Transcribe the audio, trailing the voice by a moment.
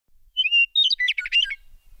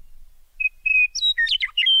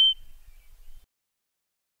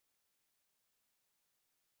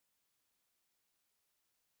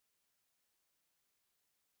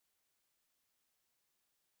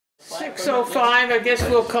6:05, I guess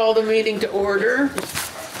we'll call the meeting to order.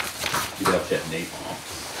 You'd have to have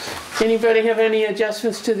napalm. Anybody have any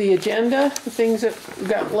adjustments to the agenda? Things that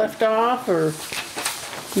got left off, or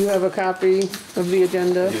you have a copy of the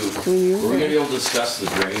agenda between you? We're gonna be able to discuss the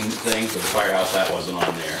drain thing for the firehouse. That wasn't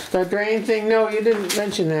on there. The drain thing? No, you didn't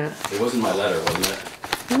mention that. It wasn't my letter, wasn't it?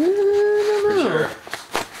 I don't For know. sure.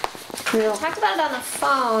 Yeah. Talked about it on the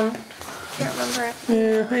phone. Can't remember it.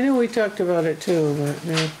 Yeah, I know we talked about it too, but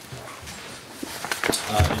yeah.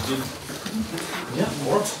 It did. Yeah,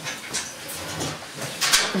 more.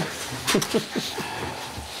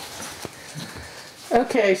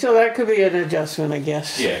 Okay, so that could be an adjustment, I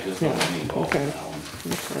guess. Yeah, because no money involved in Okay. that one.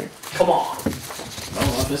 That's right. Come on. No,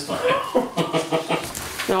 not this time.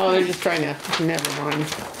 No, they're just trying to, never mind.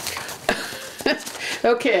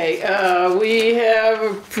 Okay, we have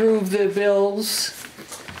approved the bills,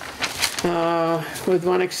 with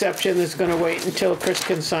one exception that's gonna wait until Chris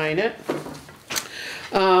can sign it.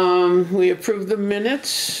 We approved the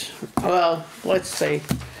minutes, well, let's see.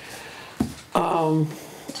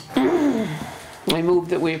 I moved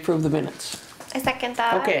that we approve the minutes. I second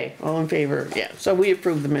that. Okay, all in favor, yeah, so we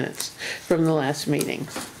approved the minutes from the last meeting.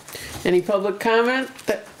 Any public comment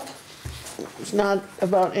that is not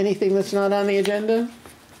about anything that's not on the agenda?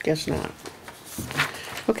 Guess not.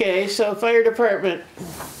 Okay, so fire department.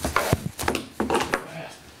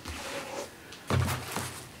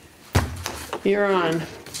 You're on.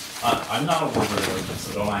 I'm not a Woodbury,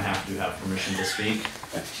 so don't I have to have permission to speak?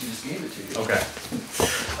 She just gave it to you. Okay.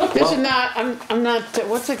 This is not, I'm not,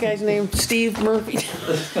 what's that guy's name? Steve Murphy.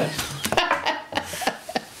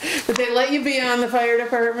 Did they let you be on the fire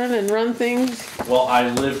department and run things? Well, I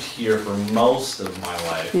lived here for most of my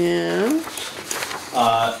life. Yeah.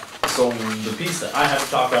 So the piece that I have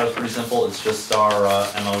to talk about is pretty simple. It's just our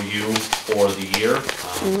MOU for the year.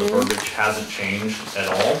 The verbiage hasn't changed at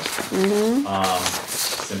all.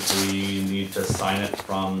 Simply need to sign it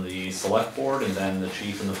from the select board and then the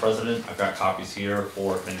chief and the president. I've got copies here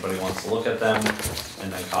for if anybody wants to look at them,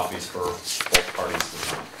 and then copies for both parties to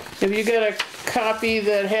sign. Have you got a copy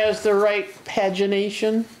that has the right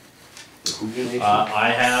pagination?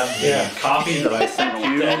 I have the copy that I sent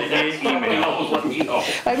you via email. Let me know.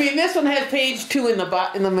 I mean, this one has page 2 in the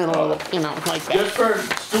middle of it, you know, like that. Just for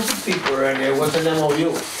stupid people right there, what's an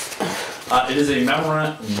MOU? It is a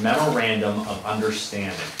memorandum of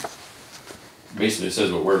understanding. Basically, it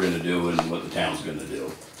says what we're gonna do and what the town's gonna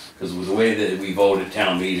do. Because with the way that we vote at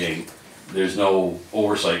town meeting, there's no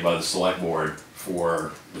oversight by the select board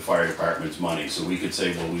for the fire department's money. So we could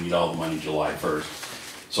say, well, we need all the money July 1st.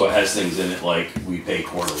 So it has things in it like we pay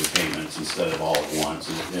quarterly payments instead of all at once.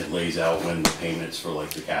 And it lays out when the payments for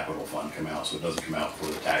like the capital fund come out, so it doesn't come out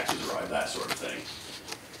before the taxes arrive, that sort of thing.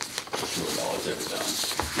 That's really all it's ever done.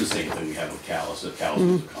 The same thing we have with Callis, if Callis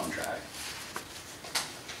was a contract.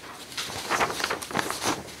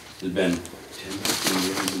 It's been 10, 15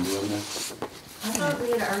 years we've been doing this. I thought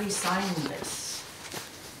we had already signed this.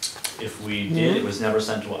 If we did, it was never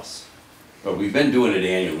sent to us. But we've been doing it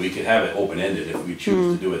annually. We could have it open-ended if we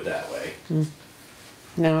choose to do it that way.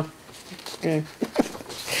 No. Okay.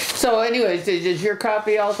 So anyways, does your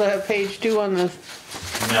copy also have page 2 on the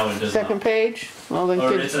No, it does second not. page? Well, then Or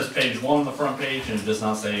could- it says page 1 on the front page, and it does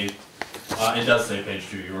not say, it does say page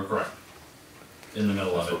 2, you were correct. In the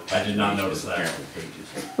middle of it. I did not notice that. Apparently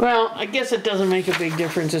pages. Well, I guess it doesn't make a big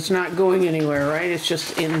difference. It's not going anywhere, right? It's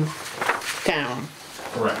just in town.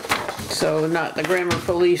 Correct. So not, the grammar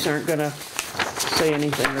police aren't gonna say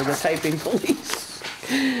anything, or the typing police.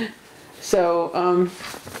 So,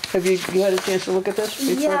 have you had a chance to look at this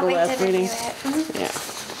before Yeah, the we last did review meeting? it. Yeah.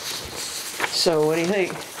 So what do you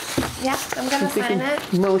think? Yeah, I'm gonna If we sign can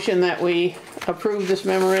it. Motion that we approve this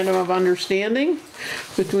memorandum of understanding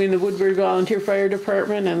between the Woodbury Volunteer Fire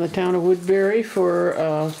Department and the town of Woodbury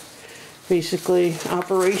for, basically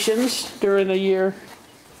operations during the year.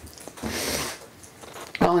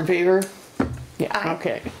 All in favor? Yeah, Aye.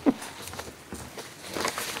 okay.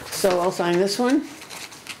 So I'll sign this one.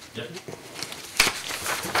 Yep.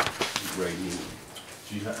 Right.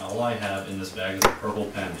 All I have in this bag is a purple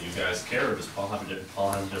pen. Do you guys care, or does Paul have a different,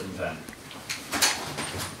 Paul has a different pen?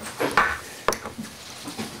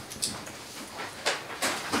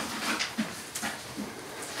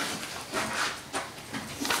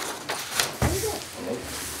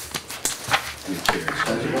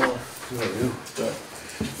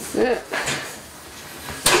 Yeah.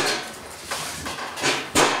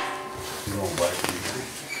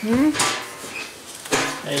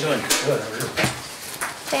 How you doing? Good, how are you?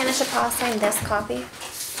 Diana, should Paul sign this copy?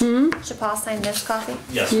 Should Paul sign this copy?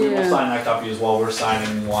 Yes, we will Yeah. sign that copy as well. We're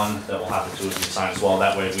signing one that will have the two of you sign as well.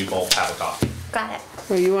 That way we both have a copy. Got it.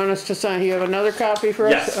 Well, you want us to sign, you have another copy for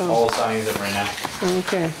us? Yes, Oh, Paul is signing it right now.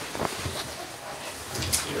 okay.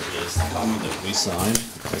 Here is the copy that we signed.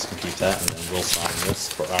 You guys can keep that, and then we'll sign this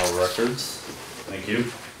for our records. Thank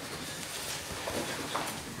you.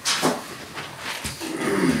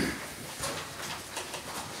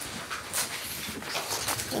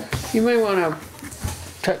 You might wanna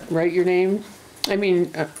write your name, I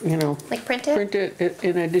mean, you know, Like print it? print it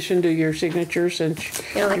in addition to your signature, since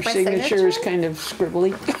You don't like your my signature is signature? kind of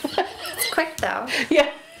scribbly. It's quick though. Yeah.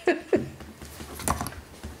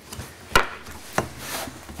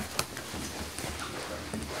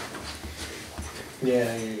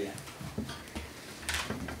 Yeah.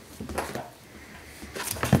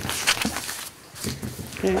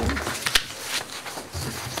 Yeah.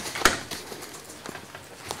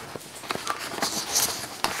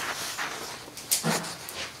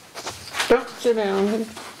 Oh, sit down.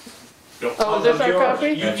 Oh, is this our copy?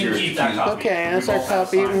 You can keep that copy. Okay, that's We our both have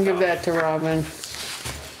copy, you can signed give that copies. to Robin.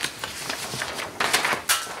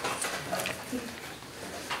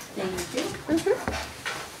 Thank you.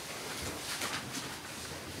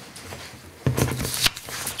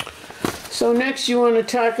 So next you wanna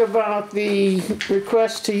talk about the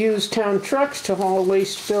request to use town trucks to haul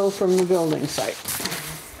waste fill from the building site.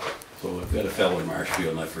 So I've got a fellow in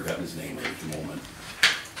Marshfield, and I've forgotten his name at the moment.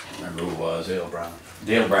 Remember who it was? Dale Brown.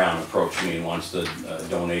 Dale Brown approached me and wants to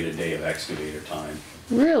donate a day of excavator time,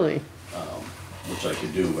 Really? which I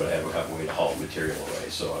could do, but I have a way to haul material away.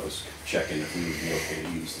 So I was checking if we would be okay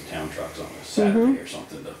to use the town trucks on a Saturday or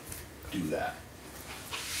something to do that.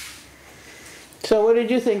 So what did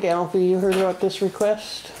you think, Alfie? You heard about this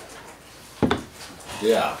request?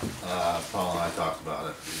 Yeah, Paul and I talked about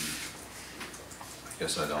it. I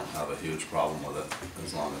guess I don't have a huge problem with it,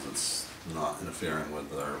 as long as it's not interfering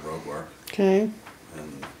with our road work. Okay,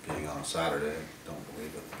 And being on a Saturday, I don't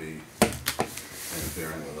believe it'd be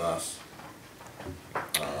interfering with us.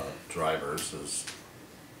 Drivers is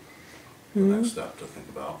the next step to think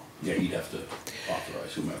about. Yeah, you'd have to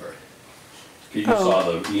authorize whomever. 'Cause you saw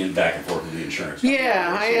the Ian back and forth with the insurance company.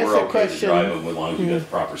 Yeah, I So asked we're that okay to question. drive him as long as you got the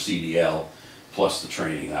proper CDL plus the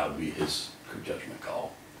training. That would be his judgment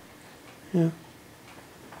call. yeah.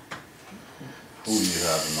 Who do you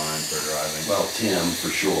have in mind for driving? Well, Tim, for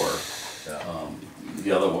sure. Yeah.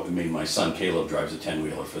 The other one, I mean, my son Caleb drives a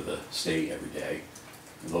 10-wheeler for the state every day.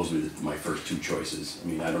 And those would be my first two choices. I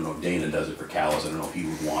mean, I don't know if Dana does it for cows, I don't know if he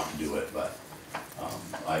would want to do it, but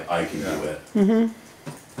I can do it.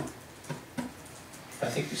 I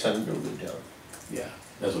think your son do a good job. Yeah,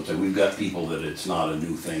 that's what I'm saying, we've got people that it's not a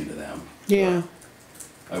new thing to them. Yeah,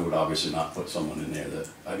 I would obviously not put someone in there that,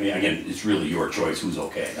 I mean, again, it's really your choice who's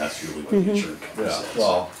okay, that's really what the insurance company Yeah, says.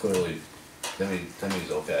 well, clearly,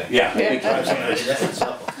 Timmy's okay. Yeah, I think Yeah. That's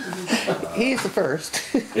simple. he's the first.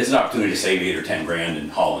 it's an opportunity to save 8 or 10 grand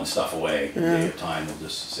and hauling stuff away, a day at a time, will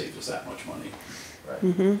just save us that much money.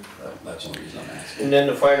 Right. That's the only reason I'm asking. And then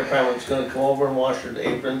the fire department's gonna come over and wash their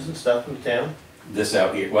aprons and stuff in town? This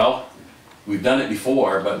out here, well, we've done it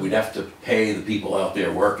before, but we'd have to pay the people out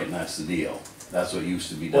there working, that's the deal. That's what used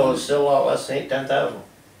to be Well, done. it's still a lot less than 10,000.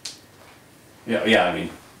 Yeah, I mean,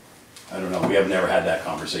 I don't know, we have never had that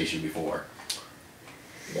conversation before.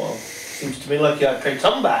 Well, seems to me like you ought to trade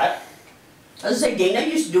something back. I was gonna say, Dana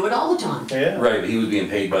used to do it all the time. Yeah. Right, but he was being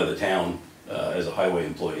paid by the town, as a highway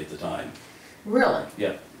employee at the time. Really?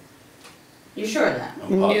 Yep. You sure of that? I'm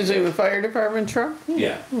positive. Using the fire department truck?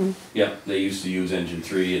 Yeah, yep, they used to use engine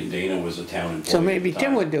 3 and Dana was a town employee. So at maybe the Tim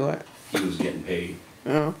time. would do it. He was getting paid.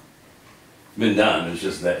 Oh, Been done, it's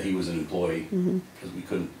just that he was an employee, because we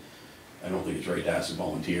couldn't, I don't think it's right to ask a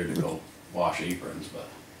volunteer to go wash aprons, but.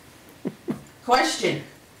 Question.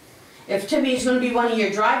 If Timmy's gonna be one of your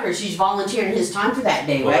drivers, he's volunteering his time for that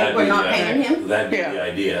day, Well, right? that'd We're be not the paying idea. him? That'd be Yeah. the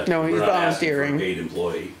idea. No, he's We're not asking for a volunteering. paid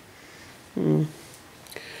employee.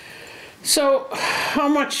 so how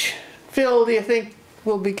much fill do you think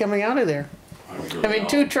will be coming out of there? don't I really mean, know.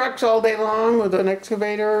 2 trucks all day long with an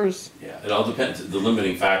excavator is, Yeah, it all depends, the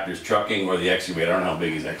limiting factors, trucking or the excavator, I don't know how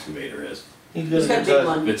big his excavator is. He's He's got a big good. If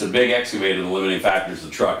one. it's a big excavator, the limiting factor is the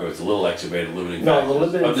truck, or it's a little excavator, the limiting No, factor. the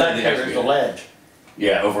limiting factor is the excavator. ledge.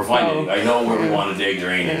 Yeah, if we're finding, Oh. I know where we Yeah. wanna dig,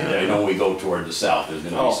 there ain't any, I know when we go toward the south, there's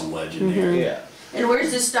gonna Oh. be some ledge in there. Yeah. And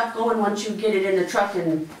where's this stuff going once you get it in the truck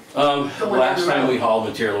and, Going down Last the time road. we hauled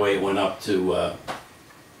material away, it went up to, goodness,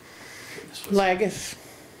 what's Lagus.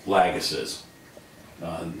 Lagus's.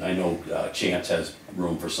 I know Chance has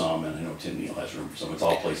room for some, and I know Tim Neal has room for some, it's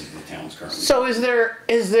all places the town's currently. So is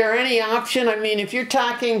there any option, I mean, if you're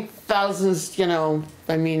talking thousands, you know,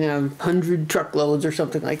 I mean, 100 truckloads or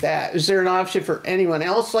something like that, is there an option for anyone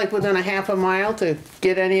else, like within a half a mile to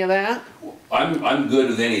get any of that? I'm good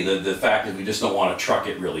with any, the fact that we just don't wanna truck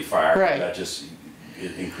it really far. Right. That just,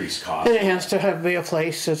 it increased cost. And it has to be a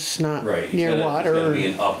place that's not Right. It's near gotta- water. It's gotta be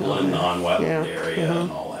an upland, Yeah. non-wetland area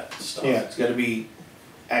and all that stuff. Yeah, it's gotta be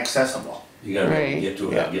accessible. You gotta be able to Right, get to it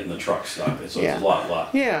without getting the truck stuck, so it's Yeah. a lot.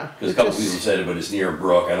 Yeah. Cause a couple because- people said, but it's near a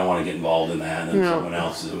brook, I don't wanna get involved in that, and then No. someone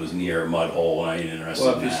else, it was near a mud hole, and I ain't interested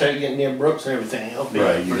Well, in if you that. start getting near brooks and everything, it'll be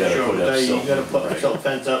Right, you pretty gotta sure, put up you silt, gotta put right. the silt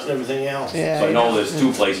fence up and everything else. Yeah. So I know there's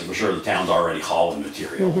two places for sure the town's already hauling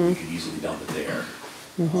material, you could easily dump it there.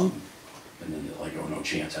 And then like, oh, no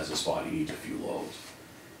chance has a spot, he needs a few loads.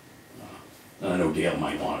 And I know Dale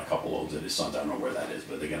might want a couple loads at his son's, I don't know where that is,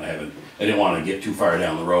 but again, I didn't wanna get too far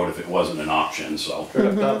down the road if it wasn't an option, so. Right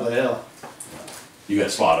up top of the hill. You got a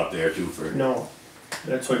spot up there too for, No,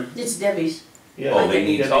 that's what, It's Debbie's. yeah. oh, they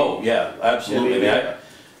need, Debbie- oh, yeah, absolutely, I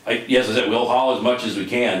mean, yes, I said, we'll haul as much as we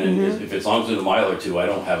can, and if it's long as it's a mile or two, I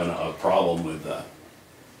don't have a problem with,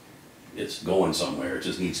 it's going somewhere, it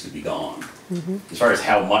just needs to be gone. As far as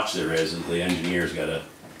how much there is, the engineer's gotta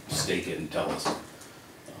stake it and tell us.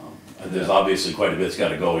 There's obviously quite a bit's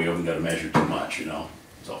gotta go, you haven't gotta measure too much, you know,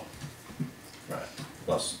 so. Right,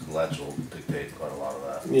 plus ledge will dictate quite a lot of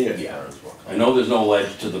that. Yeah. As far as what I know there's no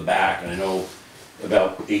ledge to the back, and I know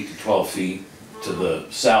about 8 to 12 feet to the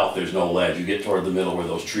south, there's no ledge. You get toward the middle where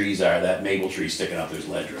those trees are, that maple tree sticking out, there's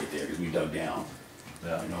ledge right there, because we dug down.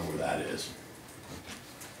 Yeah. I know where that is.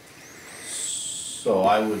 So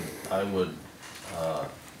I would,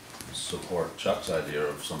 support Chuck's idea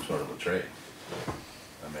of some sort of a trade.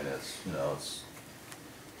 I mean, it's, you know, it's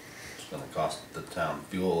gonna cost the town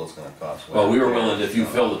fuel, it's gonna cost. Well, we were wear and willing, tear, if you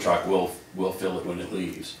so- fill the truck, we'll fill it when it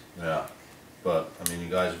leaves. Yeah, but, I mean, you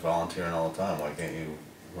guys are volunteering all the time, why can't you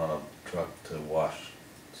run a truck to wash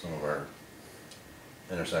some of our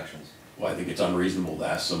intersections? Well, I think it's unreasonable to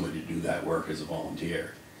ask somebody to do that work as a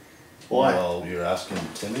volunteer. Why? Well, you're asking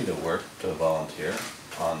Timmy to work, to volunteer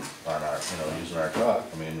on our, you know, using our truck,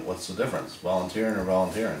 I mean, what's the difference, volunteering or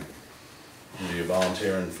volunteering? Are you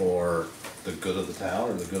volunteering for the good of the town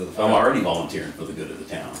or the good of the I'm family? already volunteering for the good of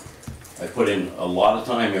the town. I put in a lot of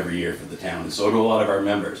time every year for the town, and so do a lot of our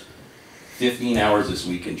members. 15 hours this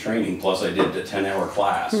week in training, plus I did a 10-hour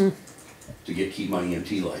class to keep my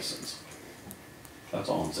EMT license. That's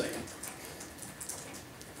all I'm saying.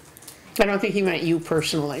 I don't think he meant you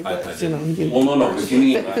personally, I but, you know, you. Well, no, if you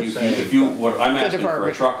need, if you, what I'm The asking for a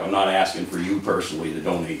department. truck, I'm not asking for you personally to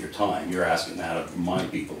donate your time. You're asking that of my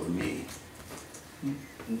people or me.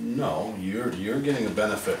 No, you're getting a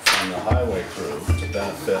benefit from the highway crew to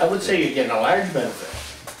benefit. I would say you're getting a large benefit.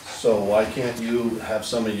 So why can't you have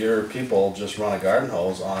some of your people just run a garden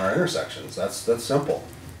hose on our intersections? That's simple.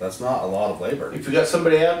 That's not a lot of labor. If you got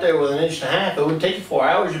somebody out there with an inch and a half, it wouldn't take you 4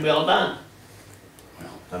 hours, you'd be all done.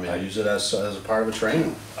 I mean, I use it as a part of a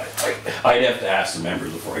training. I'd have to ask the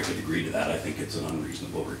members before I could agree to that. I think it's an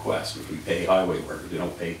unreasonable request. If we pay highway workers, they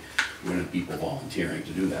don't pay women people volunteering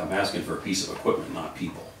to do that. I'm asking for a piece of equipment, not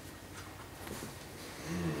people.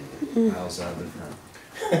 How's that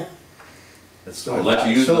different? It's still, I'll let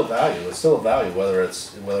you it's use still a the- value, it's still a value, whether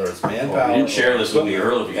it's manpower. Well, you didn't share or this with me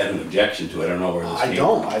equipment. earlier. If you had an objection to it, I don't know where this came I from.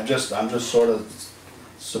 don't, I'm just sort of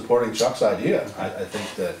supporting Chuck's idea. I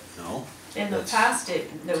think that, you know, In the That's- past,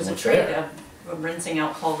 there was a it's trade fair. of rinsing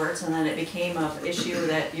out culverts, and then it became an issue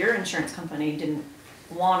that your insurance company didn't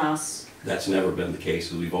want us That's never been the case,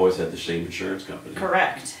 because we've always had the same insurance company.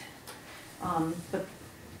 correct. But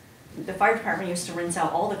the fire department used to rinse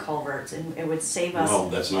out all the culverts, and it would save us. No,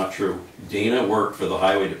 that's not true. Dana worked for the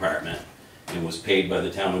highway department and was paid by the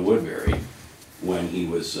town of Woodbury when he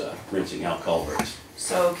was rinsing out culverts.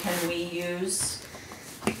 So can we use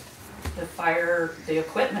the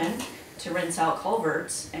equipment to rinse out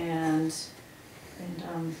culverts and,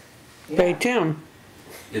 Pay yeah. Tim.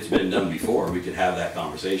 It's been done before, we could have that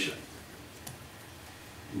conversation.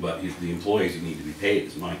 But the employees need to be paid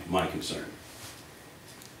is my concern.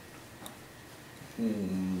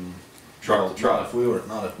 Truck to not truck. if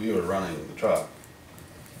we were running the truck.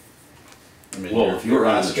 I mean, Well, if you were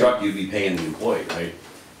running the asking- truck, you'd be paying the employee, right?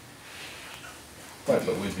 Right,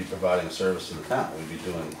 but we'd be providing a service to the town, we'd be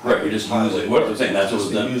doing. Right, you're just highway using, what I'm work. saying, that's what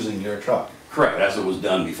was Just done. using your truck. Correct, that's what was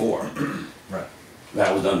done before. Right.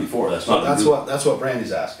 That was done before, that's not. That's what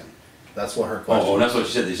Brandy's asking. That's what her question. Oh, and that's what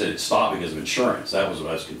she said, they said it stopped because of insurance, that was what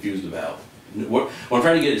I was confused about. What I'm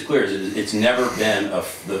trying to get as clear is, it's never been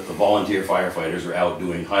the volunteer firefighters are out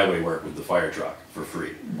doing highway work with the fire truck for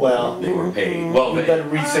free. Well, They were paid, well, you better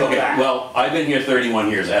rethink okay, that. well, I've been here 31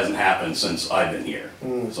 years, it hasn't happened since I've been here,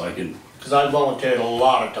 so I can, cause I volunteered a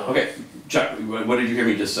lot of times. okay, Chuck, what did you hear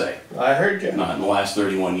me just say? I heard you, Not in the last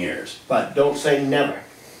 31 years. but don't say never.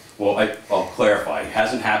 Well, I'll clarify, it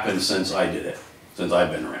hasn't happened since I did it, since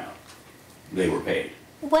I've been around. they were paid.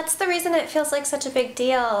 What's the reason it feels like such a big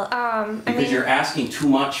deal? Because you're asking too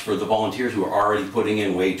much for the volunteers who are already putting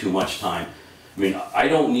in way too much time. I mean, I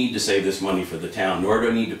don't need to save this money for the town, nor do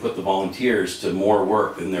I need to put the volunteers to more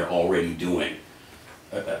work than they're already doing.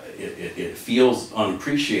 It feels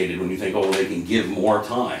unappreciated when you think, oh, well, they can give more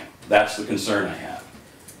time. That's the concern I have.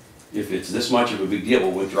 If it's this much of a big deal,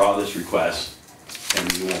 we'll withdraw this request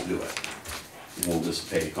and you won't do it. We'll just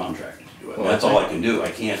pay a contractor to do it. Well, That's all I can do.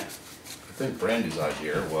 I can't. I think Brandy's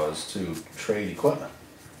idea was to trade equipment.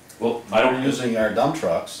 Well, I We're don't. using our dump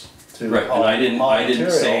trucks to Right, and haul I didn't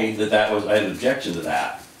material. say that was, I had an objection to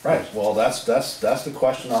that. Right, well, that's the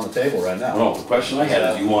question on the table right now. No, the question I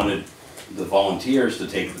had is you wanted the volunteers to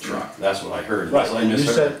take the truck. That's what I heard. Right, That's what I and you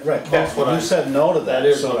misheard. said, right, That's what you I- said no to that that,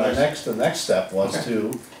 is so what I the next step was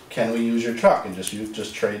to, can we use your truck and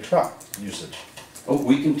just trade truck usage? Oh,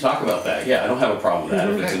 we can talk about that, yeah, I don't have a problem with that,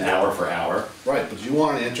 if it's an hour for hour. Right, but you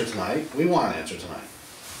want an answer tonight, we want an answer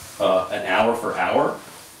tonight. An hour for hour?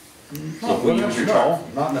 So if we use your truck,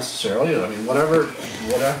 No, not necessarily, I mean, whatever,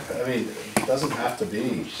 I mean, it doesn't have to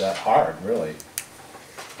be that hard, really,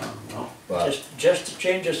 no, but, Just to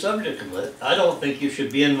change the subject a bit, I don't think you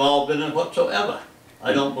should be involved in it whatsoever.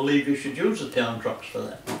 I don't believe you should use the town trucks for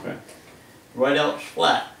that. okay, Right out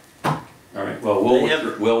flat. all right, well, They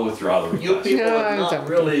have- we'll withdraw the You request. people No, I have don't. not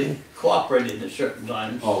really cooperated at certain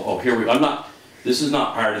times. Oh, here we, I'm not, this is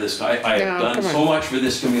not part of this, I have No, done come so on. much for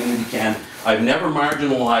this community, Ken. I've never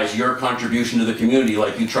marginalized your contribution to the community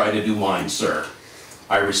like you try to do mine, sir.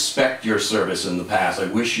 I respect your service in the past, I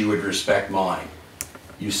wish you would respect mine.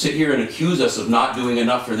 You sit here and accuse us of not doing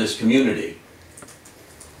enough for this community.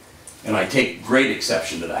 And I take great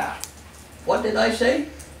exception to that. What did I say?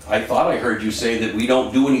 I thought I heard you say that we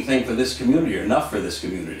don't do anything for this community, or enough for this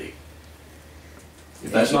community.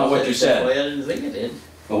 If that's not what you That way, said, I didn't think it did.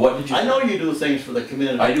 but what did you? I know you do things for the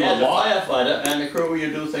community. I do a lot. As a firefighter and a crew,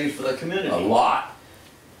 you do things for the community. A lot,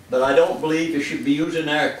 But I don't believe you should be using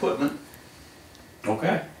our equipment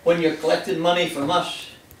okay. when you're collecting money from us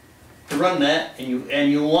to run that,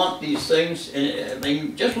 and you want these things, and, I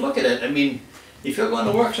mean, just look at it, I mean, if you're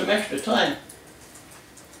gonna work some extra time,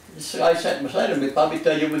 this guy sitting beside him would probably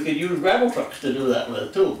tell you we could use gravel trucks to do that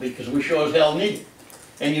with too, because we sure as hell need it.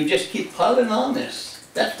 And you just keep piling on this,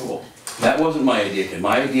 that's cool. That wasn't my idea, Ken.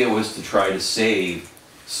 My idea was to try to save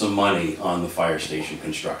some money on the fire station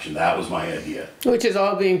construction. That was my idea. Which is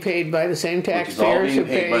all being paid by the same Which is all taxpayers who being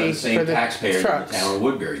paid by pay the same for the taxpayers in the trucks. town of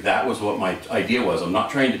Woodbury. That was what my idea was. I'm not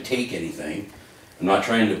trying to take anything. I'm not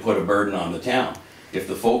trying to put a burden on the town. If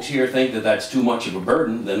the folks here think that that's too much of a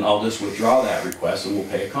burden, then I'll just withdraw that request and we'll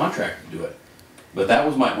pay a contractor to do it. But that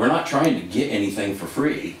was we're not trying to get anything for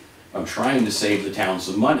free. I'm trying to save the town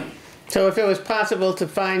some money. So if it was possible to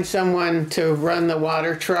find someone to run the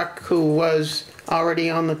water truck who was already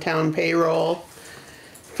on the town payroll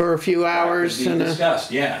for a few hours, That could and be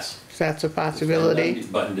discussed, yes. that's a possibility.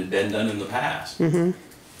 But it had been done in the past. In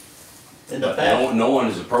the But past, no one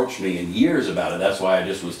has approached me in years about it, that's why I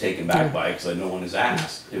just was taken back by it, because no one has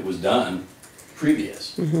asked. It was done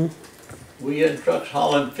previous. we had trucks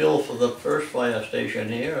hauling fill for the first fire station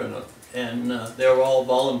here, and they were all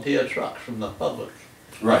volunteer trucks from the public.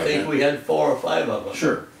 I Right, think we had 4 or 5 of them.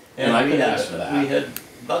 sure, and I we could had- ask for that. We had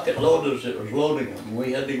bucket loaders that was loading them,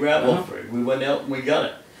 we had the gravel Uh-huh. for it, we went out and we got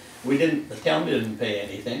it. The town didn't pay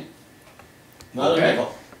anything, not a Okay.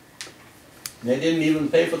 nickel. They didn't even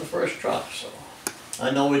pay for the first truck, so.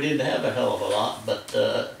 I know we didn't have a hell of a lot, but,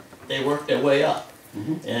 they worked their way up.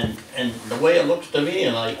 Mm-hmm. And the way it looks to me,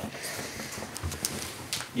 like,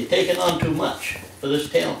 you're taking on too much for this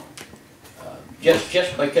town.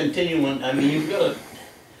 Just by continuing, I mean, you've gotta,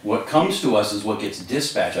 What comes to us is what gets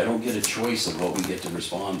dispatched, I don't get a choice of what we get to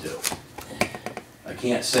respond to. I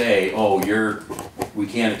can't say, oh, we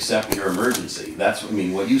can't accept your emergency. That's,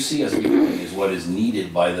 what you see us doing is what is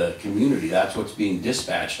needed by the community, that's what's being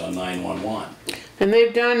dispatched on 911. And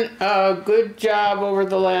they've done a good job over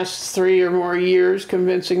the last 3 or more years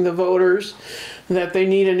convincing the voters that they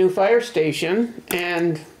need a new fire station,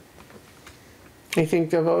 and I think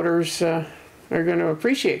the voters are gonna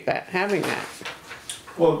appreciate that, having that.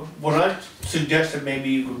 Well, when I suggested maybe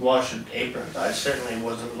you could wash in aprons, I certainly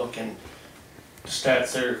wasn't looking to start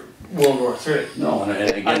World War III. No, and I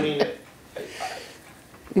again,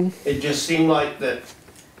 mean, it just seemed like that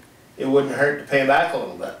it wouldn't hurt to pay back a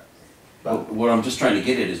little bit. what I'm just trying to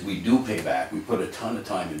get at is we do pay back, we put a ton of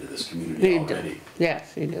time into this community You do. already.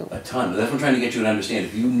 Yes, you do. A ton, that's what I'm trying to get you to understand,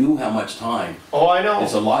 if you knew how much time, Oh, I know.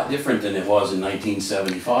 it's a lot different than it was in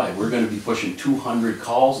 1975. We're gonna be pushing 200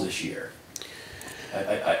 calls this year.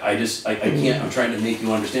 I can't, I'm trying to make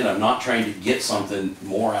you understand, I'm not trying to get something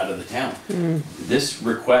more out of the town. This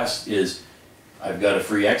request is I've got a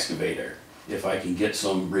free excavator. If I can get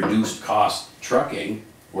some reduced cost trucking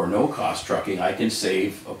or no cost trucking, I can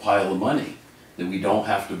save a pile of money that we don't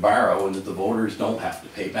have to borrow and that the voters don't have to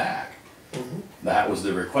pay back. That was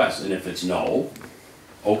the request, and if it's no,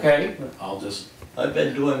 okay, I'll just, I've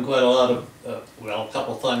been doing quite a lot of, well, a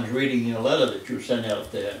couple times reading your letter that you sent out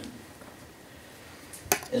there.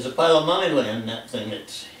 There's a pile of money laying in that thing,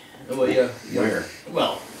 it's, the way where?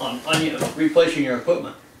 well, on your, replacing your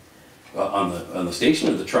equipment. On the station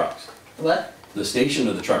or the trucks? What? The station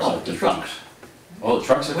or the trucks? Oh, the trucks. Oh, the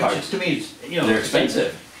trucks are Which is, cars. to me, is, you know. They're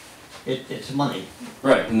expensive, It's money.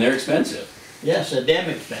 right, and they're expensive. Yes, they're damn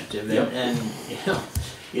expensive, Yep. and, you know,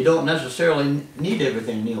 you don't necessarily need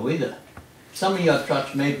everything new either. Some of your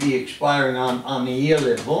trucks may be expiring on the year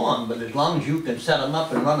they're born, but as long as you can set them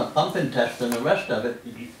up and run a pumping test and the rest of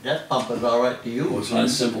it, that pump is all right to use. Well, it's not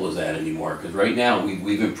as simple as that anymore, because right now,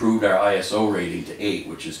 we've improved our ISO rating to 8,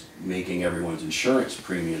 which is making everyone's insurance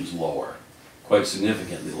premiums lower, quite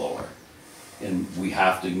significantly lower. And we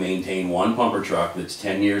have to maintain one pumper truck that's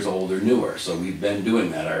 10 years old or newer, so we've been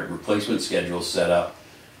doing that. Our replacement schedule's set up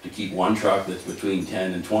to keep one truck that's between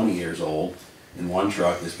 10 and 20 years old, and one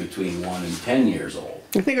truck that's between 1 and 10 years old.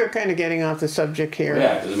 I think we're kind of getting off the subject here.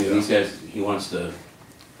 Yeah, because I mean, these guys, he wants to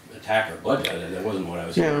attack our budget, that wasn't what I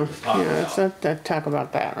was here No, to talk yeah, let's about. not talk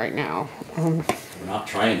about that right now. We're not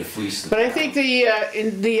trying to fleece the. But I think the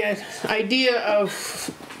idea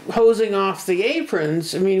of hosing off the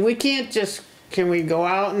aprons, I mean, we can't just, can we go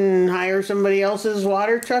out and hire somebody else's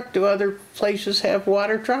water truck? Do other places have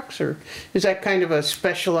water trucks, or is that kind of a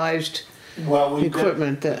specialized, Well, we've got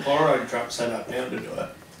Equipment the that- chloride truck set up now to do it,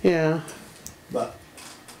 yeah, but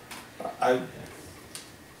like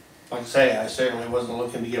I say, I certainly wasn't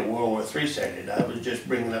looking to get World War III started. I was just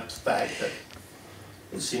bringing up the fact that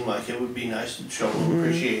it seemed like it would be nice to show a little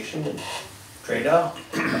appreciation and trade out.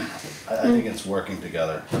 I think it's working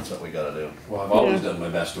together, that's what we gotta do. Well, I've always Yeah. done my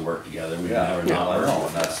best to work together, we've Yeah, never yeah, not I worked know,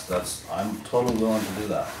 with and that. that's, I'm totally willing to do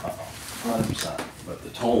that, 100%. But the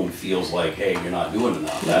tone feels like, hey, you're not doing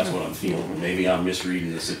enough, that's what I'm feeling. Maybe I'm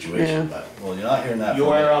misreading the situation, but, Well, you're not hearing that You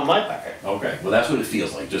from me. are on my packet. okay, well, that's what it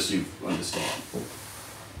feels like, just so you understand.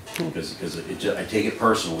 Because I take it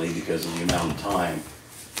personally because of the amount of time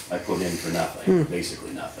I put in for nothing,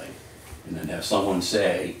 basically nothing. And then have someone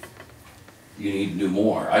say, you need to do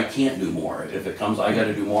more. I can't do more. If it comes, I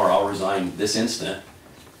gotta do more, I'll resign this instant,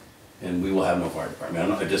 and we will have no fire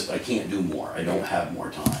department. I can't do more. I don't have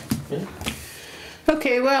more time.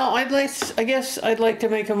 okay, well, I guess I'd like to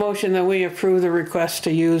make a motion that we approve the request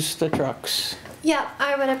to use the trucks. Yep,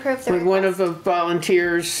 I would approve the With one of request. the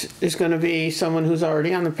volunteers is gonna be someone who's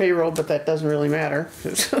already on the payroll, but that doesn't really matter.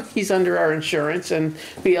 He's under our insurance, and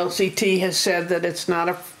VLCT has said that it's not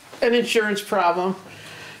an insurance problem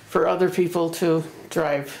for other people to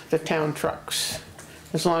drive the town trucks,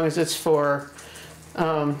 as long as it's for,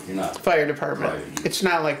 You're not. fire department. Private. It's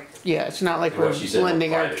not like, yeah, it's not like we're What she said,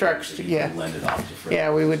 lending our private, trucks to, you can yeah. lend it off to friends.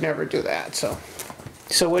 Yeah, we would never do that, so.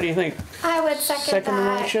 So what do you think? I would second that. Second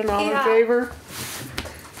motion, all in Yeah. favor?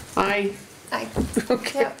 Aye. Aye.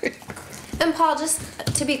 Okay. Yep. And Paul, just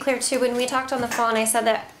to be clear too, when we talked on the phone, I said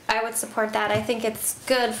that I would support that. I think it's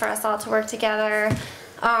good for us all to work together.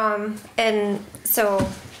 And so,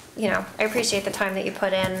 you know, I appreciate the time that you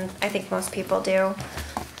put in. I think most people do.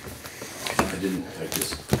 I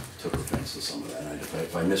just took offense to some of that.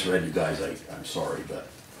 If I misread you guys, I'm sorry, but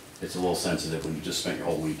it's a little sensitive when you just spent your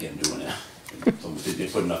whole weekend doing it. So did you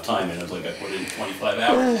put enough time in? It was like I put in 25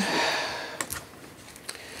 hours.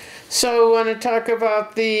 So wanna talk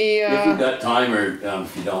about the, If you've got time, or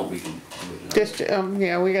if you don't, we can do it.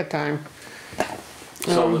 yeah, we got time.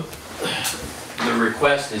 So the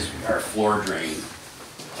request is our floor drain.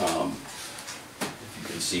 If you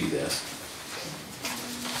can see this.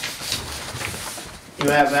 You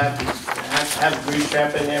have grease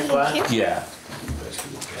trap in there, Black? Thank Yeah. You guys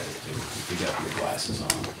can look at it too, if you got your glasses on.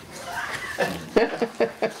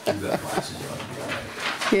 You got glasses on, you're all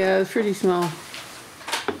right. Yeah, it's pretty small.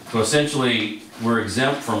 So essentially, we're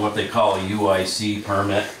exempt from what they call a UIC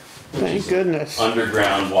permit. which Thank is a goodness.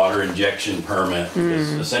 Underground water injection permit. Because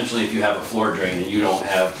essentially, if you have a floor drain and you don't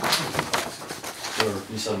have, Or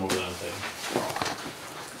you said move on thing.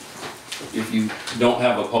 if you don't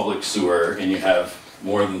have a public sewer and you have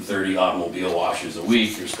more than 30 automobile washes a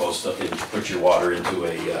week, you're supposed to put your water into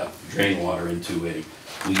a, drain water into a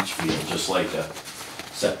leach field, just like a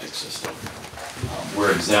septic system.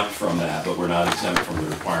 We're exempt from that, but we're not exempt from the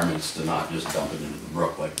requirements to not just dump it into the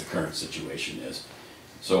brook like the current situation is.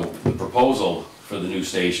 So the proposal for the new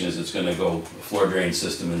station is it's gonna go a floor drain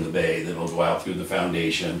system in the bay that'll go out through the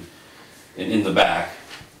foundation and in the back,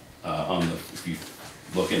 if you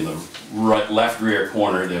look in the left rear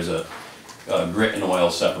corner, there's a grit and oil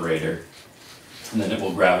separator. And then it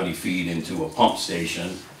will gravity feed into a pump station,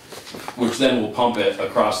 which then will pump it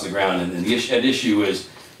across the ground. And then the issue is,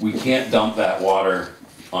 we can't dump that water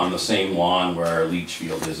on the same lawn where our leach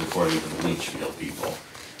field is, according to the leach field people.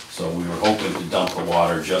 So we were hoping to dump the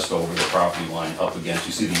water just over the property line up against,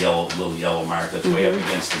 you see the little yellow mark that's way up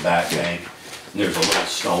against the back bank. And there's a little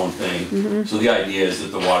stone thing. So the idea is that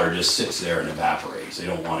the water just sits there and evaporates. They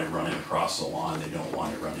don't want it running across the lawn, they don't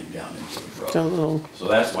want it running down into the brook. So a little So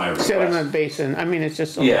that's my request. sediment basin, I mean, it's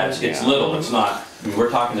just a Yeah, little, it's little, it's not, I mean, we're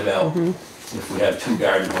talking about, if we have 2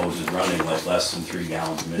 garden hoses running like less than 3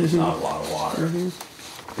 gallons a minute, it's not a lot of water.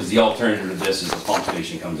 Because the alternative to this is the pump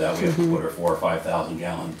station comes out, we have to put our 4,000 or 5,000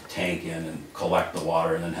 gallon tank in and collect the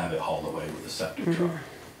water and then have it hauled away with a septic truck.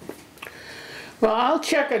 Well, I'll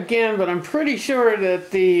check again, but I'm pretty sure that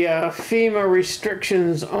the FEMA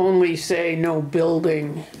restrictions only say no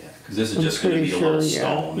building. Yeah, because this is I'm just gonna pretty be a little sure,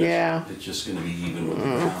 yeah. stone. Yeah. It's just gonna be even with the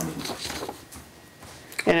ground.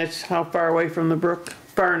 And it's how far away from the brook?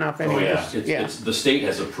 Far enough Oh, anyways. yeah, the state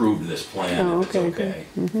has approved this plan, Oh, if it's okay,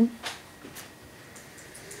 okay.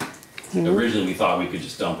 Originally, we thought we could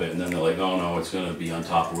just dump it, and then they're like, oh, no, it's gonna be on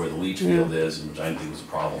top of where the leach field is, which I didn't think was a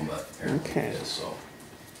problem, but apparently Okay. it is, so.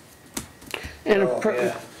 And Oh,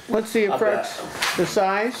 yeah. what's the I bet. the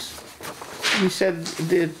size? You said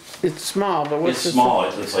that it's small, but what's It's the? small,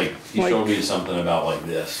 it's like, he Like- showed me something about like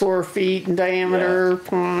this. 4 feet in diameter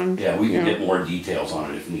pond? Yeah, we can get more details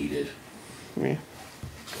on it if needed. Yeah.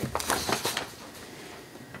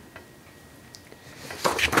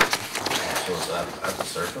 So is that at the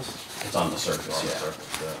surface? It's on the surface, On the yeah.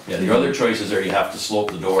 surface, Yeah, the other choices are you have to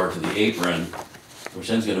slope the door to the apron, which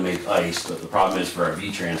then's gonna make ice, but the problem is for our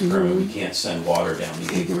V-Trans permit, we can't send water down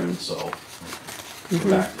the apron, so. In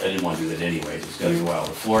fact, I didn't wanna do that anyways, it's gotta go out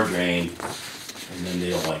the floor drain, and then they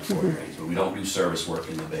don't like floor drains, but we don't do service work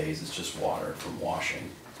in the bays, it's just water from washing.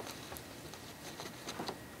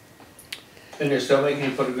 And they're still making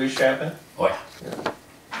you put a grease trap in? Oh, yeah.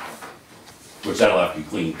 Which that'll have to be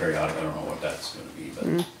cleaned periodic, I don't know what that's gonna be,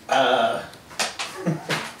 but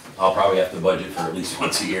I'll probably have to budget for at least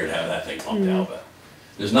once a year to have that thing pumped out, but.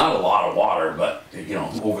 There's not a lot of water, but, you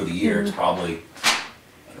know, over the year, it's probably,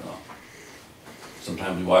 I don't know.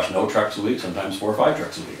 Sometimes we wash no trucks a week, sometimes 4 or 5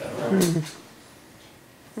 trucks a week, I don't know.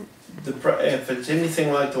 If it's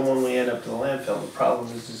anything like the one we end up to the landfill, the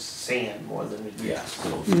problem is just sand more than it is. Yeah,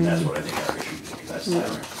 so that's what I think our issue is, because that's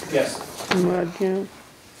down there. Yes, Mud, yeah.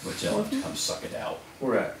 Which they'll have to come suck it out.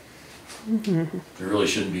 right. There really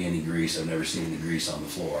shouldn't be any grease, I've never seen any grease on the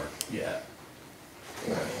floor yet.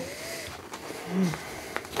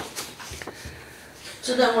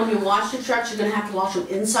 So then when you wash the trucks, you're gonna have to wash them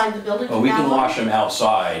inside the building? Well, from we now can on? wash them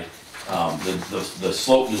outside. The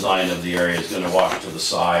slope design of the area is gonna wash to the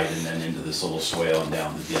side and then into this little swale and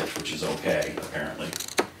down the ditch, which is okay, apparently.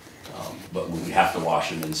 But when we have to wash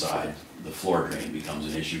them inside, the floor drain becomes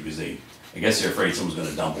an issue, because I guess they're afraid someone's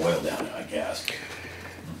gonna dump oil down it, I guess.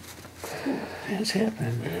 That's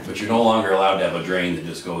happened. But you're no longer allowed to have a drain that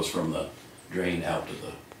just goes from the drain out to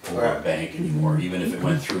the floor Right. bank anymore, even if it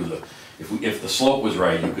went through the, if the slope was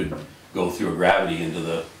right, you could go through a gravity into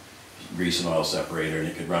the grease and oil separator, and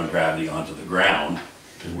it could run gravity onto the ground,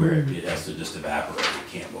 to where it has to just evaporate, it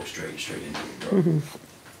can't go straight into the brook.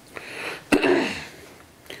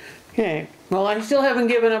 Okay, well, I still haven't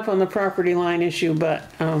given up on the property line issue, but,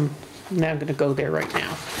 I'm not gonna go there right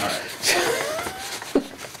now. Alright,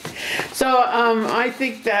 So, I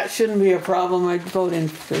think that shouldn't be a problem, I'd vote in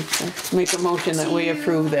for, make a motion that we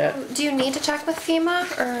approve that. Do you need to check with FEMA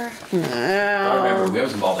or? I remember, we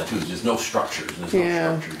was involved in that too, there's no structures, there's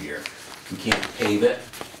Yeah. no structure here. We can't pave it,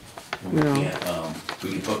 and we No. can't,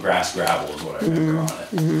 we can put grass gravel is what I remember on it.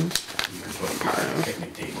 You can put a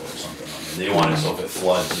picnic table or something on it. They want it so if it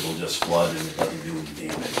floods, it'll just flood and it doesn't do any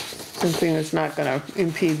damage, Something that's not gonna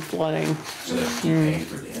impede flooding, so they keep paying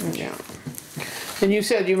for damage. yeah. And you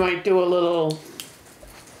said you might do a little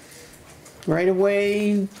right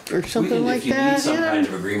away or something like If you need that, some yeah? kind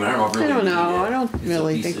of agreement, I don't I really don't need know, it. I don't It's at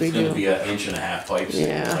really least- think we It's gonna do. be 1.5 inch pipes that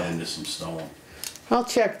Yeah. run into some stone. I'll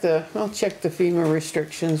check the FEMA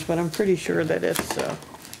restrictions, but I'm pretty sure that it's,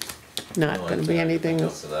 not The only gonna be thing I can anything.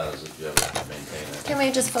 think of to that is if you ever maintain it. Can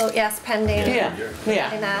we just vote yes pending? Yeah,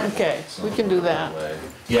 yeah, that. okay, we can do that. Way.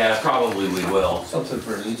 Yeah, probably we will. Something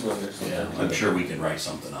for an easement or Yeah, something. I'm sure we can write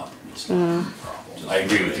something up. It's not a problem. I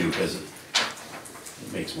agree with you, because it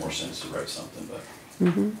makes more sense to write something, but.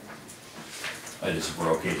 I just,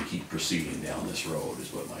 we're okay to keep proceeding down this road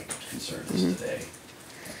is what my concern is today.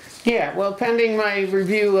 Yeah, well, pending my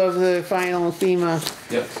review of the final FEMA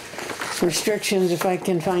Yep. restrictions, if I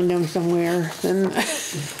can find them somewhere, then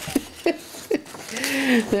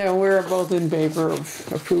yeah, we're both in favor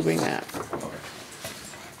of approving that. Okay.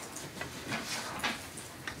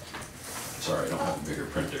 Sorry, I don't have a bigger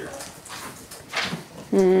printer.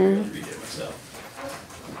 I'll read it myself.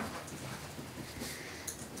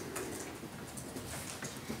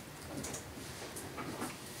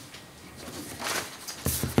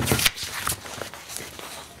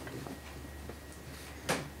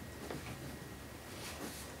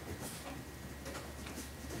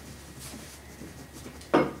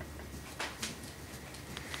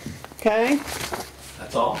 Okay,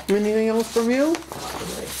 That's all? anything else from you?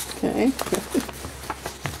 Okay.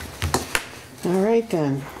 All right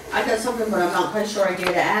then. I got something, but I'm not quite sure I dare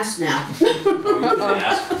to ask now.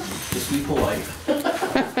 Just be polite.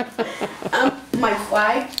 My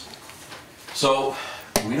flag, So,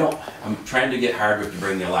 we don't, I'm trying to get Hardwick to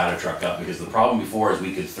bring their ladder truck up, because the problem before is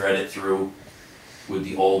we could thread it through with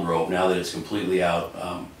the old rope. Now that it's completely out,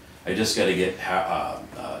 I just gotta get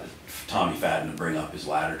Tommy Fadden to bring up his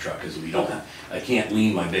ladder truck, because we don't have, I can't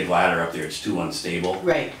lean my big ladder up there, it's too unstable.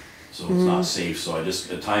 right. So it's not safe, so I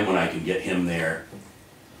just, a time when I can get him there,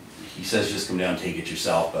 he says just come down and take it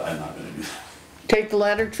yourself, but I'm not gonna do that. Take the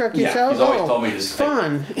ladder truck Yeah, yourself? he's always Oh, told me to.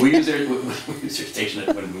 fun. We use their station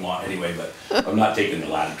it when we want anyway, but I'm not taking the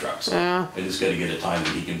ladder truck, so Yeah. I just gotta get a time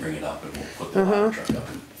that he can bring it up and we'll put the ladder truck up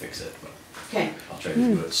and fix it. But Okay. I'll try to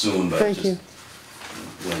do it soon, but Thank just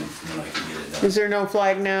you. when I can get it done. Is there no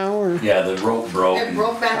flag now, or? Yeah, the rope broke. It and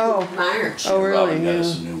broke back Oh. in March. Oh, really? Robin got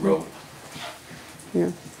us Yeah. a new rope.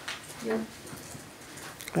 Yeah. Yeah.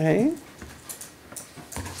 Okay.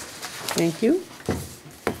 Thank you.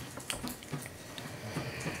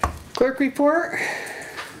 Clerk report?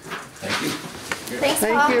 Thank you. Thanks,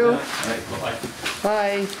 Thank Paul. you. All right, bye-bye.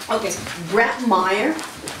 Bye. Okay, Brett Meyer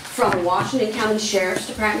from Washington County Sheriff's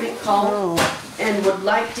Department called Oh, and would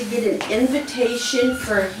like to get an invitation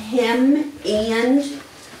for him and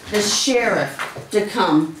the sheriff to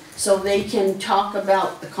come so they can talk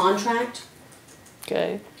about the contract.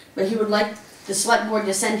 okay. But he would like the select board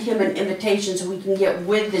to send him an invitation so we can get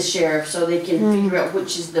with the sheriff so they can figure out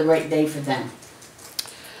which is the right day for them.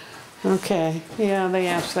 Okay, yeah, they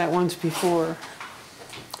asked that once before.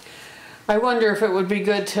 I wonder if it would be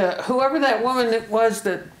good to, whoever that woman it was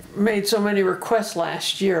that made so many requests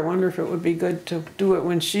last year, I wonder if it would be good to do it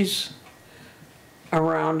when she's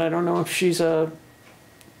around. I don't know if she's a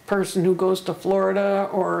person who goes to Florida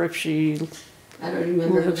or if she, I don't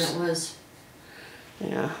remember who Lives. that was.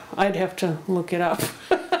 yeah, I'd have to look it up.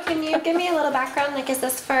 Can you give me a little background? Like, is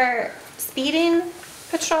this for speeding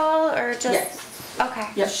patrol or just? Yes. Okay.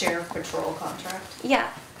 Yep. Sheriff patrol contract. Yeah.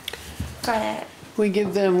 Got it. We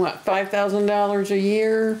give them, what, $5,000 a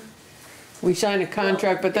year? We sign a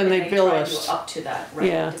contract, but then they bill try to us. do up to that, right,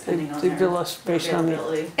 Yeah, depending on they their bill us based on the,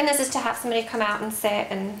 availability. And this is to have somebody come out and sit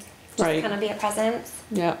and just Right. kind of be a presence.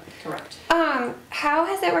 yeah. Correct. How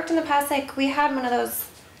has it worked in the past? Like, we had one of those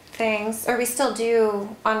things, or we still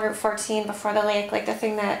do on Route 14 before the lake, like the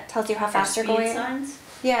thing that tells you how fast you're Speed going. signs,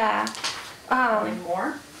 Yeah. like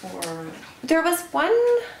more, or There was one.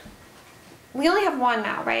 We only have one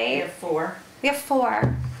now, we right? have 4. We have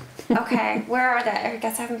 4. Okay, where are they? I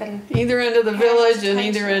guess I haven't been. Either end of the Paying village and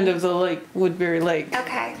attention. either end of the lake, Woodbury Lake.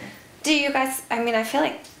 Okay. Do you guys? I mean, I feel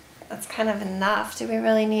like that's kind of enough. Do we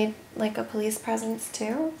really need like a police presence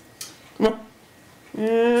too? So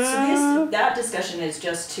Yeah. that discussion is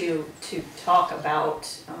just to talk about,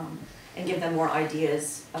 and give them more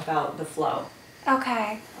ideas about the flow.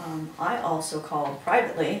 Okay. I also called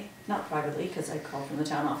privately, not privately, because I called from the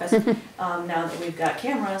town office, now that we've got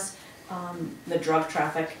cameras, the drug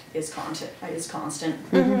traffic is constant.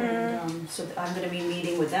 And, so I'm gonna be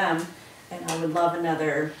meeting with them, and I would love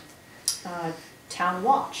another, town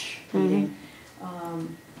watch meeting,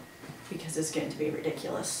 because it's getting to be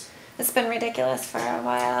ridiculous. It's been ridiculous for a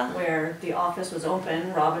while. Where the office was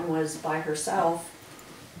open, Robin was by herself,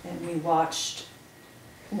 and we watched,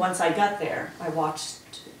 once I got there,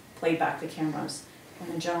 played back the cameras,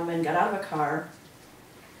 and a gentleman got out of a car,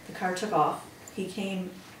 the car took off, he came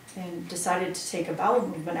and decided to take a bowel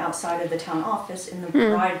movement outside of the town office in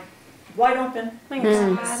the wide open, My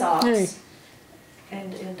with God. socks. Hey.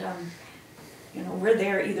 And, you know, we're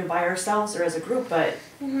there either by ourselves or as a group, but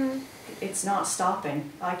it's not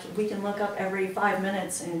stopping. We can look up every 5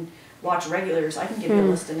 minutes and watch regulars. I can give you a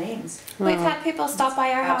list of names. We've had people stop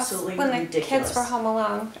by our house Absolutely when the ridiculous. kids were home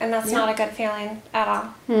alone, and that's Yeah. not a good feeling at all.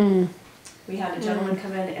 We had a gentleman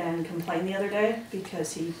come in and complain the other day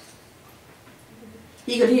because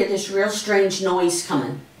You could hear this real strange noise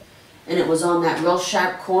coming. And it was on that real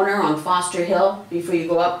sharp corner on Foster Hill before you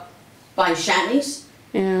go up by Shatney's.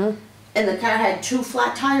 Yeah. and the car had 2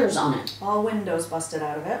 flat tires on it. All windows busted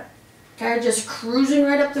out of it. Car just cruising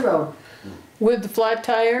right up the road With the flat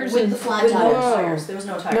tires? with and- the flat With no tires. Whoa. tires, there was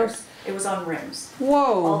no tires. It was on rims.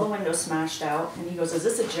 All the Whoa, windows smashed out, and he goes, "Is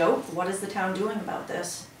this a joke? What is the town doing about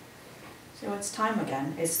this?" So it's time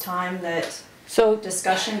again. It's time that so,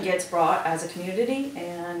 discussion gets brought as a community,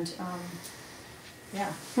 and,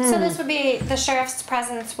 yeah. So this would be, the sheriff's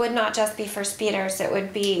presence would not just be for speeders, it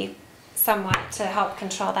would be somewhat to help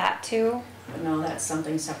control that too? But no, that's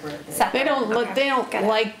something separate. Separate. they don't, Okay, they don't got it.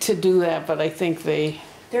 like to do that, but I think they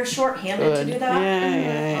They're short-handed to could. do that.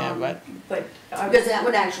 Yeah, um, but, But I Because that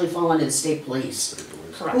would actually fall under the state police,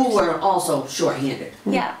 correct. who were also short-handed.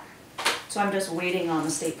 Yeah, So I'm just waiting on the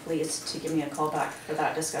state police to give me a call back for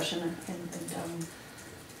that discussion,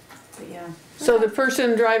 but yeah. so the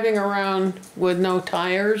person driving around with no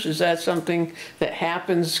tires, is that something that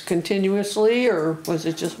happens continuously, or was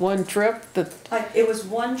it just one trip that, It was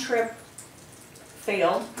one trip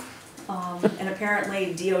failed, and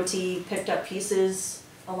apparently DOT picked up pieces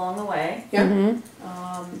along the way. Yeah.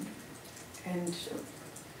 And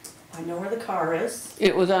I know where the car is,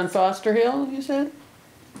 it was on Foster Hill, you said?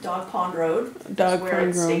 Dog Pond Road Dog is where Pond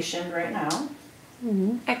it's Road. stationed right now.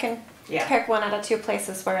 I can Yeah, pick one out of 2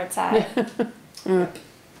 places where it's at.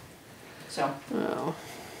 so Oh,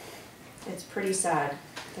 it's pretty sad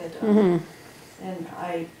that, and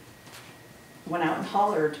I went out and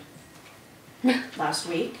hollered last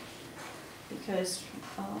week because,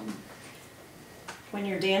 when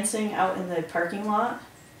you're dancing out in the parking lot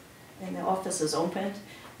and the office is opened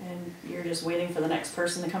and you're just waiting for the next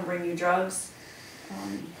person to come bring you drugs,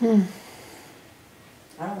 I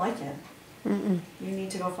don't like it. You need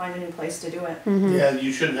to go find a new place to do it. Yeah,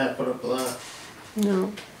 you shouldn't have put up with that.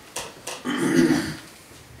 no.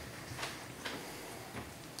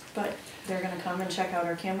 But they're gonna come and check out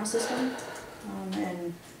our camera system,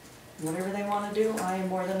 and whatever they wanna do, I am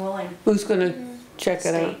more than willing. Who's gonna check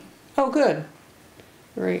it out? State. Oh, good.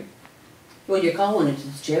 Right. Well, you're calling it to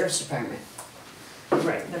the sheriff's department.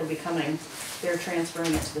 Right, that'll be coming. They're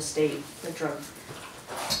transferring it to the state, the drug.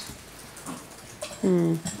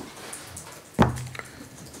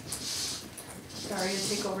 Sorry to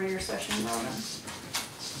take over your session, Rhonda.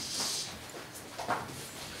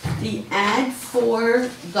 The ad for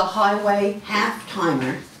the highway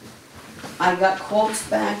half-timer, I got quotes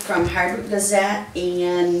back from Hardwick Gazette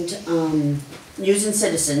and News and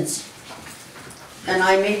Citizens. And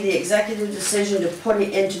I made the executive decision to put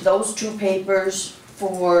it into those 2 papers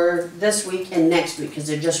for this week and next week, because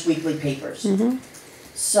they're just weekly papers.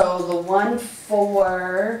 So the one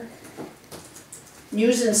for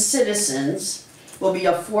News and Citizens will be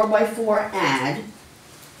a 4x4 ad,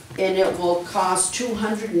 and it will cost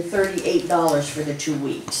 $238 for the 2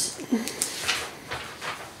 weeks.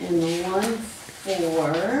 And the one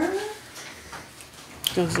for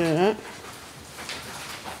Does that?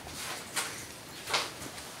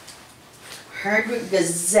 Hardwick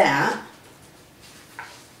Gazette,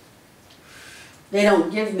 they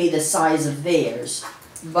don't give me the size of theirs,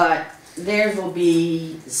 but theirs will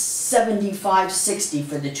be $75.60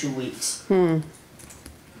 for the 2 weeks. And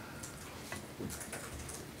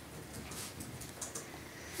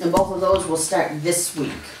both of those will start this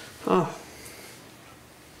week. Oh.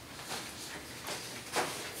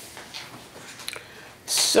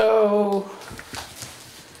 So,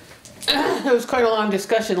 it was quite a long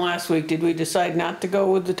discussion last week. Did we decide not to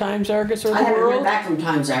go with the Times Argus or I the haven't heard World? back from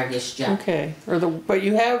Times Argus yet. Okay, or the, but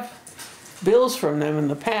you have bills from them in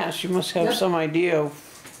the past. You must have Yep. some idea of.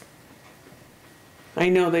 I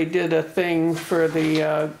know they did a thing for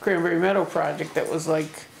the Cranberry Meadow project that was like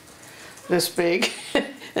this big,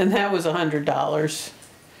 and that was $100.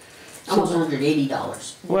 Almost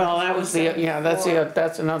 $180. Well, that was the, yeah,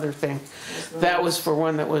 that's another thing. That was for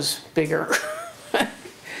one that was bigger.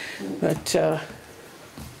 But,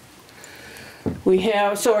 we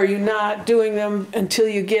have, so are you not doing them until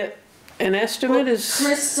you get an estimate? Is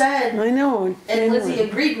Chris said, I know. and Lizzie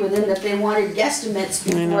agreed with him, that they wanted guesstimates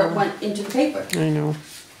before know. it went into the paper. I know.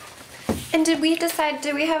 And did we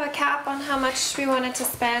have a cap on how much we wanted to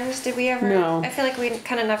spend? Did we ever? No. I feel like we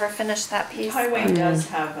kind of never finished that piece. Highway does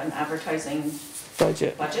have an adadvertising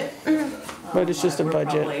Budget. budget. But it's just a We're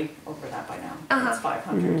budget. probably over that by now. Uh-huh. It's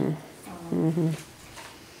 500. And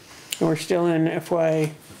we're still in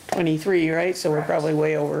FY '23, right? So we're Correct. probably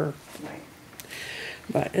way over, Right.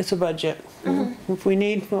 but it's a budget. If we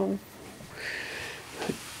need, well,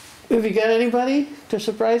 have you got anybody to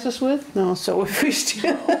surprise us with? No, so if we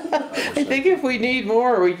still, I think if we need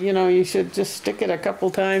more, you should just stick it a couple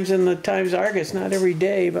times in the Times Argus, not every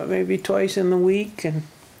day, but maybe twice in the week, and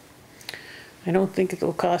I don't think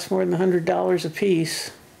it'll cost more than $100 a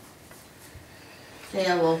piece. Okay,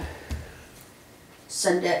 I will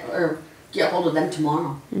send it, or get hold of them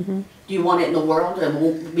tomorrow. Do you want it in the World? It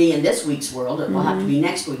won't be in this week's World, it will have to be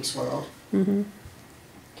next week's World. Can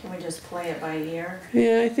we just play it by ear?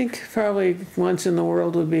 Yeah, I think probably once in the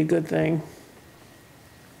world would be a good thing.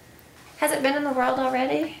 Has it been in the world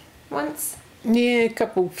already? Once? Yeah,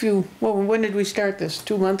 well, when did we start this?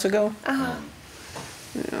 2 months ago? Oh.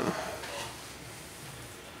 Yeah.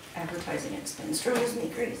 Advertising expense drives me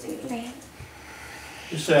crazy. Right.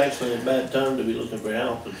 It's actually a bad time to be looking for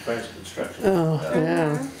help with the price of construction. Oh,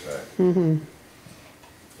 yeah. That's right. Mm-hmm.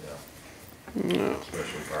 Yeah.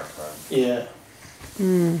 Especially part-time. Yeah,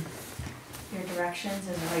 Your directions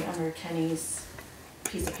is right under Kenny's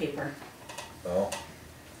piece of paper. Oh?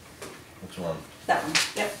 Which one? That one,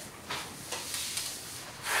 yep.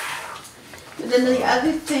 And then the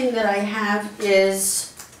other thing that I have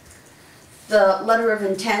is the letter of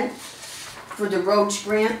intent for the Roach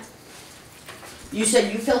grant. You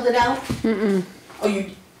said you filled it out? Oh,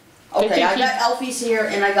 you, okay, I got Alfie's here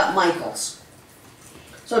and I got Michael's.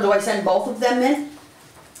 So do I send both of them in?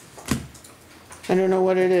 I don't know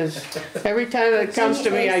what it is. Every time it comes to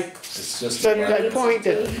me, It's just I point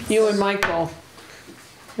at you and Michael.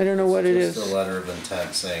 I don't know what it It's is. the letter of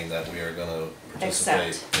intent saying that we are gonna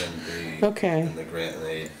participate Okay. in the grant and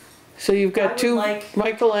aid. So you've I got would two, like-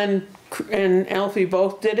 Michael and Alfie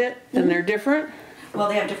both did it, and they're different? Well,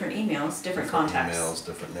 they have different emails, different contacts. Emails,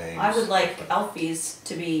 different names. I would like Alfie's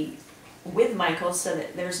to be with Michael so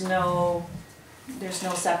that there's no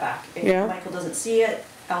setback. If Yeah. Michael doesn't see it,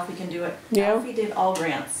 Alfie can do it. Yeah. Alfie did all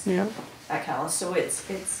grants Yeah. at Callis, so it's,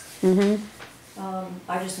 Mm-hmm.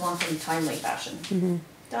 I just want them timely fashion.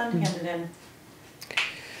 Done, handed in.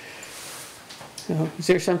 So, is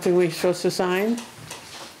there something we're supposed to sign?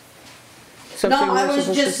 Something No, I we're was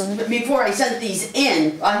supposed to just, sign? before I sent these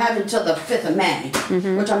in, I have until the 5th of May,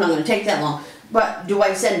 which I'm not gonna take that long. But do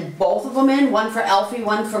I send both of them in, one for Alfie,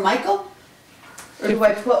 one for Michael? Or do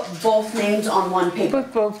I put both names on one paper?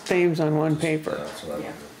 Put both names on one paper. That's what I would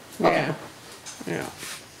Yeah. do. Yeah, yeah.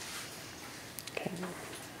 Okay.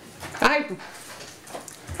 Hi,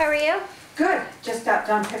 How are you? Good, just got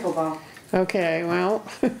done pickleball. okay, well,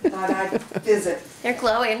 Thought I'd visit. You're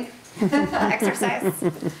glowing. Exercise.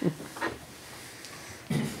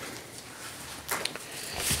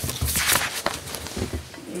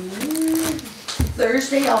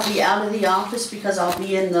 Thursday, I'll be out of the office because I'll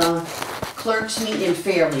be in the clerk's meeting in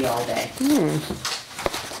Fairleigh all day.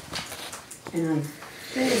 And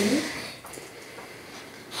I think.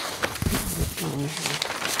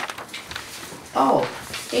 Oh,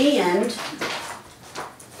 and It's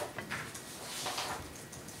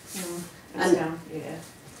And- down, yeah.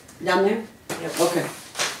 down there? Yep. Okay.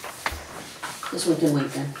 This one can wait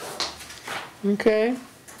then. okay.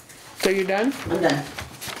 So you're done? I'm done.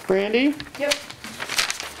 Brandy? Yep.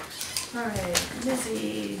 Alright,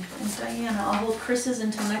 Lizzie and Diana, I'll hold Chris's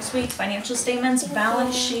until next week. Financial statements,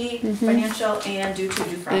 balance sheet, financial, and due to,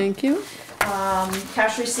 due from. Thank you.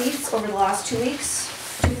 Cash receipts over the last 2 weeks,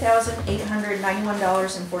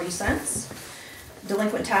 $2,891.40.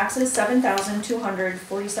 Delinquent taxes,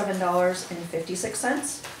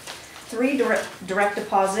 $7,247.56. 3 direct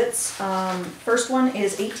deposits. First one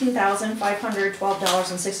is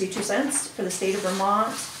 $18,512.62 for the state of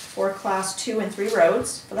Vermont for class 2 and 3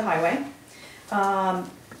 roads for the highway.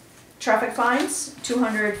 Traffic fines,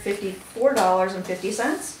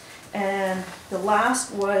 $254.50. And the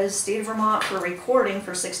last was state of Vermont for recording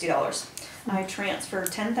for $60. I transferred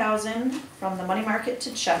 $10,000 from the money market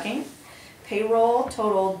to checking. Payroll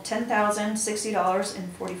totaled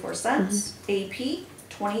 $10,060.44. AP,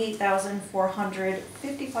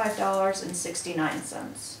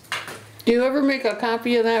 $28,455.69. Do you ever make a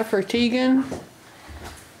copy of that for Tegan?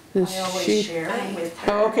 Does I always she- share with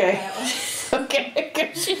her. Oh, okay. Okay,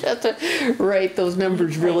 'cause she has to write those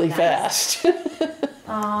numbers really Nice. fast.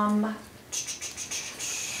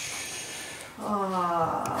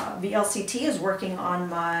 VLCT is working on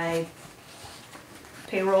my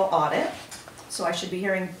payroll audit, so I should be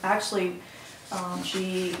hearing, actually,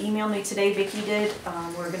 she emailed me today, Vicky did,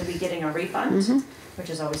 we're gonna be getting a refund, which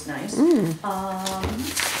is always nice.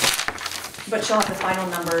 But she'll have the final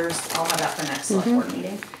numbers, I'll have that for next select board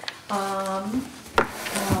meeting.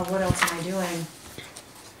 What else am I doing?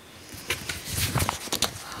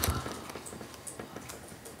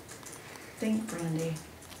 Think, Brandy.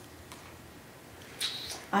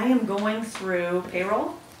 I am going through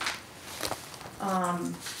payroll.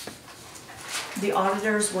 The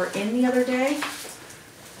auditors were in the other day,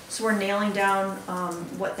 so we're nailing down,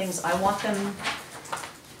 what things I want them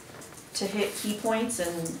to hit key points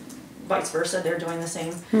and vice versa, they're doing the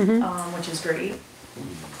same, which is great.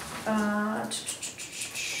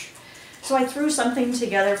 So I threw something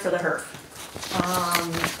together for the HERF,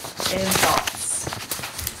 in thoughts.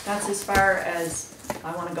 That's as far as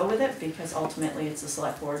I wanna go with it, because ultimately it's the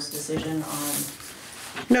select board's decision on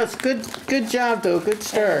No, it's good job though, good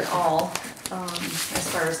start. all, as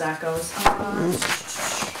far as that goes.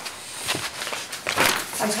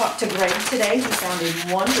 I talked to Greg today, he sounded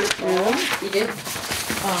wonderful, You did?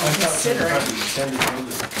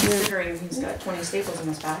 considering he's got 20 staples in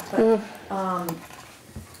his back, but,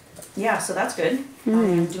 yeah, so that's good.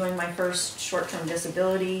 I'm doing my first short-term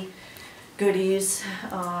disability goodies,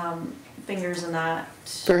 fingers in that.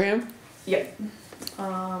 For him? Yep.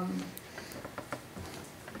 I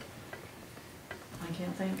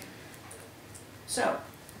can't think. So,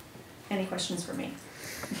 any questions for me?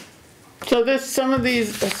 So some of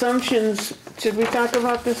these assumptions, should we talk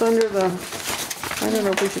about this under the, I don't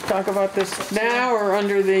know if we should talk about this now or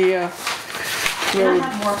under the, And I road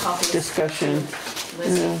have more copies. discussion?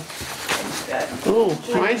 Lizzie. Yeah. Good. Ooh,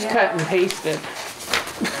 mine's cut and pasted.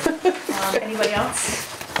 Anybody else?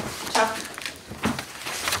 Chuck?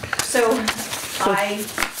 So, I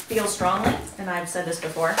feel strongly, and I've said this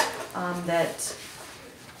before, that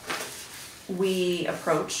we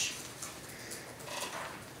approach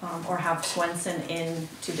or have Swenson in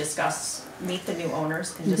to discuss, meet the new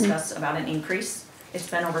owners and discuss about an increase. It's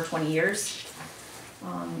been over 20 years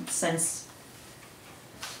since,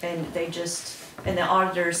 and they just, and the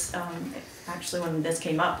auditors, actually when this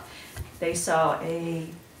came up, they saw a,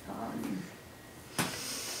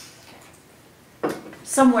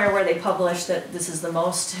 somewhere where they published that this is the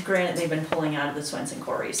most granite they've been pulling out of the Swenson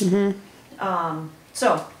quarries.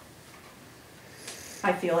 So,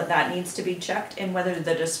 I feel that that needs to be checked, and whether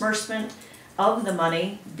the disbursement of the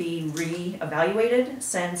money be re-evaluated,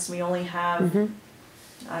 since we only have,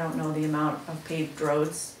 I don't know the amount of paved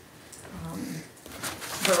roads.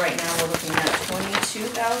 But right now, we're looking at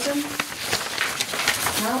 22,000.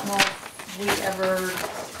 I don't know if we ever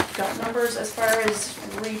got numbers as far as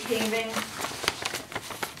repaving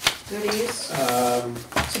goodies.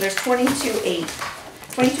 So there's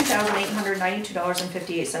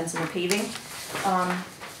 $22,892.58 in the paving.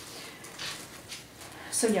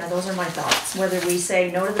 So yeah, those are my thoughts. Whether we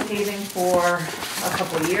say no to the paving for a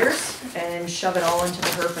couple of years and shove it all into the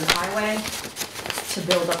HERF and highway to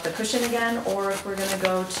build up the cushion again, or if we're gonna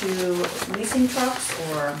go to leasing trucks,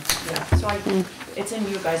 or, yeah, so it's in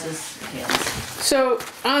you guys' hands. So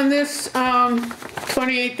on this,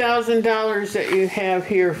 $28,000 that you have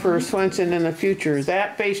here for Swenson in the future, is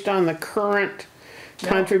that based on the current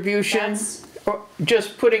contribution? That's- Or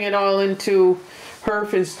just putting it all into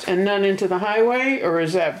HERF and none into the highway, or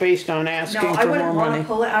is that based on asking No, I for more wouldn't wanna money?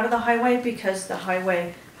 pull it out of the highway, because the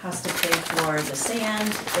highway has to pay for the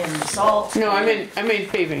sand and the salt. No, I meant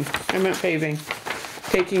paving, I meant paving.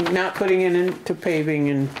 Not putting it into paving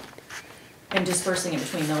and, And dispersing it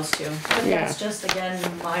between those two. But Yeah. that's just, again,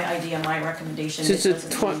 my idea, my recommendation. is It it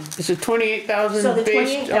doesn't mean- is it 28,000 So the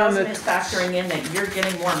based on 28,000 the? is factoring in that you're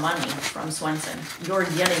getting more money from Swenson. You're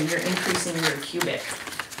increasing your cubic.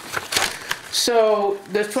 So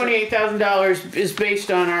the $28,000 is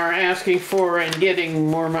based on our asking for and getting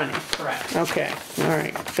more money? Correct. Okay, all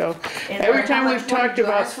right, so And every how time How we've much more talked did you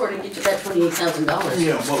about ask for to get you that $28,000?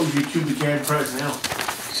 Yeah, what would your cubic yard price now?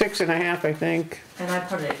 6.5, I think. And I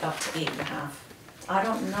put it up to 8.5. I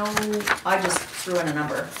don't know, I just threw in a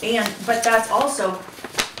number. But that's also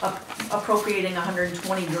appropriating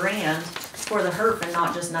 120 grand for the HERF and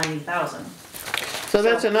not just 90,000. So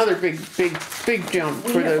that's another big jump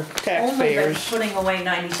We for the have only been taxpayers. putting away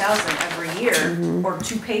 90,000 every year, or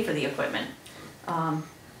to pay for the equipment.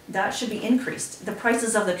 That should be increased. The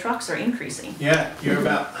prices of the trucks are increasing. Yeah, you're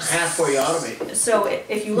about half where you ought to be. So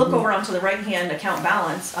if you look over onto the right-hand account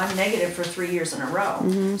balance, I'm negative for 3 years in a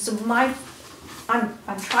row. So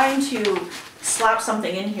I'm trying to slap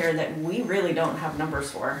something in here that we really don't have numbers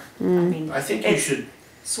for. I mean, I think you it's- should,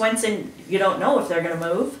 Swenson, you don't know if they're gonna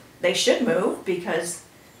move. They should move, because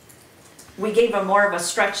we gave them more of a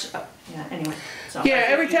stretch, yeah, anyway. So Yeah,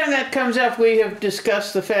 every time that comes up, we have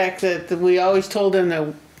discussed the fact that we always told them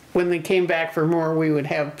that when they came back for more, we would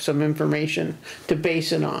have some information to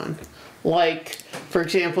base it on. Like, for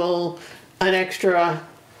example, an extra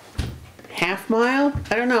half mile?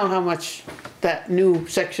 I don't know how much that new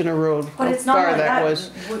section of road, But how it's not far like that that.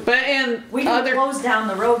 was. But, and We didn't other, close down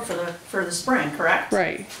the road for the spring, correct?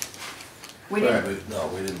 right, We didn't,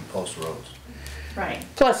 We didn't post roads. right.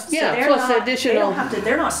 plus, So yeah, they're plus not- They additional, don't have to,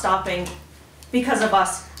 they're not stopping because of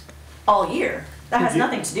us all year. That has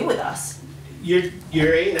nothing to do with us. your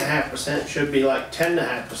 8.5% should be like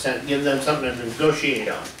 10.5%, give them something to negotiate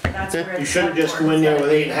on. That's where You the shouldn't select just board go in there is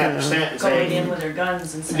with gonna 8.5% and be going in say, with their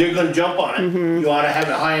guns and they're saying, gonna jump on it. You ought to have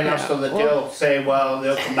it high enough so that Yeah. they'll say, well,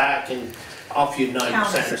 they'll come back and offer you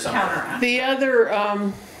 9% or something. counteract. The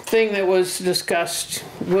other thing that was discussed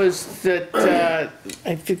was that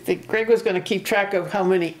I think that Greg was gonna keep track of how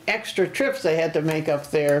many extra trips they had to make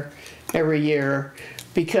up there every year,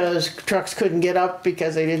 because trucks couldn't get up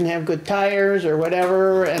because they didn't have good tires or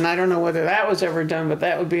whatever, and I don't know whether that was ever done, but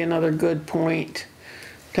that would be another good point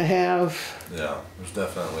to have. Yeah, there's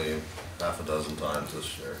definitely half a dozen times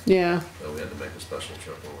this year Yeah, that we had to make a special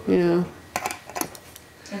trip over there. yeah,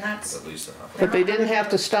 And that's, At least a half. but they didn't have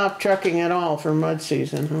to stop trucking at all for mud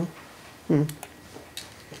season, huh?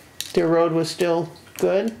 Their road was still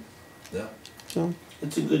good, Yeah. so,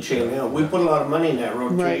 It's in good shape, you know, we put a lot of money in that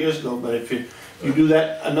road 2 Right. years ago, but if you do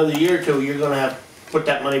that another year or two, you're gonna have to put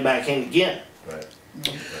that money back in again. Right.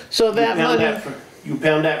 so that money, You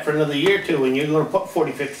pound that for another year or two, and you're gonna put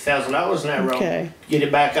 $40,000-50,000 in that road. Okay. Get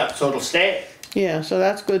it back up so it'll stay. yeah, so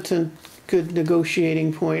that's good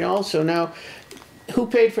negotiating point also. Now, who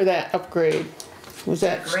paid for that upgrade? Was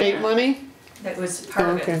that state Grant. money? that was, part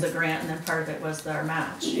of it was Okay. the grant and then part of it was our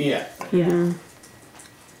match. Yeah, Yeah,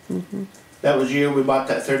 that was the year we bought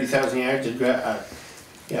that 30,000 yards of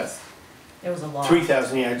yes, it was a lot.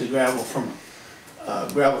 3,000 yards of gravel from,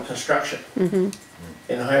 gravel construction.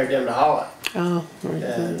 And hired them to haul it. Oh, right,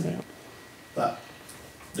 And- yeah. But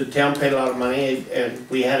the town paid a lot of money, and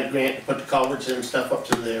we had a grant to put the culverts in and stuff up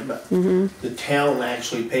to there, but the town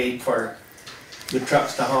actually paid for the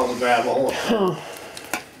trucks to haul the gravel.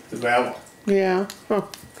 The gravel. Yeah, huh.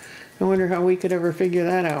 I wonder how we could ever figure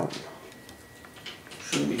that out.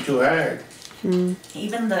 Shouldn't be too hard.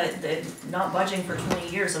 Even the not budging for 20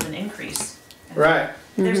 years of an increase. Right.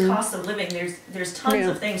 There's cost of living, there's tons Yeah.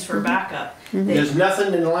 of things for backup. They- There's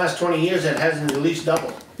nothing in the last 20 years that hasn't at least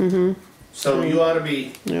doubled. So you ought to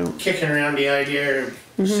be Yeah. kicking around the idea of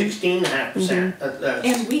 16.5%.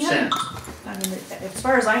 And we haven't, I mean, as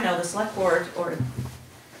far as I know, the select board or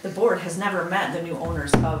the board has never met the new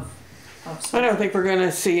owners of. I don't think we're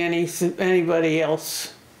gonna see anybody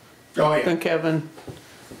else Oh, yeah. than Kevin.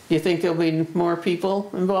 You think there'll be more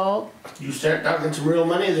people involved? You start talking some real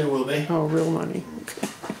money, there will be. Oh, real money.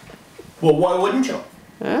 Well, why wouldn't you?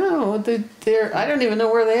 Oh, they're, I don't even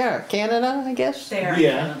know where they are. Canada, I guess? They are in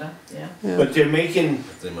Yeah. Canada, yeah. But they're making,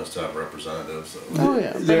 They must have representatives that Oh,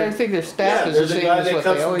 yeah, but I think their yeah, staff is the there's a same guy as that what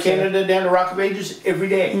comes they from always have. Canada down to Rock of Ages every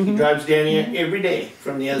day. He drives down here every day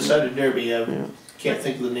from the other side of Derby. I can't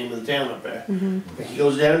think of the name of the town up there. But he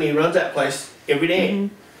goes down and he runs that place every day.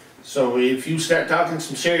 So if you start talking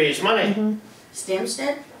some serious money,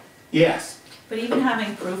 Stamstead? yes. But even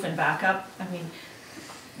having proof and backup, I mean,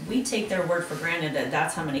 we take their word for granted that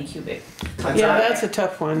that's how many cubic. tons Yeah, are that's a there.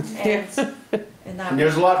 tough one. Yeah. And, and And that,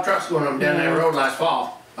 there's a lot of trucks going up and down that road last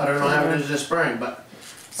fall. I don't know how it is this spring, but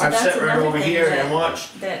so I've that's sat right another over thing here that- and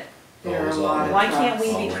watched. That, There are a lot of why can't we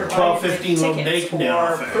be trucks. provided 12, with 15 load tickets bacon down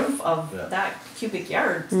or off there. proof of Yeah. that cubic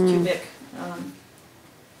yards, cubic,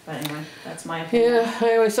 but anyway, that's my opinion. Yeah,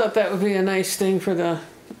 I always thought that would be a nice thing for the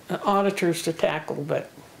auditors to tackle, but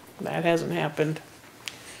that hasn't happened.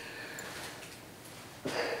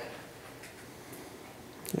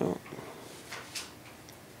 No.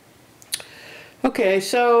 Okay,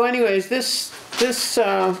 so anyways, this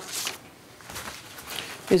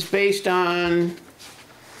is based on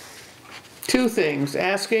two things: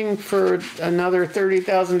 asking for another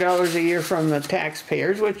 $30,000 a year from the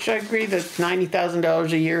taxpayers, which I agree that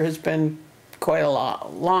 $90,000 a year has been quite a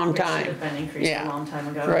long It should time. have been increased Yeah. a long time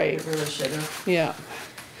ago. Right. It really should have. Yeah,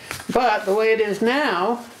 but the way it is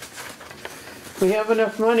now, we have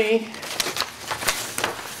enough money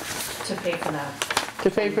To pay for that. to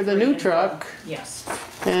pay for the new truck Yes.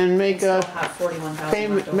 and make Still a have 41,000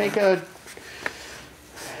 payment, left make over.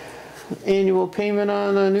 a annual payment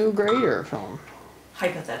on a new grader, so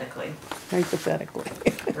Hypothetically, hypothetically.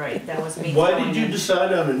 right, that was me. Why throwing did you in-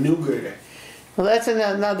 decide on a new grader? Well, that's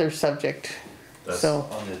another subject, That's so,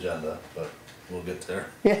 on the agenda, but we'll get there.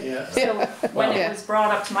 yeah. Yeah. When Yeah. it was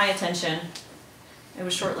brought up to my attention, it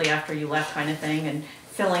was shortly after you left kind of thing, and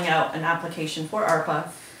filling out an application for ARPA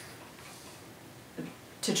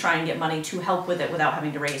to try and get money to help with it without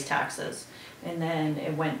having to raise taxes. And then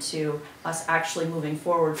it went to us actually moving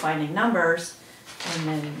forward, finding numbers, and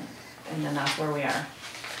then that's where we are.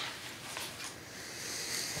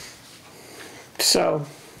 So,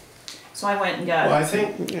 So I went and Well, got, I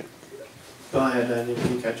think, go ahead, I didn't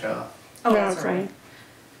mean to cut you off. oh, no, that's it's all right.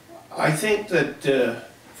 I think that,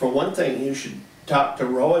 for one thing, you should talk to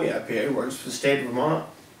Roy up here, who works for the state of Vermont,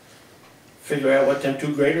 figure out what them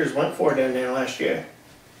 2 graders went for down there last year.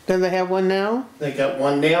 Do they have one now? They got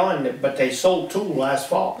one now, but they sold 2 last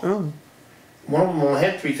fall. Oh, One of them only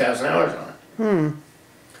had 3,000 hours on it.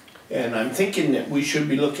 And I'm thinking that we should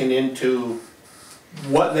be looking into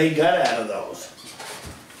what they got out of those.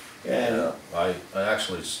 And Yeah, I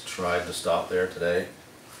actually tried to stop there today.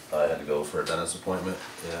 I had to go for a dentist appointment,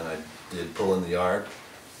 and I did pull in the yard,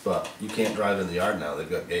 but you can't drive in the yard now, they've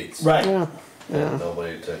got gates. right, yeah, And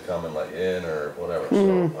nobody to come and let you in or whatever,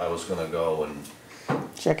 so I was gonna go and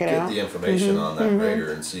check it get out. the information on that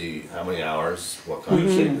grader and see how many hours, what kind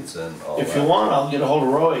of shape it's in, all that. if you want, I'll get a hold of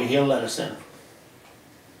Roy, he'll let us in.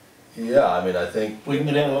 Yeah, I mean, I think, We can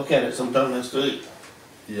go down and look at it sometime next week.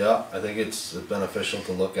 yeah, I think it's beneficial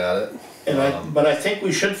to look at it. And but I think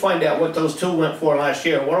we should find out what those 2 went for last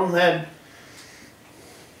year. One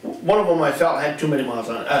of them I felt had too many miles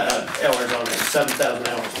on, hours on it, 7,000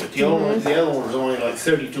 hours, but the other one was only like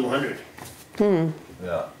 3,200.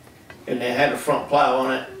 Yeah, And they had a front plow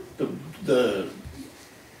on it, the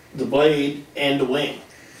blade and the wing.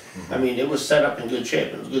 I mean, it was set up in good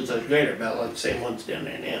shape, it was a good size grader, about like the same ones down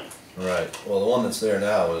there now. right, well, the one that's there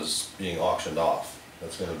now is being auctioned off,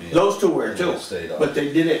 that's gonna be. Those 2 were in too, the state but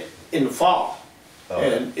they did it in the fall. Oh,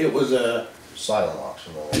 And it was a, silent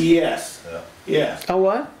auction, though. yes, Yeah, yes, A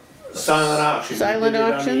what? silent auction. You Silent did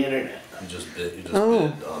it auction? on the internet. you just bid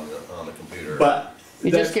Oh. on the computer. But.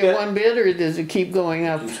 You just that- get one bid or does it keep going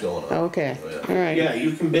up? Keeps going up. Okay, Oh, yeah. alright. Yeah,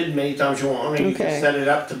 you can bid many times you want, and you Okay. can set it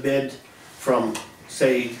up to bid from,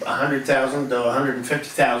 say, 100,000 to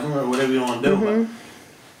 150,000, or whatever you wanna do,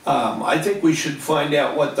 but, I think we should find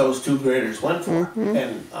out what those 2 graders went for,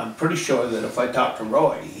 and I'm pretty sure that if I talk to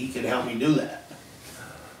Roy, he could help me do that.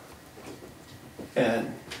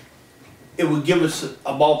 And it would give us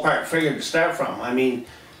a ballpark figure to start from, I mean,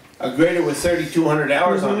 a grader with 3,200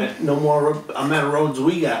 hours on it, no more amount of roads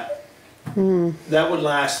we got, that would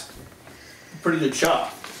last a pretty good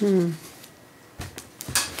shot.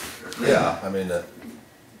 Yeah, I mean,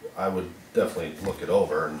 I would definitely look it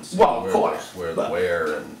over and see Well, of where, course, where the but-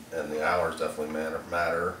 wear and the hours definitely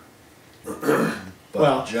matter. Well-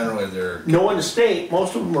 But generally they're, Knowing the state,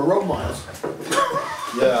 most of them are road miles.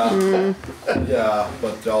 yeah, yeah,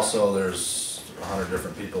 but also there's 100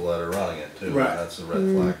 different people that are running it too. and Right. That's a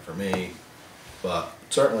red flag for me, but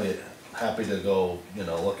certainly happy to go,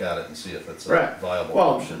 look at it and see if it's a Right. viable Well,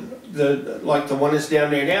 option. like the one that's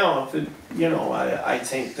down there now, if it, I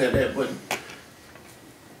think that it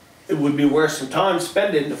would be worth some time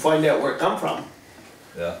spending to find out where it come from,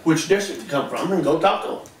 Yeah, which district it come from, and go talk to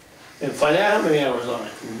them. And find out how many hours on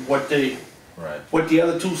it, and what the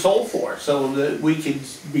other 2 sold for, so that we could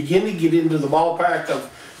begin to get into the ballpark of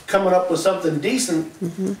coming up with something decent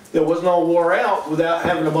that wasn't all wore out without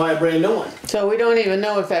having to buy a brand new one. So we don't even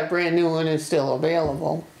know if that brand new one is still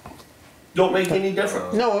available. Don't make any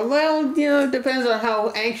difference. No, well, it depends on how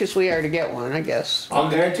anxious we are to get one, I guess. I'll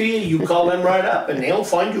guarantee you call them right up and they'll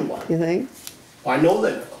find you one. You think? I know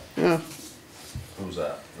they will. Yeah. who's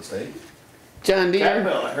that, the state? John Deere?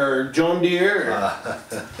 Caterpillar, or John Deere, or-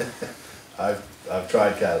 I've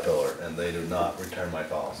tried Caterpillar and they do not return my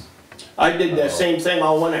calls. I did that same thing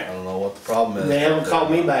all I winter. don't know what the problem is. They haven't but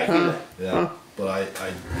called me back Huh. either. Yeah, but I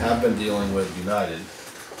have been dealing with United,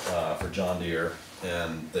 for John Deere,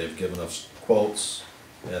 and they've given us quotes,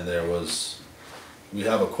 and we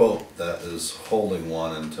have a quote that is holding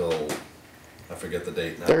one until, I forget the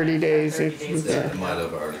date now. 30 days. 30 days. Yeah, Yeah. it might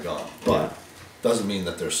have already gone, but doesn't mean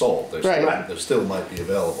that they're sold, Right. they still might be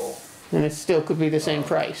available, And it still could be the same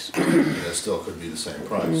price. and it still could be the same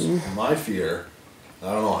price. My fear,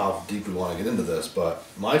 I don't know how deep we wanna get into this, but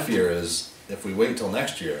my fear is if we wait till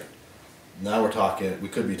next year, now we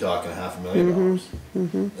could be talking $500,000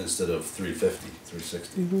 instead of 350,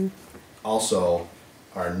 360. Also,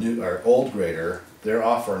 our old grader, they're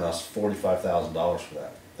offering us $45,000 for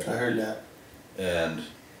that. I heard that. And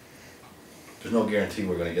there's no guarantee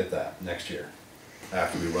we're gonna get that next year,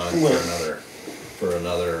 after we run it for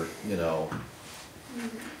another,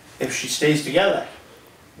 If she stays together.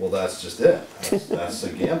 well, that's just it. That's a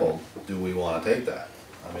gamble. Do we wanna take that?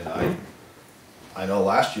 I mean, I know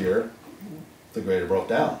last year, the grader broke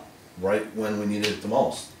down, right when we needed it the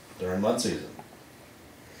most, during mud season.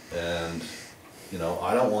 And,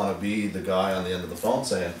 I don't wanna be the guy on the end of the phone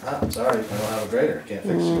saying, I'm sorry, I don't have a grader, can't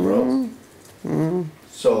fix your roads.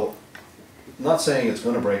 So, I'm not saying it's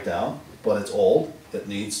gonna break down, but it's old, we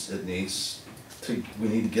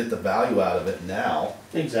need to get the value out of it now.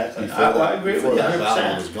 Exactly. Before I agree with you that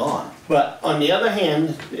value 100%. is gone. But on the other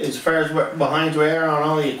hand, as far as what behind we are on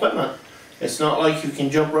all the equipment, it's not like you can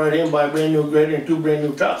jump right in, buy a brand new grader and 2 brand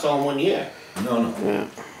new trucks all in 1 year. No. Yeah.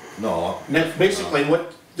 No, And that's basically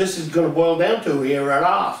what this is gonna boil down to here right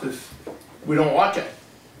off if we don't watch it.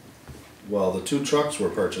 Well, the 2 trucks were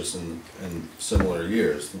purchased in similar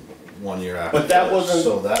years, 1 year after. But that the other. wasn't-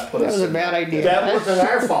 So that put That us was a in- bad idea. That wasn't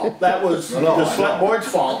our fault, that was No, the I select know. board's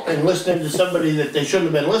fault and listening to somebody that they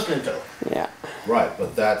shouldn't have been listening to. Yeah, Right,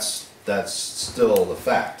 but that's still the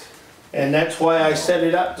fact. And that's why I set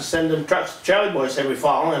it up to send them trucks to Charlie Boys every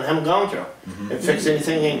fall and have them gone through. And fix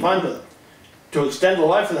anything they can find with them. To extend the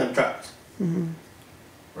life of them trucks.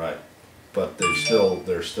 Right, but they're still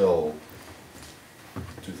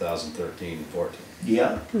 2013, 14.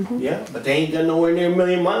 Yeah, yeah, but they ain't got nowhere near a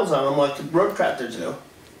million miles on them like the road tractors do.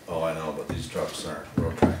 Oh, I know, but these trucks aren't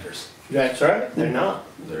road tractors. That's right, they're not.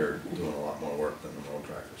 They're doing a lot more work than the road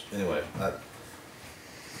tractors. Anyway,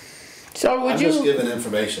 so would I'm you? just giving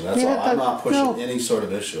information, that's Yeah, all. I'm not pushing no. any sort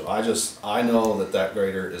of issue. I know that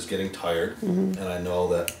grader is getting tired, and I know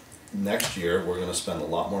that next year, we're gonna spend a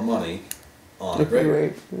lot more money on a If we grader,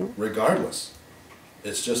 wait, yeah. regardless.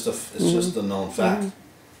 It's just a known fact.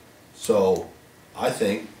 So, I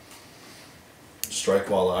think, strike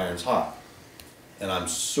while the iron's hot. And I'm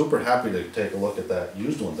super happy to take a look at that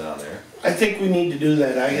used one down there. I think we need to do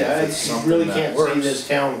that. Yeah, if it's I something really that can't see works. this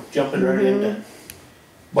town jumping right into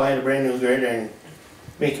buying a brand new grader and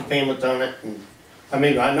making payments on it. And I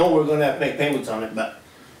mean, I know we're gonna have to make payments on it, but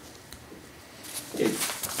it's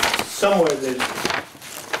somewhere that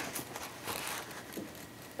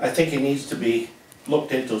I think it needs to be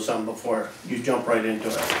looked into some before you jump right into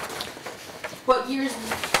it. What years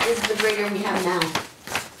is the grader we have now?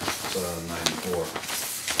 It's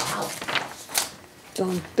 94. Wow. It's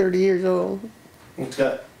only 30 years old. It's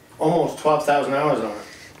got almost 12,000 hours on it.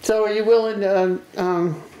 So are you willing to,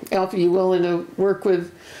 Alfie, you willing to work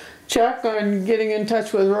with Chuck on getting in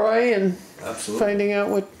touch with Roy and Absolutely. finding out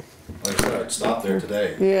what, Like I said, I stopped there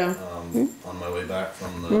today. yeah. On my way back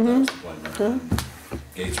from the dentist appointment. And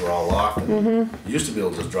gates were all locked. And you used to be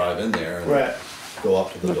able to just drive in there and Right. go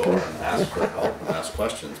up to the door and ask for help and ask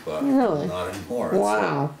questions, but Really? not anymore. It's,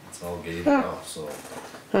 Wow. It's all gated off, so.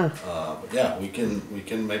 But yeah, we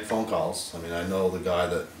can make phone calls. I mean, I know the guy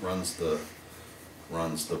that runs the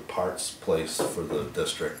parts place for the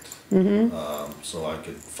district. So I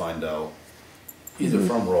could find out either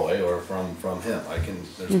from Roy or from him.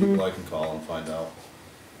 There's people I can call and find out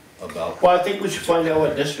about. Well, I think we should find out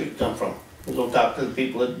what district come from. We'll go talk to the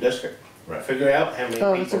people at the district. Right. Figure out how many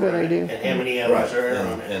Oh, that's a people good are in idea. it and how many Right, hours are in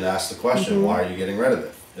on and it. ask the question, why are you getting rid of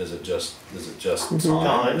it? Is it just time,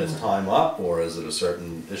 Time. is time up, or is it a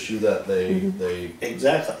certain issue that they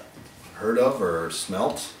Exactly. heard of or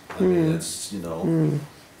smelt? I mean, it's,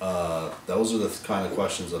 those are the kind of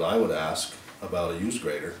questions that I would ask about a used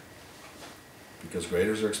grader. Because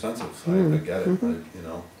graders are expensive, I get it,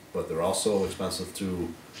 but they're also expensive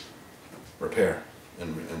to repair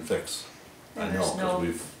and fix. I And know, there's 'cause no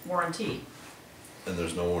we've, warranty. and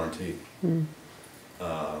there's no warranty.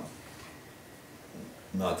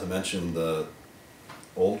 Not to mention the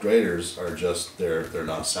old graders are just, they're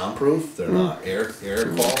not soundproof, they're not, air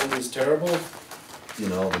quality is terrible. The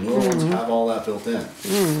newer ones have all that built in.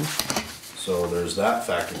 So there's that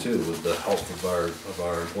factor too, with the health of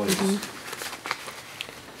our employees.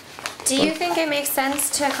 Do you think it makes sense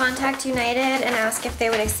to contact United and ask if they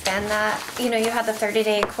would extend that? You had the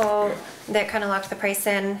 30-day quote that kind of locked the price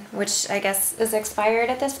in, which I guess is expired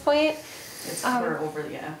at this point. We're over,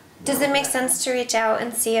 yeah. Does it make sense to reach out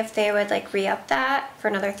and see if they would re-up that for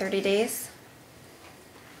another 30 days?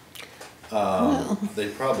 They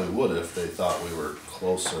probably would if they thought we were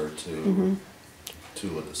closer to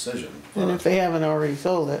a decision. And but- if they haven't already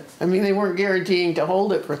sold it. I mean, they weren't guaranteeing to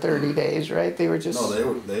hold it for 30 days, right? They were just.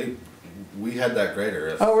 No, we had that grader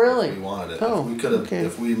if Oh, really? if we wanted it. Oh, If we could have, okay.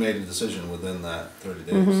 if we made a decision within that 30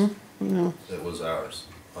 days, it was ours.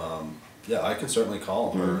 Yeah, I can certainly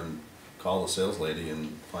call her and call the sales lady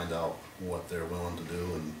and find out what they're willing to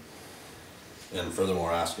do and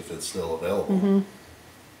furthermore ask if it's still available.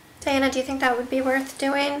 Diana, do you think that would be worth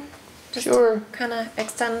doing? Just Sure. to kind of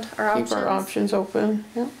extend our options? Keep our options open,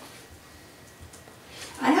 yeah.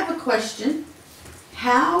 I have a question.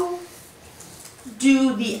 How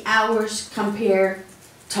do the hours compare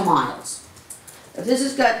to miles? If this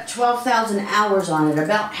has got 12,000 hours on it,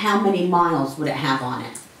 about how many miles would it have on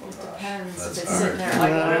it? It depends That's if it's sitting there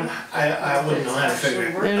I idling. wouldn't know how to figure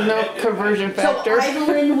it. There's no conversion So factor.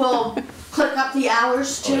 idling will click up the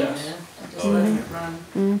hours too? yeah. Yeah, just letting it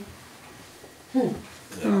run. Yeah.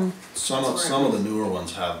 Some of the newer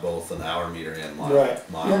ones have both an hour meter and mile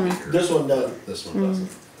Right. meter. This one doesn't. This one doesn't.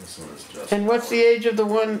 This one is just. And what's the age of the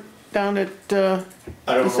one down at I the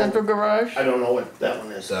don't central know. garage? I don't know what that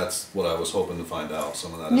one is. That's what I was hoping to find out,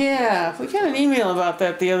 some of that. Yeah, we got an email about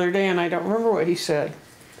that the other day and I don't remember what he said.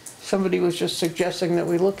 somebody was just suggesting that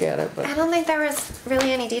we look at it, I but, don't think there was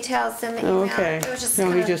really any details in the Oh, email. okay. It was just No,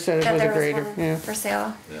 he kinda just said it that was a there grader, one yeah. for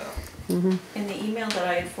sale. Yeah. In the email that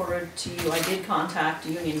I had forwarded to you, I did contact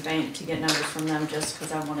Union Bank to get numbers from them just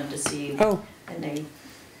because I wanted to see. Oh. And they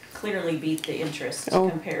clearly beat the interest Oh,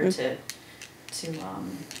 compared to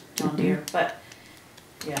John Deere, but,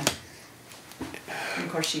 yeah. And of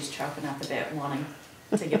course, she's chopping up a bit, wanting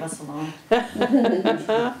to give us a loan.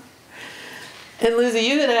 And Lizzie,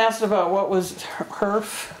 you had asked about what was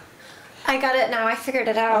HERF? I got it now, I figured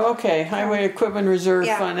it out. Oh, okay, Highway Equipment Reserve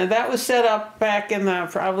Yeah. Fund, and that was set up back in the,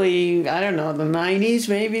 probably, I don't know, the 90s,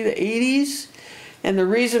 maybe the 80s? And the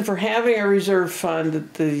reason for having a reserve fund,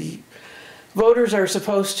 that the voters are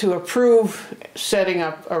supposed to approve setting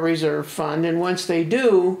up a reserve fund, and once they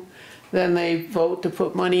do, then they vote to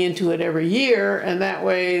put money into it every year, and that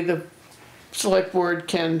way the select board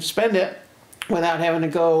can spend it without having to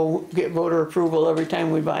go get voter approval every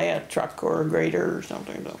time we buy a truck or a grader or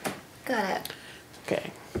something, so, Got it.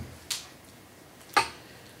 okay.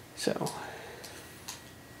 So,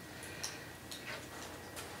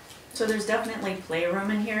 So there's definitely playroom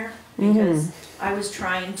in here, because I was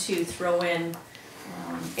trying to throw in,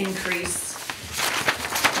 increase,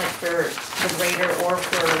 like for the grader or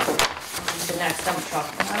for the next dump truck,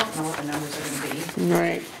 and I don't know what the numbers are gonna be,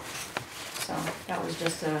 right, so that was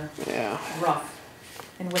just a yeah. rough.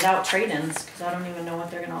 And without trade-ins, cause I don't even know what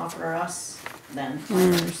they're gonna offer us then,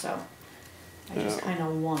 either, so. I just kinda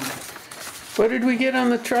won. What did we get on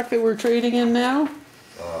the truck that we're trading in now?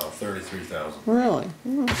 33,000. Really?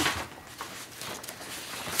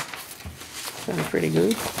 Sounds pretty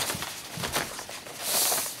good.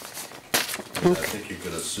 I think you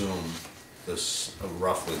could assume this,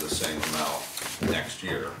 roughly the same amount next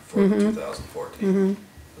year for 2014,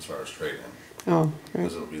 as far as trade-in. Oh, right.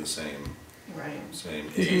 Because it'll be the same, Right. same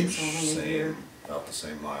Mhm. age, Only a year. about the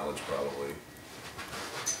same mileage probably.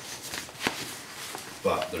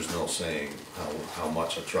 But there's no saying how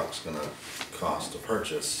much a truck's gonna cost to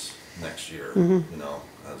purchase next year, you know,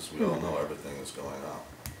 as we all know, everything is going up.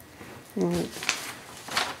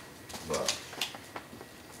 But,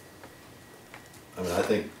 I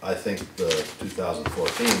mean, I think the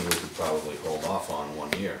 2014, we could probably hold off on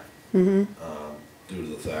 1 year. Due to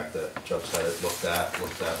the fact that Chuck's had it looked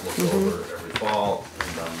over every fall,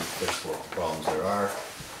 and fixed what problems there are.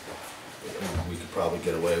 We could probably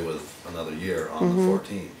get away with another year on the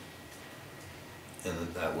 14. And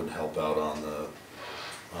then that would help out on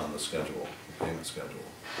the schedule, the payment schedule.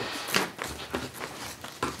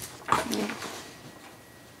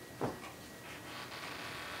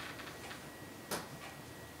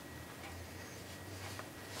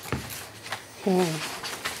 Okay.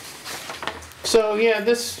 So, yeah,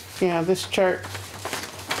 this chart,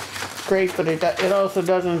 great, but it also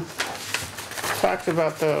doesn't, talks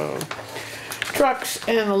about the trucks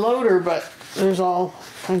and the loader, but there's all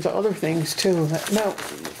kinds of other things too. Now,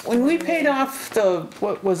 when we paid off the,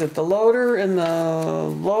 what was it, the loader and the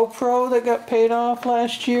low pro that got paid off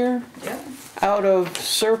last year? Yep. Out of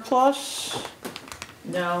surplus?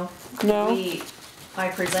 No. No? I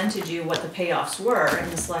presented you what the payoffs were, and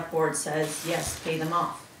the select board says, yes, pay them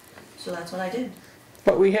off. So that's what I did.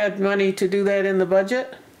 But we had money to do that in the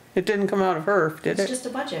budget? It didn't come out of HERF, did It's it? just a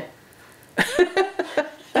budget.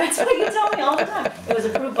 That's what you tell me all the time. It was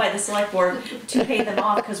approved by the select board to pay them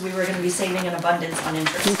off because we were gonna be saving an abundance on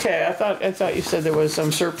interest. Okay, I thought you said there was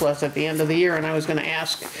some surplus at the end of the year, and I was gonna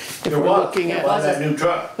ask if There we're was, looking at. buy that new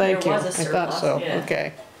truck. Thank you, There I was a thought so, surplus, yeah.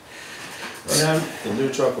 okay. And The new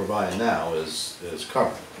truck we're buying now is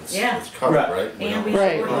covered. Yeah. It's covered, Right. right? We And don't- we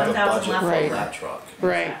Right. have we don't have 41,000 to left budget Right. for over. that truck.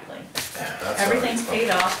 Right. Exactly. That's already Everything's covered. paid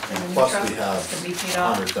off, and the new Plus truck we have can be paid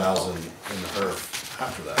off. 100,000 in the HERF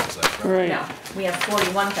after that, is that correct? Right. No, we have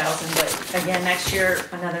 41,000, but again, next year,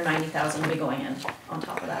 another 90,000 will be going in on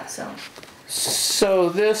top of that, so, So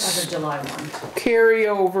as this of July 1.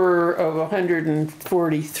 carryover of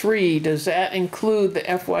 143, does that include the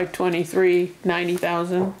FY '23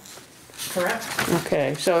 90,000? Correct?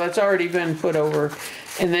 Okay, so that's already been put over,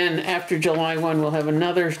 and then after July 1, we'll have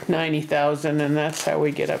another 90,000, and that's how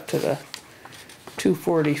we get up to the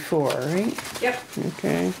 244, right? Yep.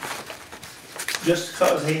 Okay, just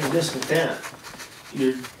causing discontent,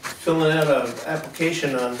 you're filling out an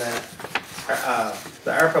application on that,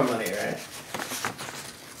 the ARPA money, right?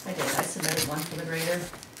 I did, I submitted one for the grader,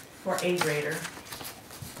 for a grader.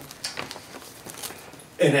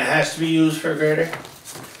 And it has to be used for a grader?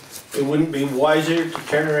 It wouldn't be wiser to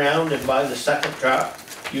turn around and buy the second truck?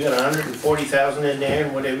 You got 140,000 in there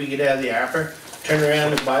and whatever you get out of the ARPA, turn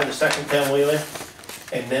around and buy the second 10-wheeler,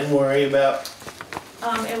 and then worry about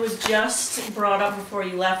It was just brought up before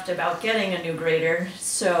you left about getting a new grader,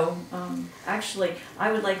 so, actually,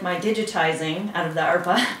 I would like my digitizing out of the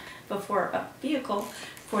ARPA before a vehicle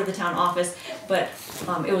for the town office, but,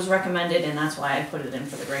 it was recommended and that's why I put it in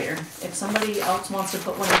for the grader. If somebody else wants to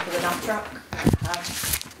put one in for the dump truck,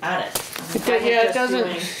 have at it. I was Yeah, it just doesn't,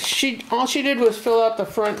 doing- all she did was fill out the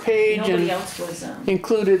front page Nobody and else was,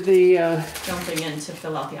 included the, jumping in to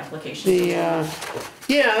fill out the application.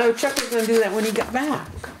 yeah, Chuck was gonna do that when he got back.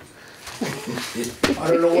 I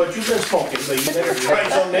don't know what you've been smoking, but you better try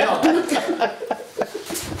something else.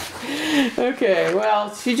 Okay,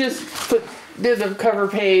 well, she just did the cover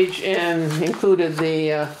page and included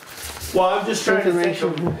the, Well, I'm just trying to think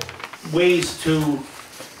information. of ways to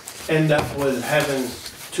end up with having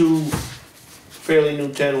two fairly new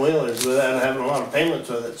 10-wheelers without having a lot of payments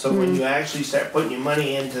with it. So when you actually start putting your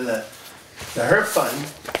money into the HERF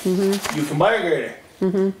fund, you can buy a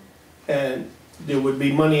grader. And there would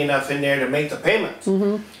be money enough in there to make the payments.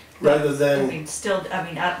 Rather I than, mean, still,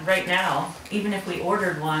 right now, even if we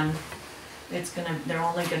ordered one, they're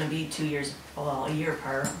only gonna be 2 years, well, a year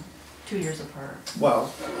apart, 2 years apart,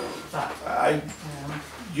 well, but,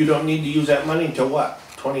 you don't need to use that money until what,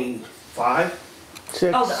 25?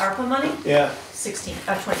 six. Oh, the ARPA money? Yeah,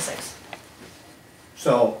 26.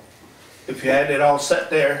 so if you had it all set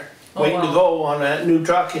there, Oh, waiting to wow. go on that new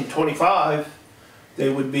truck in 25, they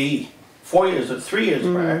would be 4 years or 3 years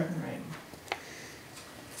apart. Right.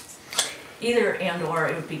 Either and or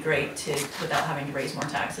it would be great to, without having to raise more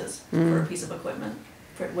taxes for a piece of equipment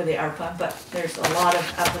with the ARPA, but there's a lot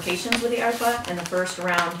of applications with the ARPA and the first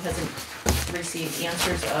round hasn't received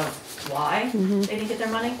answers of why they didn't get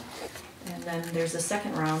their money. And then there's a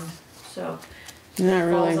second round, so Not it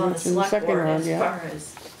really falls on the much in the select second board round, as yeah. far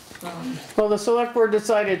as, Well, the select board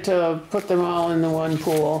decided to put them all in the one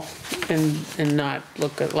pool and not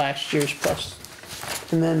look at last year's plus,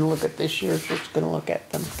 and then look at this year's, just gonna look at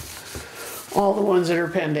them. All the ones that are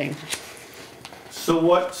pending. So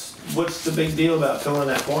what's the big deal about filling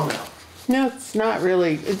that form out? No, it's not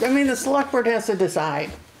really, I mean, the select board has to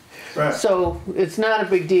decide. Right. So it's not a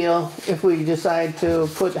big deal if we decide to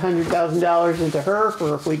put $100,000 into HERF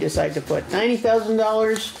or if we decide to put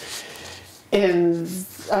 $90,000.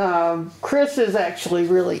 And Chris is actually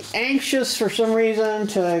really anxious for some reason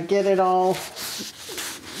to get it all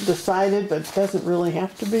decided, but it doesn't really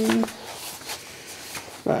have to be.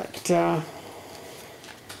 But,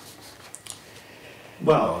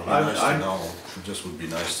 Well, It'd be nice to I, know, it just would be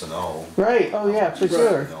nice to know. right, oh yeah, for you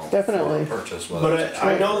sure, know, for definitely. Purchase, whether but it's a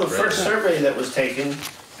I truck know or the a first grader. survey that was taken,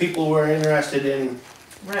 people were interested in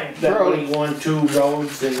right. that Road. money going to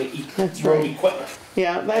roads and That's road right. equipment.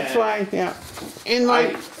 Yeah, that's Yeah. why, yeah. In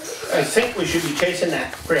I my, think we should be chasing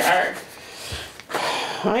that pretty hard.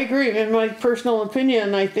 I agree, in my personal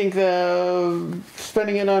opinion, I think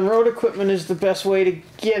spending it on road equipment is the best way to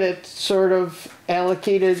get it sort of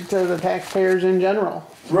allocated to the taxpayers in general.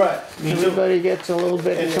 Right. Me too. Everybody gets a little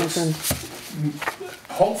bit of And it's- something.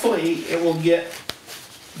 Hopefully, it will get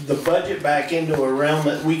the budget back into a realm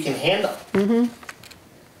that we can handle.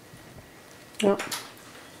 Yep,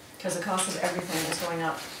 Cause the cost of everything is going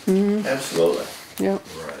up. Absolutely. yep.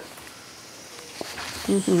 Right.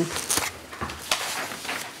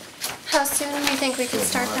 How soon do you think we could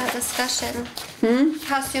start that discussion?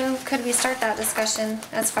 How soon could we start that discussion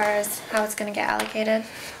as far as how it's gonna get allocated?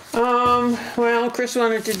 Well, Chris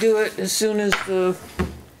wanted to do it as soon as the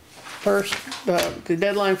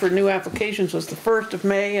deadline for new applications was the 1st of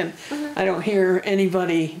May, and I don't hear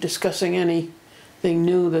anybody discussing anything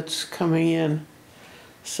new that's coming in.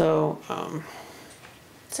 So,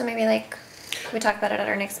 So maybe like, could we talk about it at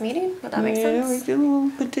our next meeting? Would that make yeah, sense?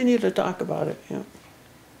 we'll continue to talk about it, yeah.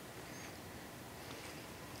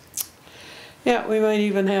 Yeah, we might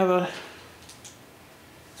even have a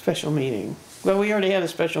special meeting. Well, we already had a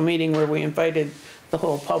special meeting where we invited the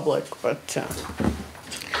whole public, but it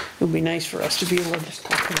would be nice for us to be able to just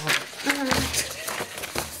talk about it.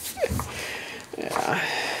 Yeah.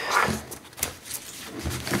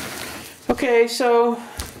 Okay, so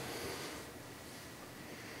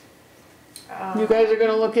you guys are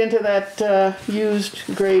gonna look into that used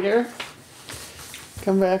grader?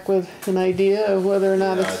 Come back with an idea of whether or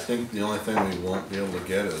not Yeah, I it's, think the only thing we won't be able to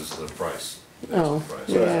get is the price. Oh, Actual price.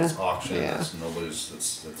 yeah, It's auction, yeah.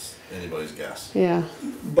 it's anybody's guess. yeah,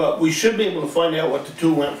 But we should be able to find out what the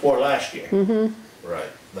two went for last year. Right,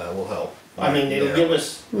 that will help. I mean, it'll give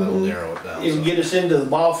us, That'll narrow it down. it'll some. get us into the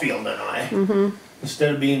ball field and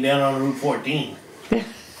instead of being down on Route 14.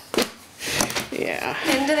 yeah.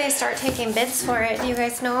 When do they start taking bids for it? Do you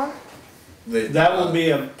guys know? They- That will be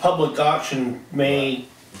a public auction May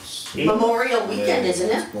Memorial Weekend, isn't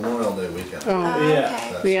it? Memorial Day weekend. Oh, Yeah.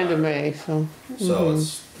 Okay. That's the end of Saturday. May, so. So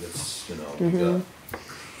it's, you know, we got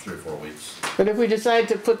 3 or 4 weeks. But if we decide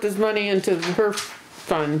to put this money into her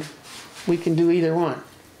fund, we can do either one.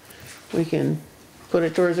 We can put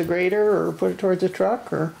it towards a grader or put it towards a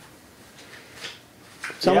truck or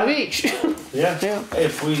some of Yeah. each. Yeah, Yeah.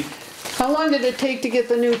 if we, How long did it take to get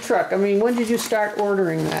the new truck? I mean, when did you start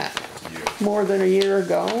ordering that? More than a year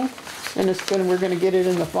ago? And we're gonna get it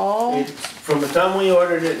in the fall? it's, from the time we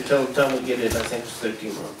ordered it until the time we get it, I think it's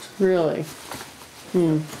 13 months. Really?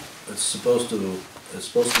 It's supposed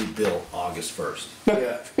to be built August 1st.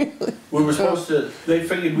 Yeah. We were supposed to, they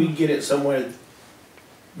figured we'd get it somewhere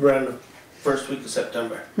around the first week of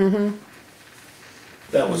September.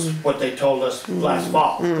 That was what they told us last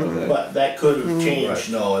fall, but that could have Right,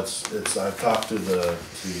 changed. no, it's, I've talked to the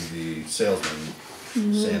salesman,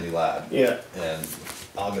 Sandy Ladd. Yeah, And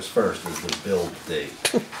August 1st is the build date.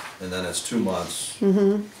 And then it's 2 months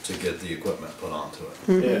to get the equipment put onto it.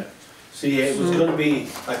 yeah. See, it was gonna be,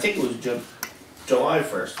 I think it was July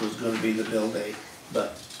 1st was gonna be the bill date,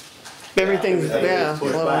 but Everything's, everything yeah, was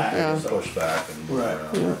pushed well, back. yeah, It's pushed back and moved Right.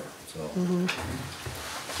 around, so.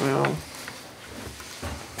 well.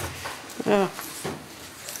 Yeah,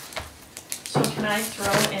 So can I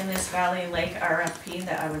throw in this Valley Lake RFP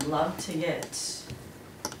that I would love to get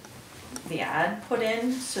the ad put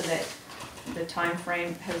in so that the time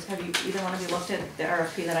frame have you, either one of you looked at the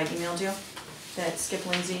RFP that I emailed you? That Skip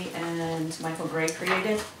Lindsey and Michael Gray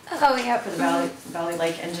created Oh, yeah. for the Valley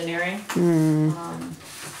Lake Engineering?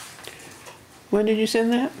 when did you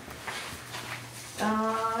send that?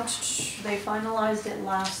 They finalized it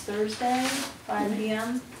last Thursday, 5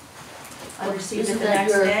 PM. I received it Isn't the that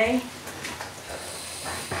next your- day.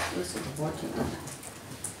 This is the 14th.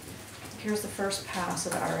 Here's the first pass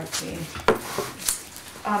of the RFP.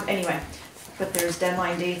 Anyway, but there's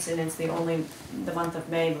deadline dates and it's the month of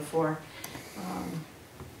May before,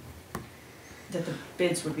 that the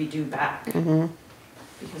bids would be due back.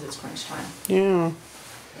 Because it's crunch time. Yeah,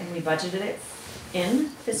 And we budgeted it in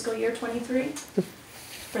fiscal year 23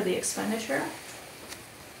 for the expenditure,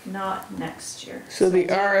 not next year. so the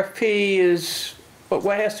RFP is,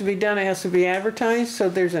 what has to be done? It has to be advertised, so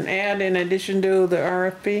there's an ad in addition to the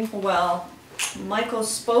RFP? Well, Michael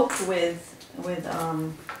spoke with, Are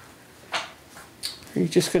you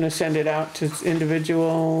just gonna send it out to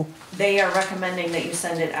individual? they are recommending that you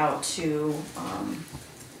send it out to,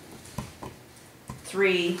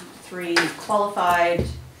 three qualified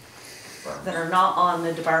that are not on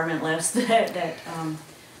the department list that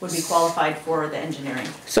would be qualified for the engineering.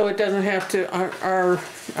 So it doesn't have to, our,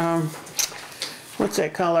 what's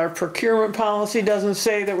that called? Our procurement policy doesn't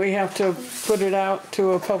say that we have to put it out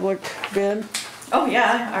to a public bid? Oh,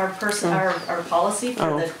 yeah, our policy for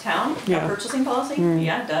Oh. the town, Yeah. our purchasing policy,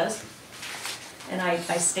 yeah, it does. And I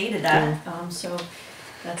stated that, so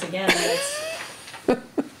that's if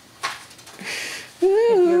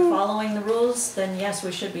you're following the rules, then yes,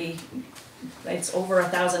 we should be, it's over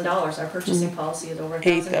 $1,000, our purchasing policy is over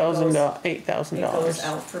 $1,000. $8,000. It goes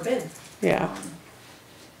out for bid. Yeah,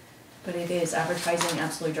 But it is, advertising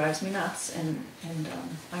absolutely drives me nuts, and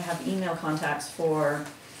I have email contacts for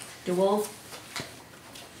DeWolf,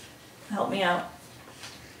 help me out.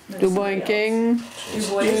 There's Dubois somebody and else. King,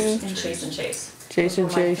 DuBois and Chase and Chase. Chase and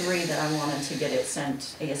Those were my Chase. 3 that I wanted to get it sent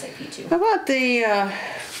ASAP to. How about the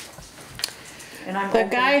And I'm the open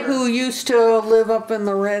guy for- who used to live up in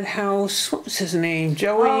the red house? What was his name?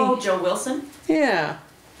 Joey? Oh, Joe Wilson? Yeah.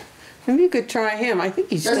 Maybe you could try him. I think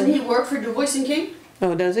he's Doesn't still. he work for Du Bois and King?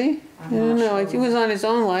 Oh, does he? I I'm don't not know. He sure. was on his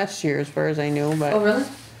own last year, as far as I knew. But Oh, really?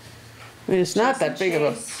 I mean, it's not Chase that and big of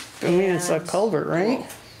a. Chase I mean, it's a and culvert, right?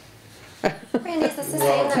 Randy, is this the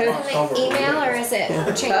Well, same it's that's a in the email or is it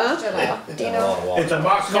changed at all? Do you know? it's a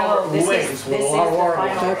box No, culvert this with is, wings this with is a lot of the water.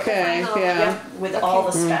 final. Okay. Final. Yeah. Yep, with all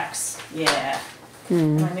the specs, yeah.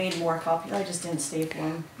 And I made more copies, I just didn't staple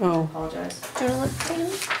them, I Oh. apologize. Do you wanna look at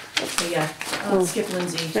him? So yeah, Skip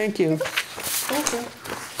Lindsey. Thank you. Thank you.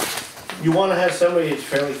 You wanna have somebody that's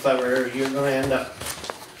fairly clever, or you're gonna end up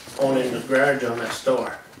owning the garage on that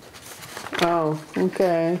store. Oh,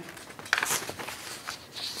 okay.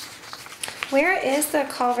 Where is the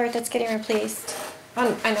culvert that's getting replaced? I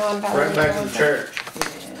know on Valley. Right back to Road. the church.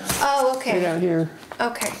 Yeah. Oh, Right okay, out here.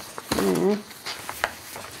 okay.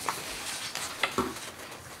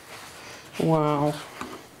 Wow.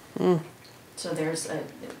 So there's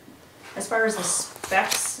as far as the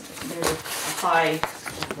specs, there's a high,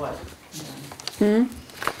 what?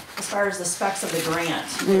 As far as the specs of the grant,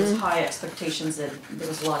 there's high expectations that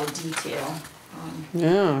there's a lot of detail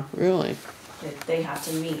Yeah, really. that they have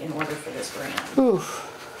to meet in order for this grant. Oof.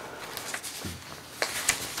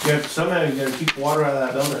 somehow you gotta keep water out of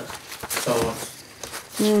that building. So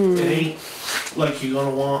it ain't like you're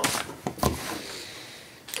gonna want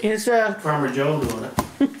Is, Farmer Joe doing it.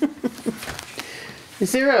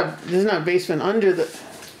 there's not a basement under the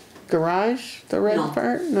garage, the red No.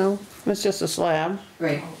 part? No, it's just a slab,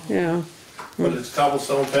 Right. yeah, But it's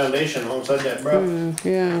cobblestone foundation alongside that brook.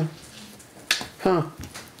 yeah. Huh,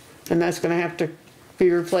 and that's gonna have to be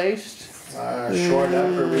replaced? Short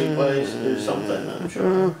up or replaced or something, I'm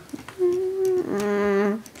sure.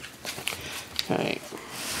 Okay.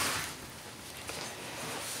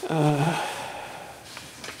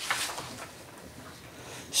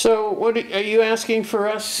 So what, are you asking for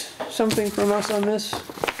us, something from us on this?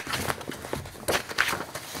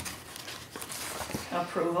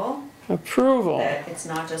 Approval, Approval? that it's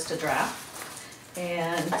not just a draft.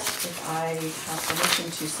 And if I have permission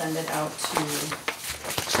to send it out to,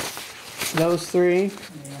 Those three? yeah,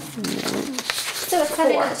 So it's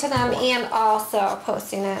sending it to them and also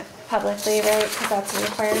posting it publicly, right? Because that's a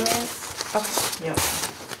requirement. Okay. yep.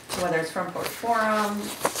 So whether it's Front Porch Forum,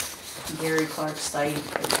 Gary Clark's site,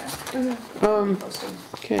 yeah. Posted.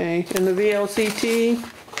 Okay, and the VLCT,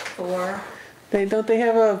 Or, don't they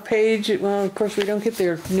have a page? Well, of course, we don't get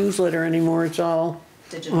their newsletter anymore, it's all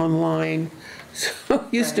digital. online. So it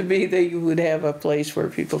used to be that you would have a place where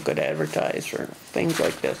people could advertise for things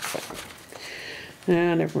like this, but,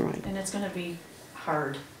 never mind. And it's gonna be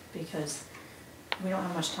hard because we don't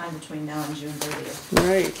have much time between now and June 30th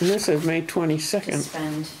Right, and this is May to 22nd.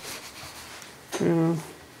 spend. Yeah.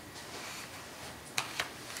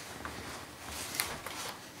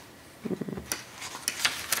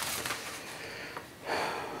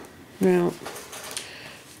 Well,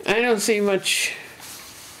 I don't see much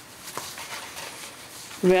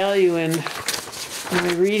value in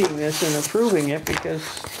my reading this and approving it because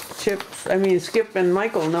Skip and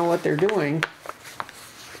Michael know what they're doing.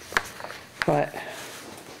 But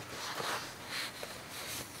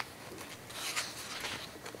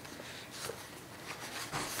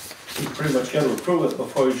You pretty much gotta approve it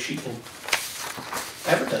before she can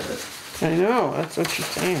advertise it. I know, that's what she's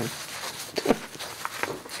saying.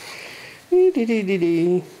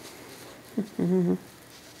 Dee-dee-dee-dee-dee.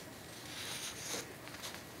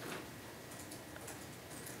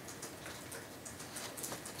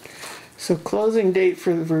 So closing date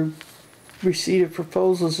for the receipt of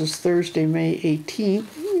proposals is Thursday, May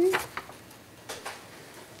 18th.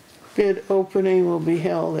 Bid opening will be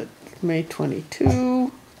held at May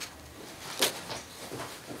 22.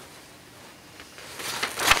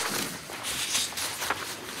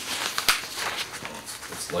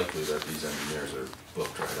 It's likely that these engineers are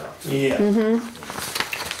booked right up. Yeah.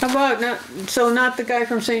 How about not the guy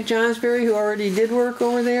from St. Johnsbury who already did work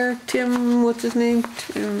over there? Tim, what's his name?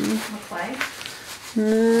 Tim? McClay?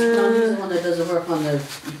 No, he's the one that does the work on the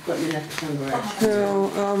equipment at the town garage.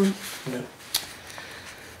 No, Yeah.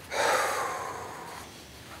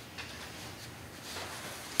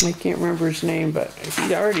 I can't remember his name, but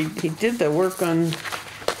he did the work on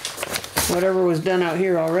whatever was done out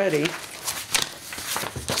here already. That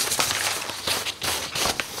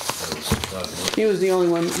was Doug Newton. He was the only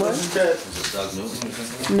one, what? Wasn't that, Was it Doug Newton or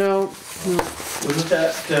something? No, wasn't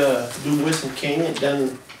that, Lewis and King had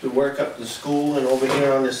done the work up the school and over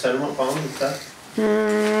here on the settlement pond and stuff?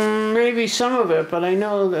 maybe some of it, but I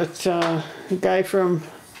know that, the guy from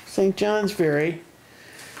St. Johnsbury,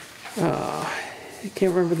 I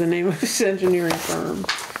can't remember the name of his engineering firm.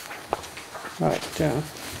 But,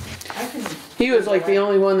 I can. he was like the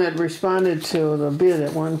only one that responded to the bid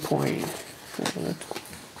at one point. So that's-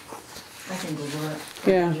 I can Google it. for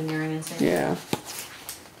Yeah. Engineering and safety. Yeah.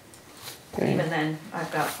 Okay. Even then,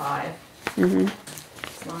 I've got 5. Mm-hmm.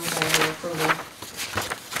 As long as I have your approval.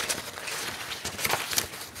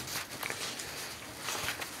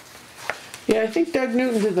 Yeah, I think Doug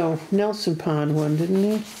Newton did the Nelson Pond one, didn't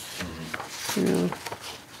he? Yeah.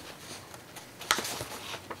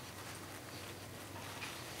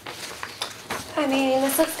 I mean,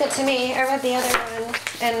 this looks good to me. I read the other one,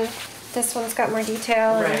 and this one's got more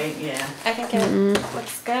detail. and Right, yeah. I think it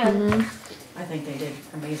looks good. I think they did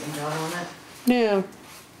an amazing job on it. Yeah.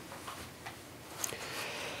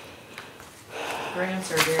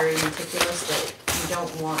 Grants are very meticulous that you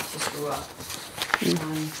don't want to screw up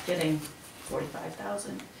on getting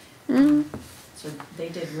 45,000. So they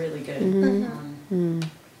did really good.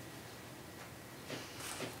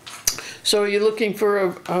 So are you looking for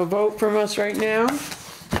a vote from us right now?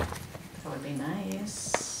 That would be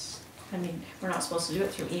nice. I mean, we're not supposed to do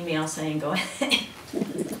it through email saying go ahead.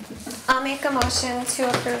 I'll make a motion to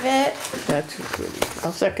approve it. That's good.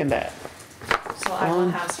 I'll second that. So I will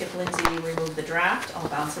have Skip Lindsey remove the draft. I'll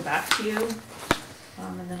bounce it back to you.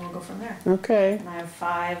 and then we'll go from there. Okay, And I have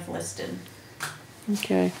 5 listed.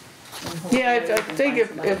 okay. and hopefully Yeah, we I can think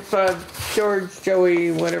find if George,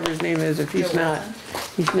 Joey, whatever his name is, if he's Joe not,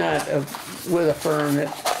 with a firm,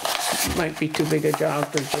 that might be too big a job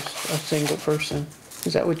for just a single person.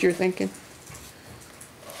 Is that what you're thinking?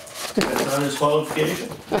 That's not his qualification.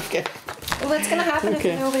 Okay, Well, what's gonna happen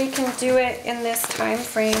Okay. if nobody can do it in this time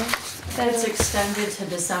frame? Then It's extended to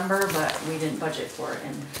December, but we didn't budget for it,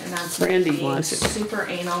 and that's Randy being wants it. super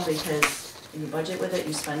anal, because you budget with it,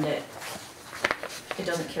 you spend it, it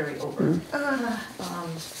doesn't carry over.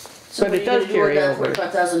 So But what it are you does gonna do carry with that over.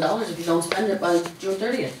 $45,000 if you don't spend it by June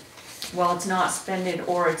 30th? Well, it's not spended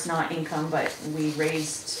or it's not income, but we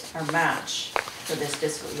raised our match for this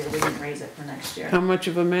fiscal year, we didn't raise it for next year. how much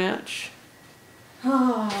of a match?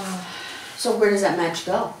 So where does that match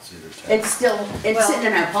go? It's either 10. It's still, it's Well, sitting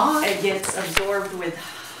in our pot. It gets absorbed with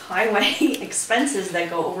highway expenses that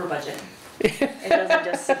go over budget. It doesn't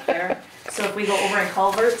just sit there. So if we go over in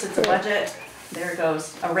culverts, it's a budget, there it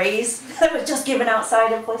goes. A raise that was just given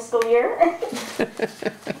outside of fiscal year.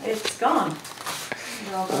 It's gone.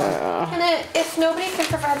 They're all gone. Can it, if nobody can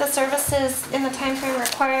provide the services in the time frame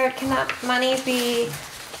required, can that money be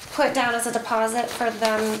put down as a deposit for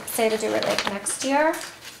them, say, to do it like next year?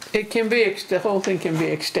 It can be, the whole thing can be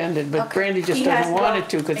extended, but Okay. Brandy just He has- doesn't want well, it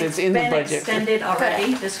to, cause it's in the been budget. extended already,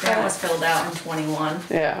 Okay. this grant was filled out in 21,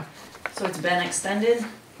 Yeah, so it's been extended.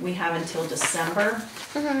 We have until December,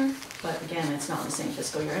 Mm-hmm. but again, it's not in the same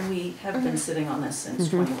fiscal year, and we have been sitting on this since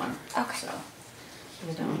 21, Okay. so.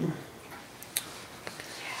 We don't.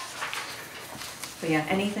 But yeah,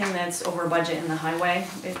 anything that's over budget in the highway,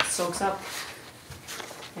 it soaks up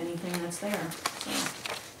anything that's there, so.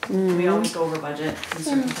 We always go over budget in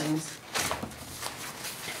certain things.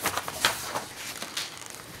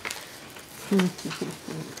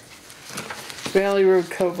 Valley Road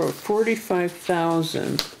Culvert,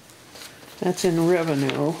 45,000. That's in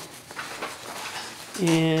revenue.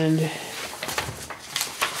 And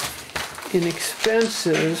in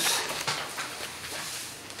expenses,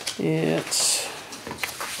 it's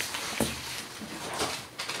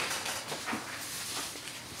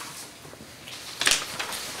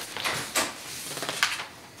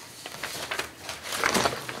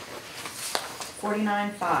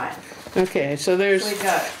 $49,500. okay, so there's, So we've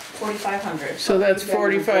got 4,500. so that's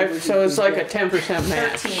 45, so it's like a 10%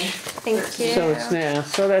 match. 13. Thank you. So it's, yeah,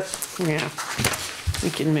 so that's, yeah, we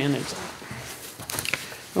can manage that.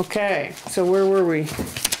 Okay, so where were we?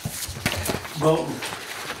 Vote.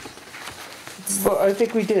 Well, I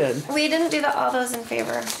think we did. We didn't do the all those in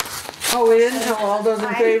favor. Oh, we didn't? Oh, all those in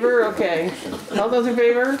Aye. favor? Okay. All those in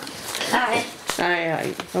favor? Aye. Aye,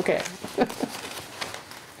 aye, okay.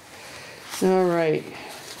 All right.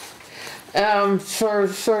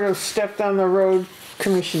 Sort of stepped on the road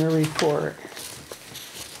commissioner report.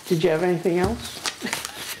 Did you have anything else?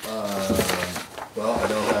 Well, I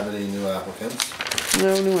don't have any new applicants,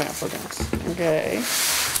 No new applicants, okay.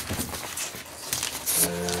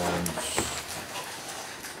 and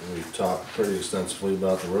we talked pretty extensively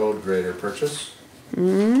about the road grader purchase.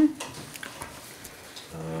 We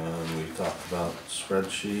talked about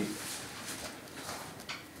spreadsheet.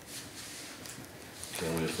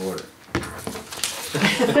 Can we afford it?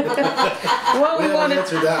 Well, We we haven't wanna,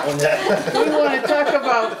 answered that one yet.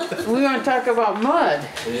 we wanna talk about mud.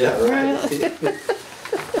 Yeah, right.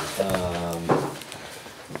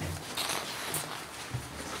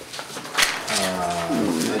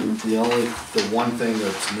 The one thing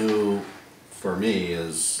that's new for me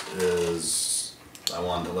is I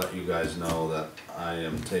wanted to let you guys know that I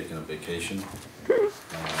am taking a vacation.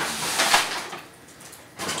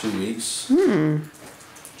 For 2 weeks.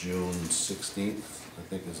 June 16th, I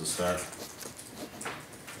think is the start.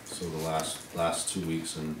 So the last 2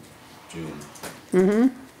 weeks in June.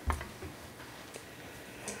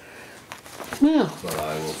 Well, But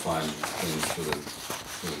I will find things for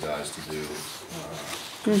the guys to do,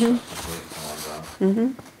 constructively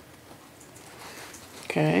on,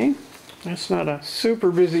 okay, that's not a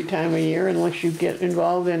super busy time of year unless you get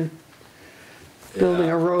involved in building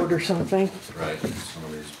yeah, a road or something. right, some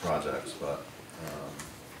of these projects, but,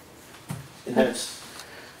 And that's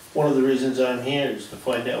one of the reasons I'm here, is to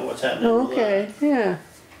find out what's happening Oh, with that. okay, yeah.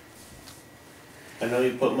 I know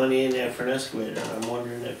you put money in there for an excavator, and I'm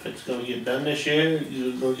wondering if it's gonna get done this year,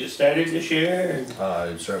 is it gonna get started this year, and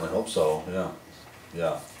I certainly hope so, yeah,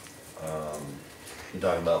 yeah. You're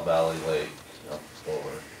talking about Valley Lake,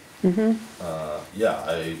 over.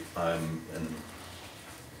 Yeah, I'm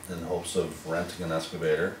in hopes of renting an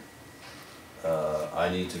excavator. I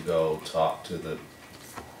need to go talk to the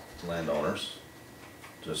landowners,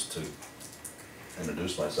 just to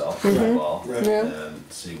introduce myself as well. Right. Yeah. And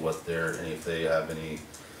see what if they have any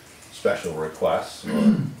special requests or,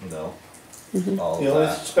 you know, all The of only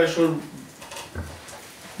that. special,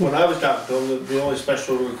 when I was talking to them, the only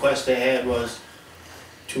special request they had was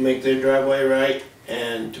to make their driveway right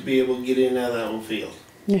and to be able to get in and out of that little field.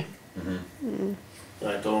 Yeah. And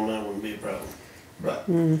I told them that wouldn't be a problem, but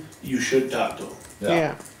you should talk to them.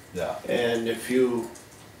 Yeah. Yeah, And if you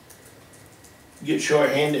get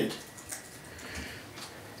short-handed,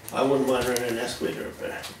 I wouldn't mind running an excavator up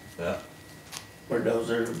there, yeah. or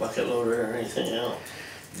dozer, or bucket loader, or anything else.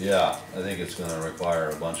 Yeah, I think it's gonna require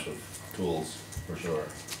a bunch of tools, for sure.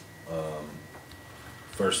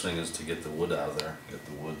 First thing is to get the wood out of there, get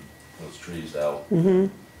the wood, those trees out.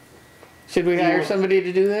 Should we hire somebody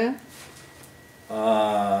to do that?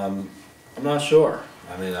 I'm not sure.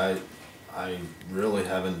 I mean, I really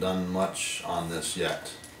haven't done much on this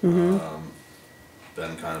yet.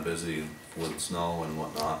 Been kinda busy with snow and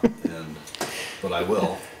whatnot, but I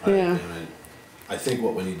will. Yeah. I think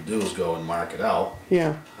what we need to do is go and mark it out,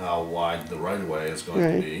 Yeah, how wide the right of way is going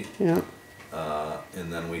right, to be. yeah,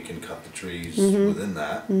 And then we can cut the trees within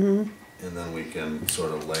that. And then we can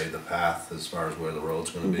sort of lay the path as far as where the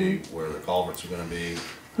road's gonna be, where the culverts are gonna be,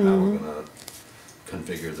 how we're gonna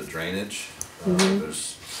configure the drainage.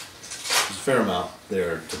 There's a fair amount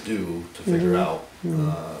there to do, to figure out,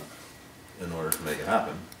 in order to make it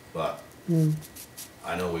happen, but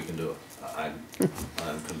I know we can do it.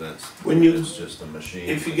 I'm convinced. When you- It's just a machine.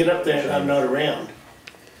 If you get up there and I'm not around,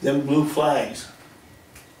 them blue flags,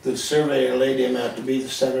 the surveyor laid them out to be the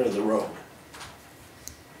center of the road.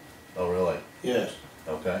 Oh, really? Yes.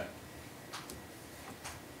 Okay.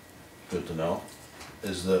 Good to know.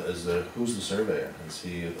 Who's the surveyor? Is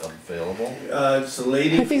he available? It's a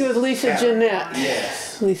lady. I think it was Lisa Jeanette.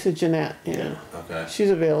 Yes. Lisa Jeanette, yeah, Okay. she's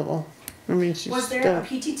available. I mean, she's. Was there a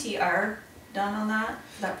PTTR done on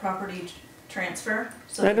that property transfer?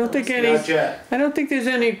 So I that don't think those- any- Not yet. I don't think there's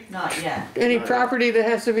any Not yet. property that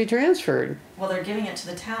has to be transferred. Well, they're giving it to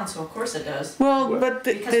the town, so of course it does. Well, but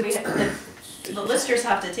Because the listers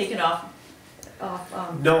have to take it off, No,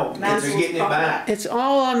 because they're Maxwell's getting it property. back. it's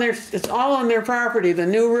all on their property. The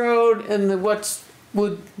new road and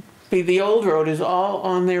would be the old road is all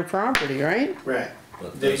on their property, right? Right.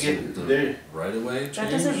 But They're doesn't getting- the they're- right of way change? That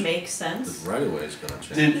doesn't make The sense. right of way is gonna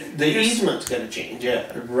change. The easement's gotta change,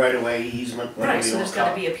 yeah, right away easement, whatever Right, you so wanna there's gotta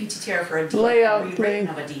call it. be a PTTR for a deed, Layout rewritten thing.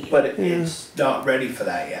 of a deed. But it's not ready for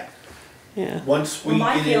that yet. Yeah. Once we Well,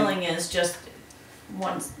 my get in, feeling is just,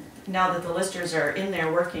 once, now that the listers are in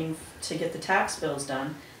there working to get the tax bills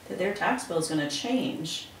done, that their tax bill's gonna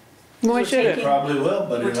change. Why We're should it? taking- probably will,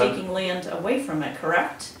 but We're it'll, taking land away from it,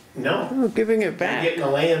 correct? no, Oh, giving it they're back. getting the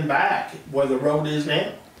land back where the road is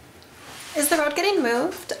now. Is the road getting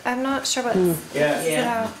moved? I'm not sure what. Yeah,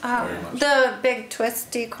 Yeah. Very Oh, much. the big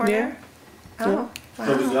twisty corner? Oh,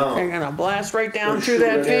 so we wow. gone. They're gonna blast right down We're through shooting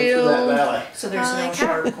that right down through that field. valley. So there's Oh, no okay.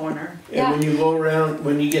 sharp corner. And when you go around,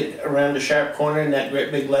 when you get around the sharp corner and that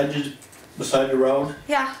great big ledges beside the road,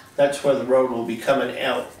 Yeah. that's where the road will be coming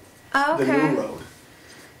out, Oh, the okay. new road.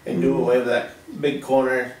 And do away with that big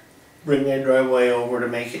corner, bring their driveway over to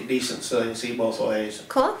make it decent so they can see both ways.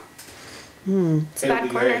 Cool. It's a It'll bad be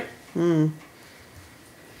corner. great.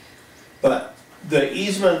 But the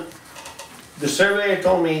easement, the surveyor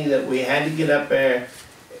told me that we had to get up there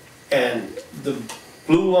and the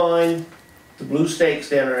blue line, the blue stakes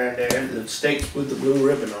down around there, the stakes with the blue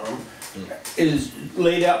ribbon on them, is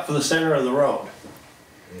laid out for the center of the road.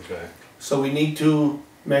 Okay. So we need to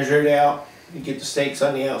measure it out, and get the stakes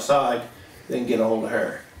on the outside, then get a hold of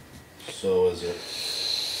her. So is it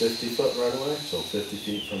 50 foot right away? So 50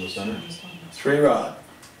 feet from the center? 3 rod.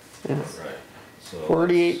 Right. So.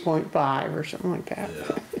 48.5 or something like that.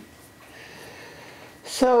 Yeah.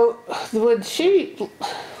 So would why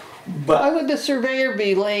But would the surveyor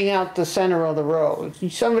be laying out the center of the road?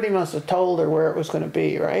 Somebody must have told her where it was gonna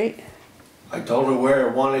be, right? I told her where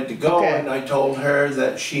I wanted to go, Okay. and I told her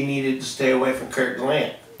that she needed to stay away from Kirk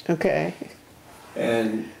Land. Okay,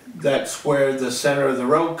 And that's where the center of the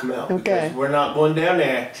road come out, Okay. because we're not going down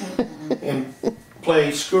there and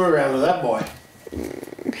play screw around with that boy.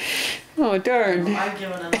 oh darn. I've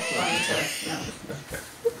given enough money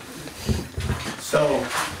to, So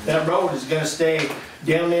that road is gonna stay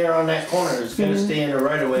down there on that corner, it's gonna stay in the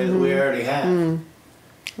right of way that we already have.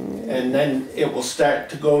 And then it will start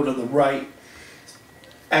to go to the right.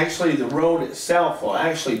 Actually, the road itself will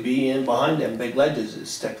actually be in behind them big ledges that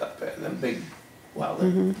stick up there, them big, well, they're-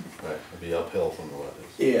 Right. It'd be uphill from the ledges.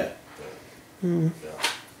 yeah. Yeah.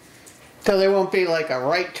 So there won't be like a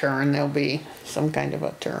right turn, there'll be some kind of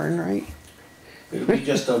a turn, right? It'll be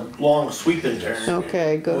just a long sweeping turn.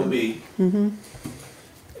 Okay, It'll good. be, and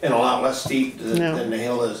a lot less steep No. than the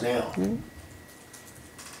hill is now.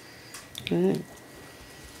 Alright.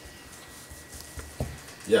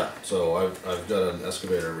 Yeah, so I've got an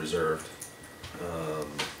excavator reserved.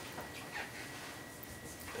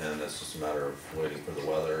 And it's just a matter of waiting for the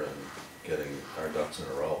weather and getting our ducks in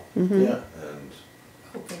a row. Yeah. And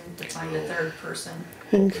Hoping to find a third person.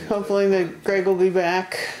 And hopefully Greg will be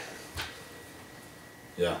back,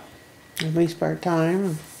 yeah, at least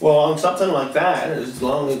part-time. Well, on something like that, as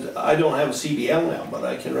long as, I don't have a CDL now, but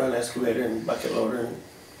I can run excavator and bucket loader and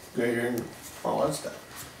grader and all that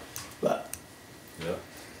stuff. But, yeah.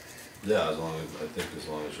 Yeah, as long as, I think as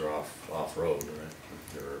long as you're off-road, right?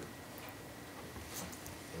 If you're,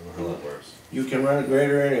 I don't know how that works. you can run a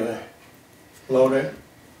grader anyway. Loader?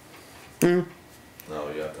 No,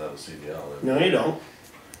 you have to have a CDL. No, you don't.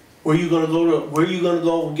 Where you gonna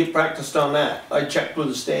go and get practiced on that? I checked with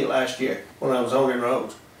the state last year when I was owning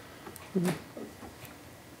roads.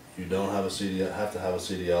 You don't have a CDL, have to have a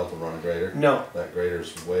CDL to run a grader? No, That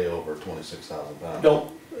grader's way over 26,000 pounds.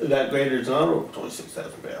 that grader's not over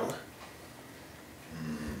 26,000 pounds.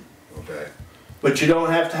 Okay, But you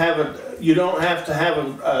don't have to have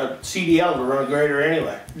a CDL to run a grader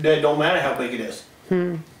anyway. That don't matter how big it is.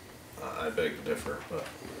 I beg to differ, but,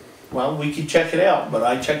 Well, we could check it out, but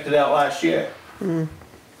I checked it out last year.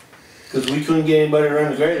 Cause we couldn't get anybody to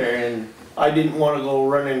run the grader, and I didn't wanna go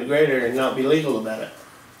running the grader and not be legal about it.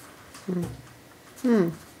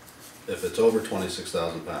 if it's over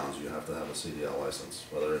 26,000 pounds, you have to have a CDL license,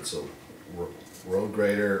 whether it's a road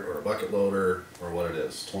grader or a bucket loader or what it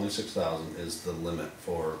is. 26,000 is the limit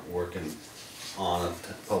for working on a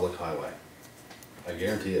public highway. I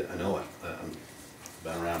guarantee it, I know it, I've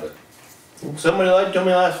been around it, Somebody like told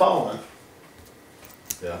me last fall, man.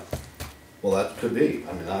 yeah. Well, that could be,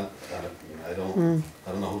 I mean, I don't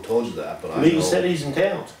know who told you that, but I know. Legal cities and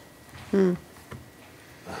towns.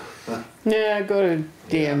 Yeah, go to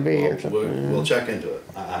DMV or something. We'll check into it,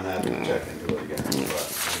 I'm happy to check into it again,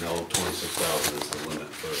 but I know 26,000 is the limit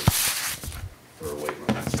for a weight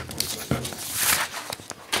limit.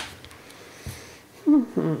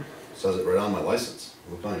 Says it right on my license,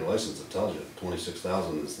 look on your license, it tells you,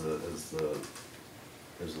 26,000 is the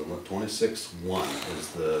 26.1 is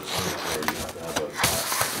the limit where you have to have a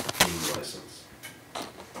Class B license.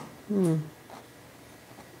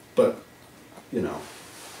 But, you know,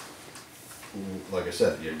 like I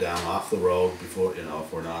said, you're down off the road before, you know,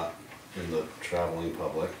 if we're not in the traveling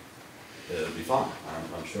public, it'll be fine,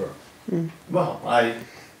 I'm sure. Well, I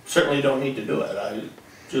certainly don't need to do it.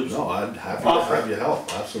 No, I'd happy to Offer. have you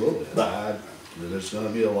help, absolutely. But- There's gonna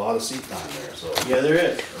be a lot of seat time there, so. Yeah, there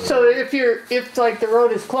is. So if like the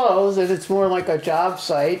road is closed and it's more like a job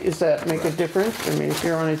site, does that make a difference? I mean, if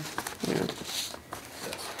you're on a, you know,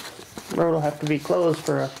 road will have to be closed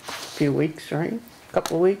for a few weeks, right?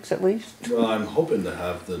 Couple of weeks at least? Well, I'm hoping to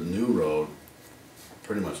have the new road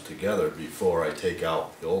pretty much together before I take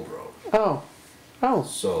out the old road. Oh,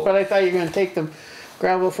 So- but I thought you were gonna take the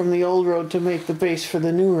gravel from the old road to make the base for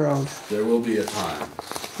the new road, There will be a time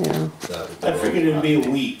yeah. that. I figured it'd be a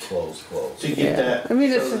week Close. to get Yeah, that. I mean,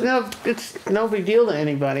 so it's no big deal to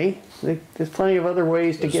anybody. There's plenty of other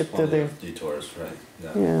ways to There's get to plenty there. of detours, right, yeah,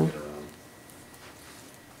 Yeah. get around.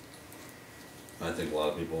 I think a lot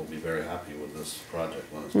of people will be very happy with this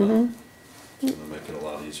project when it's done. It's gonna make it a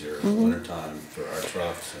lot easier in the winter time for our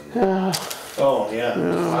trucks and, Oh, yeah,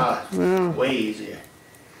 wow, way easier.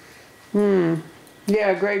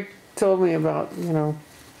 Yeah, Greg told me about, you know,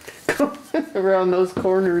 going around those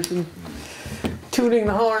corners and tooting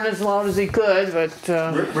the horn as loud as he could,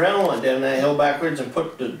 but, Rick Brown went down that hill backwards and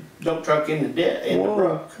put the dump truck in the whoa,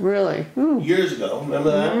 brook really? Ooh, years ago,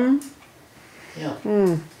 remember that? Yeah.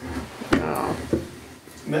 oh,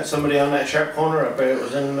 Met somebody on that sharp corner up there, it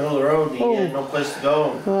was in the middle of the road, and he had no place to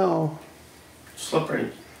go, and oh,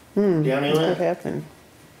 slippery. Down he what went. happened?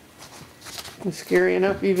 It's scary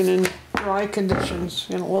enough even in dry conditions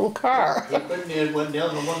in a little car. He couldn't, he went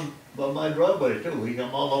down the one by my driveway too, he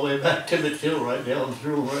come all the way back to the hill, right down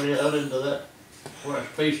through, right out into that, where I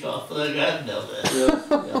spaced off of that garden down there.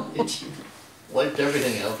 Yeah, it wiped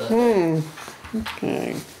everything out that day.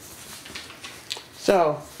 Okay.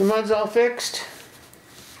 So, the mud's all fixed?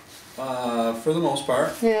 for the most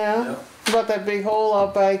part. Yeah. Yeah. About that big hole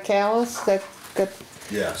out by Callis that got,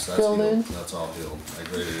 Yes, that's Filled in? healed, that's all healed. I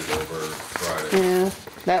graded it over Friday. yeah,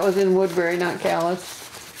 that was in Woodbury, not Callis.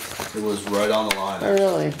 It was right on the line. Oh,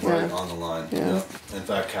 really? actually, Right Yeah. on the line, Yeah. yeah. In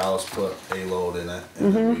fact, Callis put a load in it,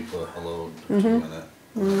 and then we put a load or two in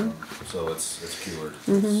it. So it's cured.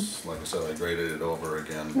 It's, like I said, I graded it over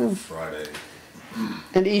again Friday.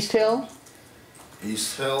 And East Hill?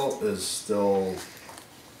 East Hill is still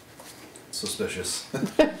suspicious.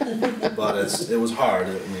 But it was hard,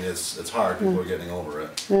 I mean, it's hard, people are getting over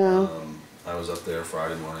it. Yeah. I was up there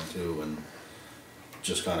Friday morning too, and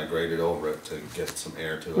just kinda graded over it to get some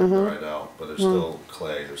air to it, dried out, but there's still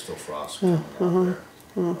clay, there's still frost coming out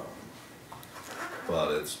there.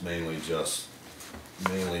 But it's mainly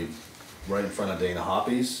right in front of Dana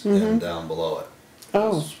Hoppy's and down below it.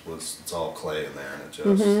 Oh. It's all clay in there, and it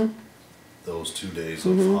just, those 2 days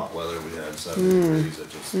of hot weather we had, 70 degrees, it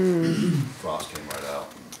just, frost came right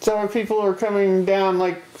out. So if people are coming down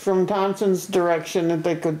like from Thompson's direction, that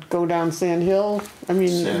they could go down Sand Hill? I mean,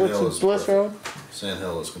 Sand what's Hill it, is Bliss perfect. Road? Sand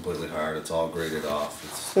Hill is completely hard, it's all graded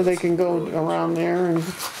off. So they can go really- around there and,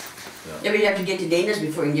 Yeah, but you have to get to Dana's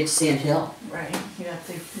before you can get to Sand Hill. Right, you have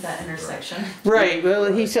to, that intersection. right,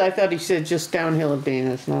 well, he said, I thought he said just downhill of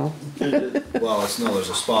Dana's, no? Well, there's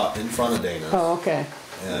a spot in front of Dana's. Oh, okay.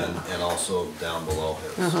 And also down below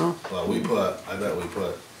his. But I bet we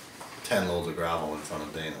put 10 loads of gravel in front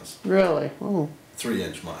of Dana's. Really? Oh, 3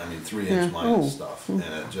 inch minus Oh. stuff, and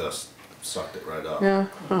it just sucked it right up. yeah,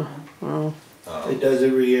 huh, well, It does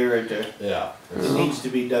every year right there. Yeah. It needs to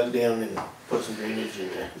be dug down and put some drainage in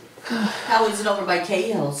there. How is it over by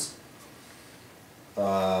Cahill's?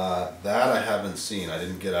 That I haven't seen, I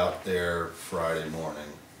didn't get out there Friday morning,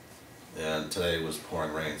 and today was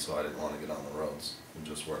pouring rain, so I didn't wanna get on the roads. We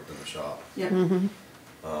just worked in the shop, Yep.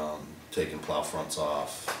 taking plow fronts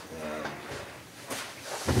off and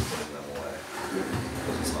putting them away,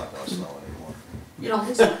 because it's not gonna snow anymore. You don't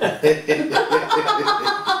think so?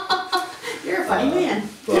 You're a funny man.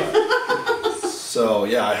 But, so,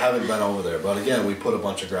 yeah, I haven't been over there, but again, we put a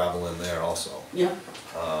bunch of gravel in there also. Yep.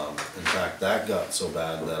 In fact, that got so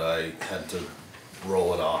bad that I had to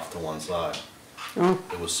roll it off to one side. oh,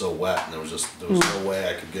 It was so wet, and there was no way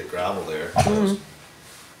I could get gravel there, because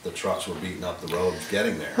the trucks were beating up the road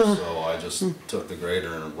getting there. So I just took the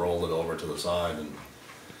grader and rolled it over to the side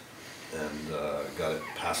and got it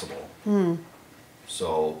passable.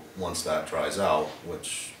 So once that dries out,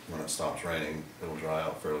 which when it stops raining, it'll dry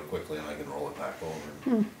out fairly quickly, and I can roll it back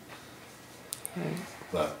over.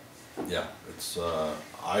 But, yeah, it's,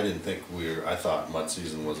 I didn't think I thought mud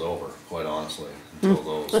season was over, quite honestly,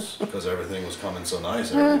 until because everything was coming so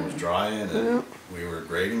nice, everything was drying, and we were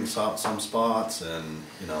grading some spots, and,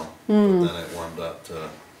 but then it warmed up to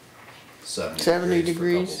 70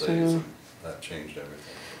 degrees for a couple days, and that changed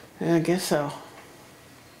everything. I guess so.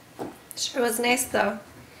 Sure was nice though.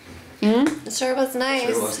 It sure was nice.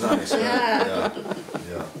 It was nice, right? Yeah.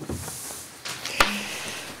 Yeah.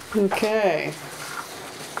 Okay.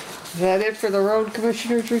 Is that it for the road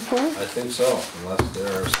commissioner's report? I think so, unless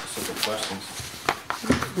there are specific questions.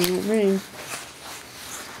 What do you mean?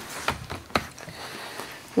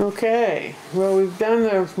 Okay, well, we've done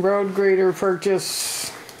the road grader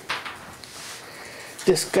purchase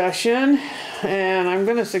discussion, and I'm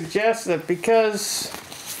gonna suggest that because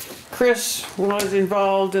Chris was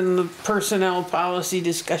involved in the personnel policy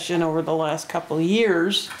discussion over the last couple of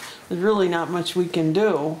years, there's really not much we can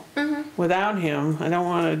do without him. I don't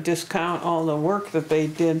wanna discount all the work that they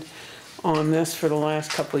did on this for the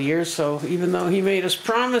last couple of years, so even though he made us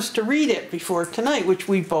promise to read it before tonight, which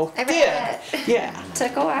we both I did. read it. Yeah,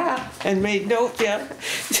 Took a while. and made notes, yeah.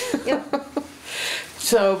 Yep.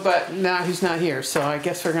 So, but now he's not here, so I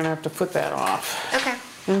guess we're gonna have to put that off.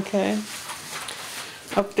 Okay. Okay.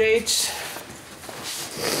 Updates?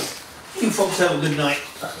 You folks have a good night.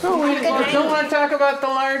 Oh, we Have a good night. don't wanna talk about the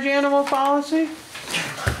large animal policy?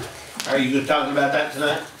 Are you gonna talk about that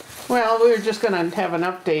tonight? Well, we were just gonna have an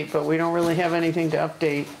update, but we don't really have anything to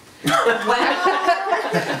update.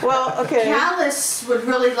 Well, Well, okay. Callis would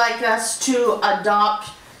really like us to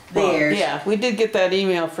adopt theirs. Yeah, we did get that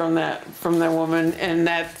email from that woman, and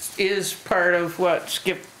that is part of what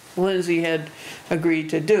Skip Lindsay had agreed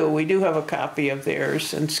to do. We do have a copy of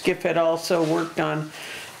theirs, and Skip had also worked on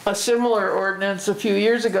a similar ordinance a few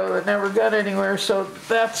years ago that never got anywhere, so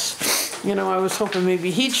that's, I was hoping maybe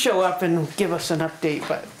he'd show up and give us an update,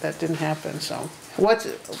 but that didn't happen, so.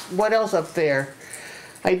 What else up there?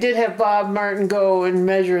 I did have Bob Martin go and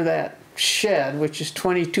measure that shed, which is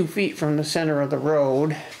 22 feet from the center of the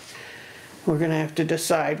road. We're gonna have to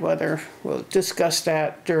decide whether we'll discuss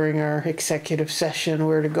that during our executive session,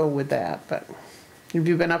 where to go with that, but have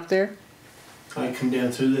you been up there? I come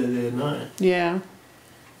down through there the other night. Yeah,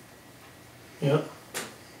 Yep.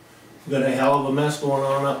 Got a hell of a mess going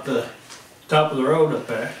on up the top of the road up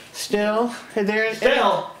there. still? Are there?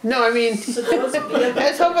 Still? No, I mean, So those I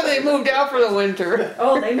was hoping they moved out for the winter.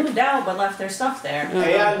 oh, they moved out but left their stuff there.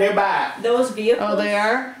 Hey, out there back. Those vehicles. Oh, they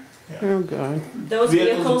are? Oh, God. Those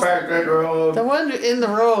Vehicles vehicles parked right the road. The one in the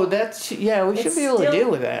road, that's, yeah, we should It's be able to still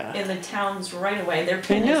deal with that. in the town's right away, their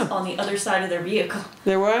pin I is know. on the other side of their vehicle.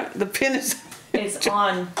 There what? The pin is, It's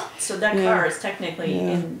on, so that Yeah. car is technically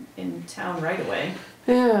Yeah. in town right away.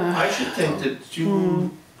 yeah. I should think that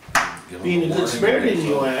you, Give them being a warning good Samaritan maybe, you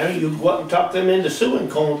so- are, you go up and talk them into suing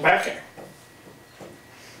Coleman Packer.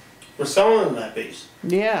 For selling them that piece.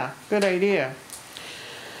 Yeah, good idea.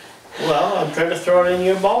 Well, I'm trying to throw it in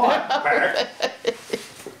your ballpark.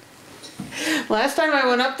 Last time I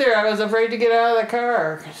went up there, I was afraid to get out of the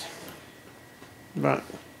car. But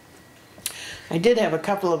I did have a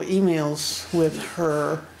couple of emails with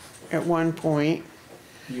her at one point.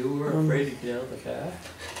 You were afraid to get out of the car?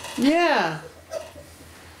 Yeah,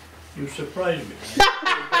 You surprised me.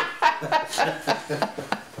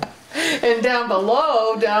 and down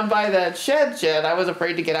below, down by that shed, I was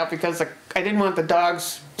afraid to get out because I didn't want the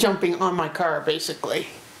dogs jumping on my car, basically.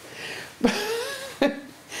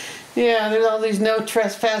 Yeah, there's all these no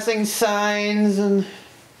trespassing signs and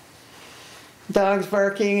dogs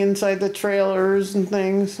barking inside the trailers and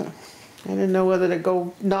things. I didn't know whether to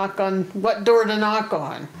go knock on, what door to knock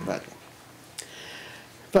on,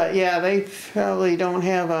 but yeah, they probably don't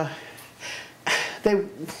have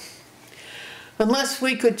unless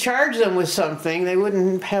we could charge them with something, they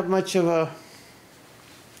wouldn't have much of a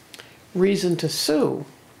reason to sue.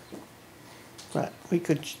 But we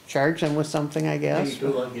could charge them with something, I You guess. do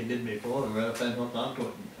like you did before, and right up and hook onto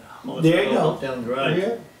it. and There you go. Up down the drive.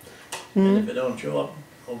 Yeah. And if it don't show up,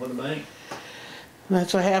 over the bank.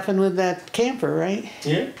 That's what happened with that camper, right?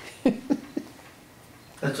 Yeah.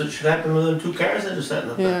 That's what should happen with them two cars that are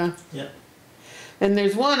sitting up there. Yeah. Yeah. And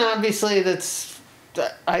there's one obviously that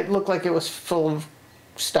I looked like it was full of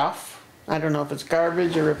stuff. I don't know if it's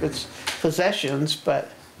garbage or if it's possessions, but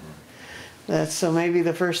so maybe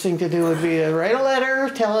the first thing to do would be to write a letter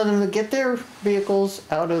telling them to get their vehicles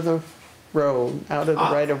out of the road, out of the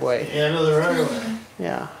right of way. Yeah, no, they're right away.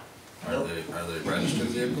 Yeah. Are they registered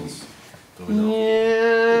vehicles? Do we know?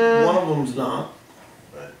 Yeah. One of them's not.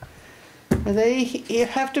 Right. You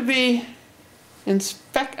have to be I'm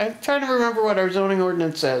trying to remember what our zoning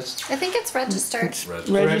ordinance says. I think it's registered. It's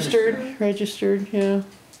Registered. registered, yeah.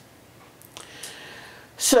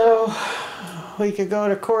 So, we could go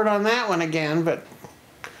to court on that one again, but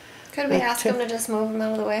Could we ask them to just move them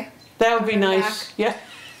out of the way? that would be Bring 'em nice, yeah.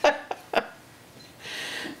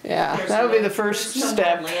 Yeah, There's that would be no- the first there's no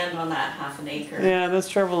step. land on that half an acre. Yeah, that's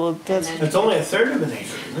trouble, that's, then- It's only a third of an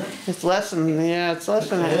acre, isn't it? it's less than a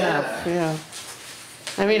half, yeah.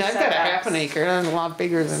 I mean, I've got a half an acre, that's a lot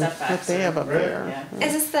bigger than what Setbacks they have are- up right, there. Yeah.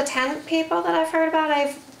 Is this the tent people that I've heard about?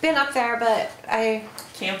 I've been up there, but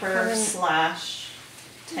Camper Haven't- slash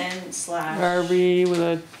tent slash RV with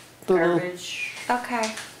a little, garbage.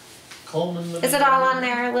 okay. Coleman living Is it all there? on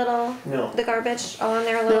their little, No. the garbage, all on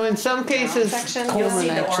their no, little? in some cases, section. You'll see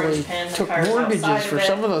Coleman the actually orange pen, the took cars mortgages outside for of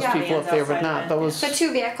some it. of those Yeah. people up there, but not those. The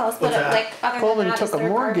two vehicles, but What's that? like other than Coleman that, took is a their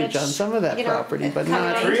mortgage garbage, on some of that you know, property, but coming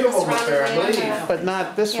not, in, Three of them up surrounding there, I land, believe. but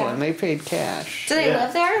not this Yeah. one, they paid cash. Do they Yeah.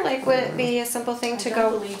 live there? Like, would it be a simple thing to I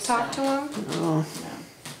don't go believe talk so. to them? Oh, No.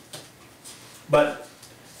 But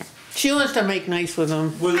she wants to make nice with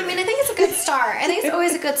them. with, I mean, I think it's a good start. I think it's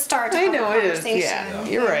always a good start to I have know a it is, conversation. yeah,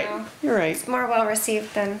 you you're right, know. you're right, It's more well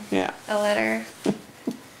received than yeah. a letter.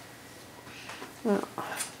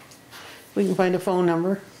 We can find a phone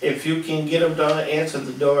number. if you can get them to answer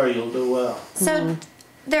the door, you'll do well. So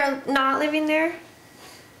they're not living there?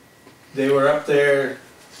 They were up there,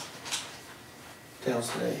 today's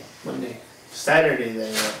today, Monday, Saturday they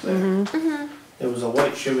were up there. Mm-hmm. There was a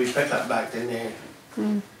white Chevy pickup back in there.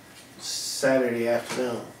 Saturday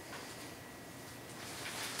afternoon.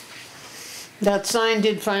 That sign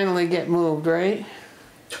did finally get moved, right?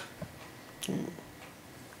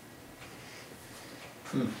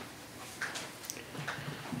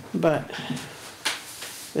 But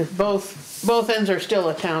if both ends are still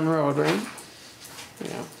a town road, right?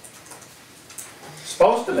 Yeah,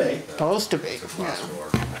 Supposed to be. supposed to be, It's a yeah, class four.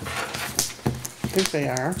 I think they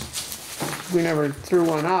are. We never threw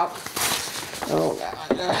one up. Oh,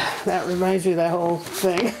 God, that reminds me of that whole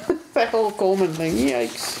thing, that whole Coleman thing,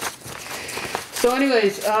 yikes. So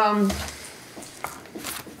anyways,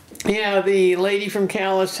 yeah, the lady from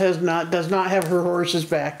Callis does not have her horses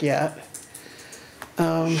back yet.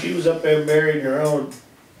 She was up there buried in her own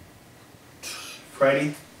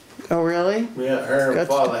Friday. Oh, really? Yeah, her and That's-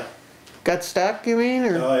 father. Got stuck, you mean,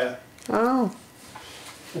 or? Oh, yeah. Oh.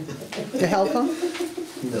 To help them?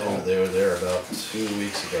 No. They were there about 2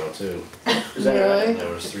 weeks ago too. Is that right? Really?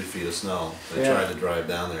 There was 3 feet of snow. They Yeah. tried to drive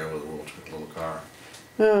down there with a little car.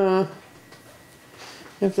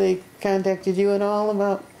 Have they contacted you at all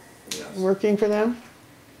about Yes. working for them?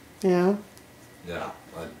 Yeah, Yeah,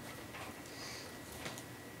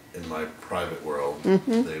 in my private world,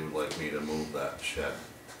 Mm-hmm. they would like me to move that shed.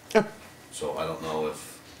 Oh. So I don't know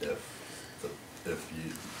if the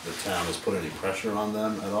town has put any pressure on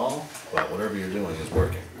them at all, but whatever you're doing is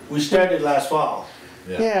working. We started last fall.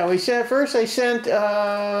 yeah, we said, first I sent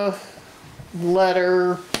a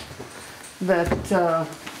letter that,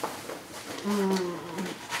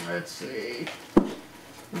 let's see.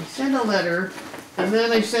 I sent a letter, and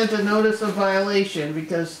then I sent a notice of violation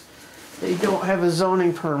because they don't have a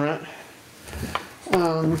zoning permit.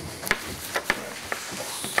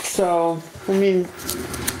 So, I mean,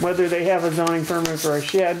 whether they have a zoning permit for a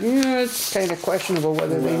shed, it's kinda questionable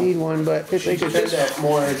whether they need one, but if they She could said just, that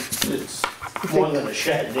more, it's more than a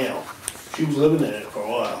shed now. She was living in it for a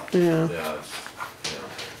while. yeah. Yeah, yeah.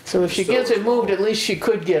 So if she Still gets it moved, wrong. at least she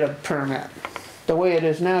could get a permit. The way it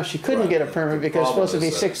is now, she couldn't Right, get a the permit because it's problem supposed to be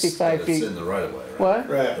is that it's- 65 that feet. It's in the right of way, right? What?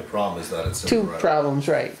 Right. The problem is that it's in the Two right of way. problems,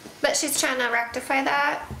 right. But she's trying to rectify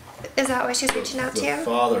that? Is that why she's reaching out to The you?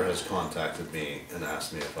 father has contacted me and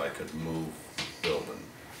asked me if I could move the building.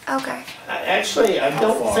 Okay. Actually, I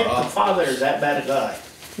don't far think the up? father is that bad a guy.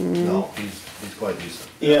 No, he's quite decent,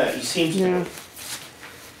 Yeah, he seems to Yeah. be.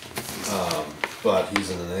 but he's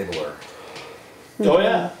an enabler, Oh,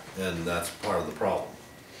 yeah. and that's part of the problem.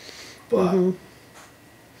 But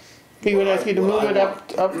He would What ask I- you to what move I it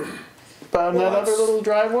up on Well, that other that's- little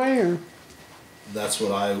driveway, or? that's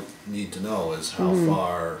what I need to know is how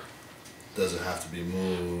far does it have to be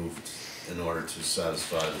moved in order to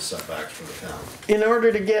satisfy the setbacks for the town? In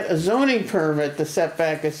order to get a zoning permit, the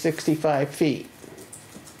setback is 65 feet,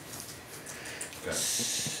 Okay,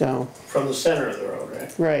 so, From the center of the road,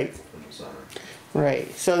 right? right, from the center.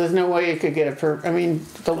 right. So there's no way you could get I mean,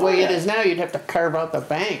 the way it is now, you'd have to carve out the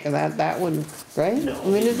bank, and that wouldn't, right? No, I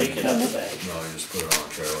mean, you is take it up the bank. No, you just put it on a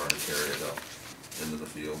trailer and carry it up into the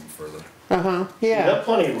field further. Uh-huh, You yeah, got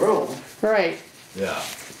plenty of room. right, Yeah,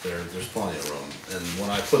 there's plenty of room, and when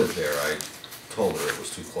I put it there, I told her it was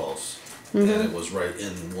too close. And it was right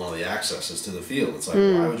in one of the accesses to the field, it's like,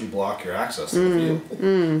 why would you block your access to the field?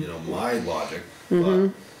 You know, my logic,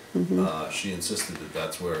 but, she insisted that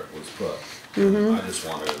that's where it was put. And I just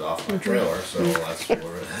wanted it off my trailer, so that's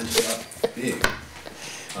where it ended up being.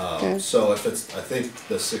 So if it's, I think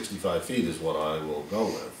the 65 feet is what I will go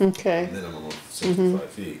with. okay, Minimum of 65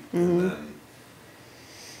 feet, and then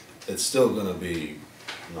it's still gonna be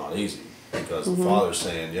not easy, because the father's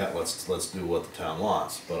saying, yeah, let's do what the town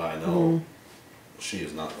wants, but I know she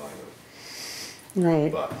is not going to, right.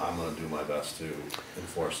 but I'm gonna do my best to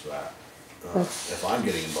enforce that. If I'm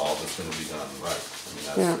getting involved, it's gonna be done right, I mean,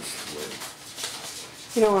 Yeah. that's just the way,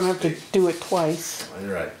 You don't wanna have to do it twice.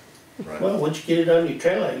 you're right, right. Well, once you get it on your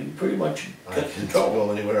trailer, you pretty much I got can control.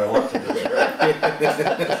 go anywhere I want to do it, right?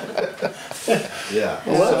 Yeah.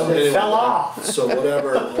 Well, So it anyway, fell off. So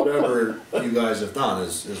whatever you guys have done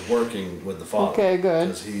is working with the father. Okay, good.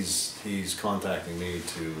 Because he's contacting me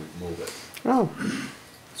to move it, Oh,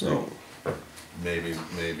 so maybe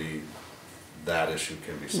that issue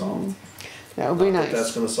can be solved. that would be Not that that's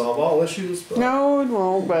nice. gonna solve all issues, but. No, it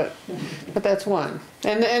won't, but that's one.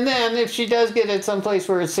 And then if she does get it someplace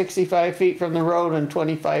where it's 65 feet from the road and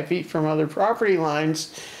 25 feet from other property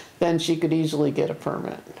lines, then she could easily get a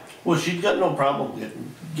permit. Well, she's got no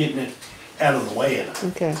problem getting it out of the way and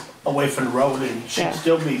Okay, away from the road, and she'd Yeah.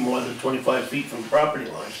 still be more than 25 feet from the property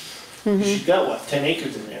line. She's got, what, 10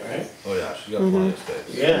 acres in there, right? Oh, yeah, she's got plenty of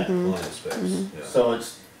space. Yeah. Plenty of space, yeah. So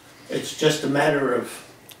it's just a matter of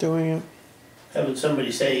doing it, having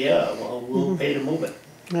somebody say, yeah, well, we'll pay to move it,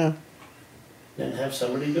 yeah. then have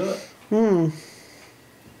somebody do it.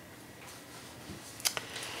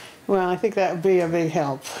 Well, I think that would be a big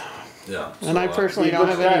help. Yeah. And I so, personally Be a don't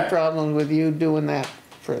good have any start. problem with you doing that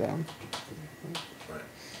for them, Right,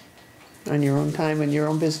 on your own time and your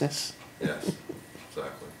own business. yes,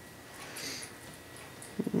 exactly.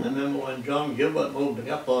 I remember when John Gilbert moved it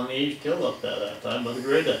up on the East Hill up there that time with the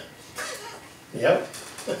grader. Yep.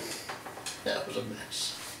 That was a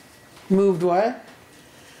mess. Moved what?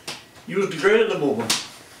 Used the grader to move them.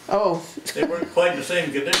 Oh, They weren't quite the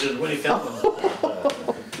same condition when he found them.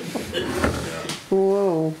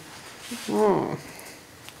 whoa. Oh.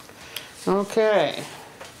 Okay,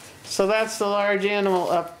 so that's the large animal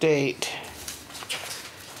update.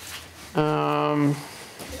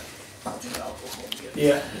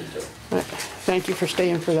 Yeah. Thank you for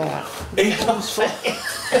staying for that.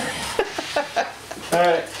 All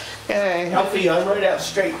right, Okay, Alfie, I'm right out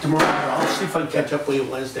straight tomorrow. I'll see if I can catch up with you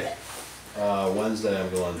Wednesday. Wednesday I'm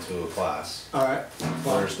going to a class, All right.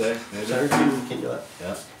 Thursday, maybe? Thursday we can do it. Yeah,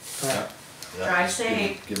 All yeah. right. yeah. Drive Just give me-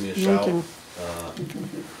 safe. Give me a Me shout. too.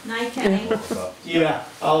 No, Night, Kenny. Yeah,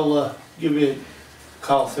 I'll, give you a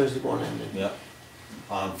call Thursday morning and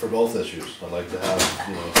Yeah, for both issues, I'd like to have,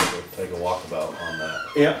 you know, take a walkabout on that,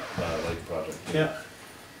 yeah, lake project. yeah.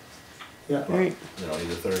 Yeah, Right, You know,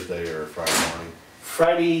 either Thursday or Friday morning,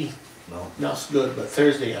 Friday, no? not so good, but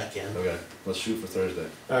Thursday I can. Okay, let's shoot for Thursday,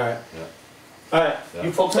 Alright, yeah. alright, Yeah.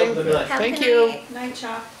 you folks have a good night. Have a Thank good you. night. Night,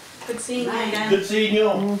 Chuck. Good seeing you Night. again. Good seeing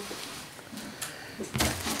you.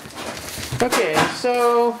 okay,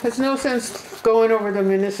 so there's no sense going over the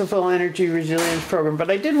municipal energy resilience program, but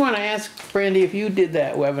I did wanna ask Brandy if you did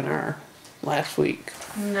that webinar last week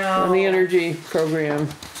No. on the energy program.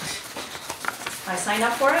 I signed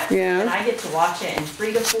up for it. Yeah. And I get to watch it in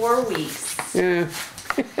 3 to 4 weeks. Yeah,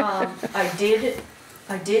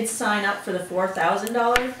 I did sign up for the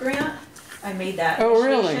 $4,000 grant. I made that Oh,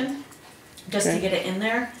 really? initiation. Just to Okay. get it in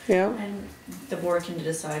there, yeah, and the board can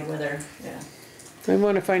decide whether, yeah. I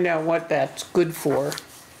wanna find out what that's good for,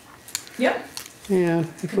 Yep. yeah,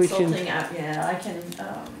 if we can. Consulting app, yeah, I can,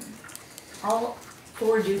 I'll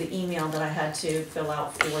forward you the email that I had to fill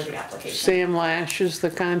out for the application. Sam Lash is the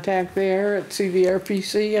contact there at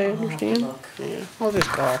CVRPC, I I'll have to understand. look. Yeah, I'll just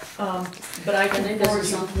call. But I I can think this forward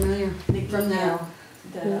is you something familiar the from that. email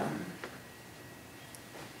that,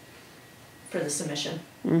 for the submission.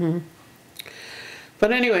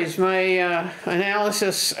 But anyways, my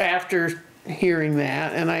analysis after hearing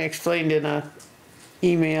that, and I explained in a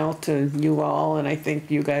email to you all, and I think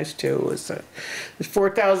you guys too, was a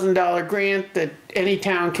 $4,000 grant that any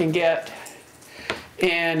town can get.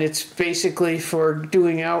 And it's basically for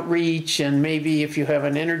doing outreach, and maybe if you have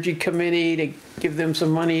an energy committee, to give them some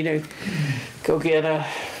money to go get a,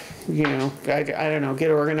 you know, I don't know, get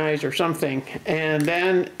organized or something. And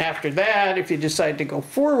then after that, if you decide to go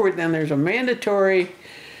forward, then there's a mandatory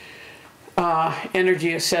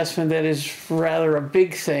energy assessment that is rather a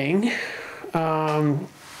big thing. And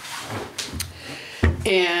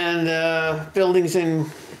Buildings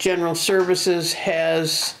and General Services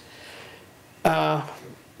has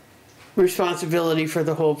responsibility for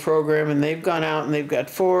the whole program, and they've gone out and they've got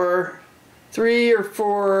 3 or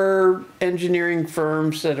 4 engineering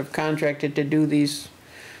firms that have contracted to do these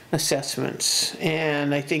assessments.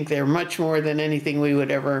 And I think they're much more than anything we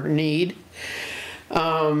would ever need.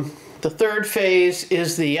 The third phase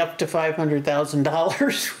is the up to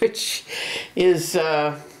 $500,000, which is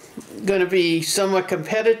gonna be somewhat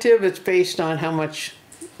competitive. It's based on how much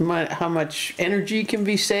energy can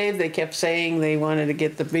be saved. They kept saying they wanted to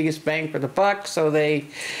get the biggest bang for the buck, so they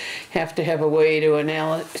have to have a way to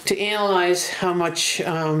analyze how much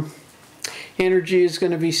energy is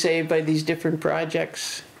gonna be saved by these different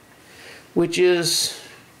projects, which is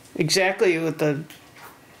exactly what the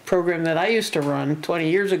program that I used to run 20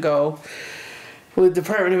 years ago with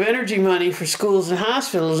Department of Energy money for schools and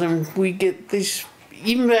hospitals, and we get these,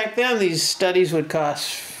 even back then these studies would cost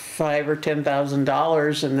 $5,000 or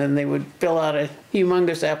 $10,000, and then they would fill out a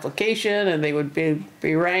humongous application, and they would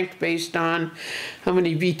be ranked based on how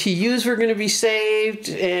many BTUs were going to be saved,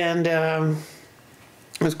 and it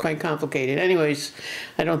was quite complicated. Anyways,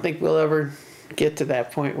 I don't think we'll ever get to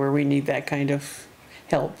that point where we need that kind of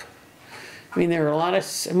help. I mean, there are a lot of,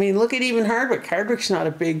 I mean, look at even Hardwick. Hardwick's not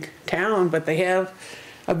a big town, but they have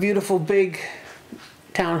a beautiful big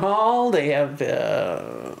town hall. They have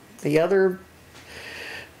the other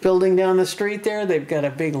building down the street there. They've got a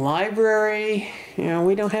big library. You know,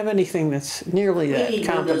 we don't have anything that's nearly We that need windows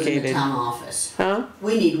in the complicated. town office. Huh?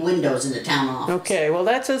 We need windows in the town office. Okay, well,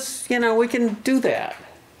 that's us, you know, we can do that.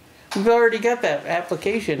 We've already got that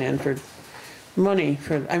application in for money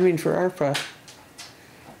for, I mean, for ARPA.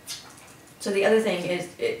 So the other thing is,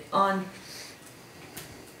 on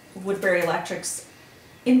Woodbury Electric's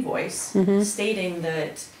invoice, stating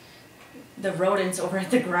that the rodents over at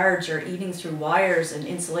the garage are eating through wires and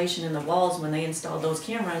insulation in the walls when they installed those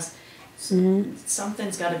cameras.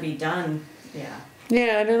 Something's gotta be done, yeah.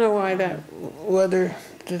 Yeah, I don't know why whether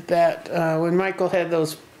when Michael had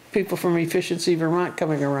those people from Efficiency Vermont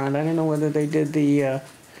coming around, I don't know whether they did the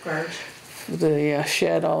Garage.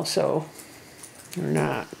 shed also or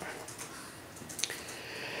not.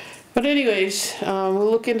 But anyways, we'll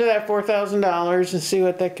look into that $4,000 and see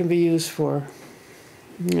what that can be used for.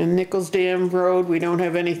 And Nichols Dam Road, we don't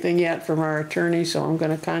have anything yet from our attorney, so I'm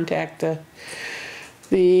gonna contact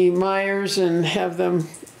the Myers and have them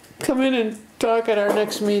come in and talk at our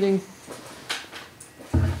next meeting.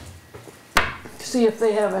 See if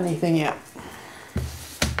they have anything yet.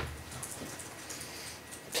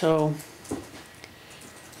 So,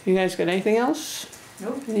 you guys got anything else?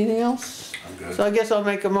 Nope. Anything else? I'm good. So I guess I'll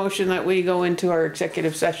make a motion that we go into our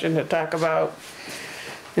executive session to talk about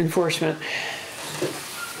enforcement.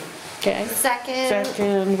 Okay.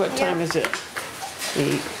 Second, what time is it?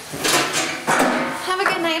 8. Have a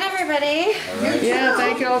good night, everybody. All right. Yeah,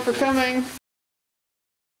 thank you all for coming.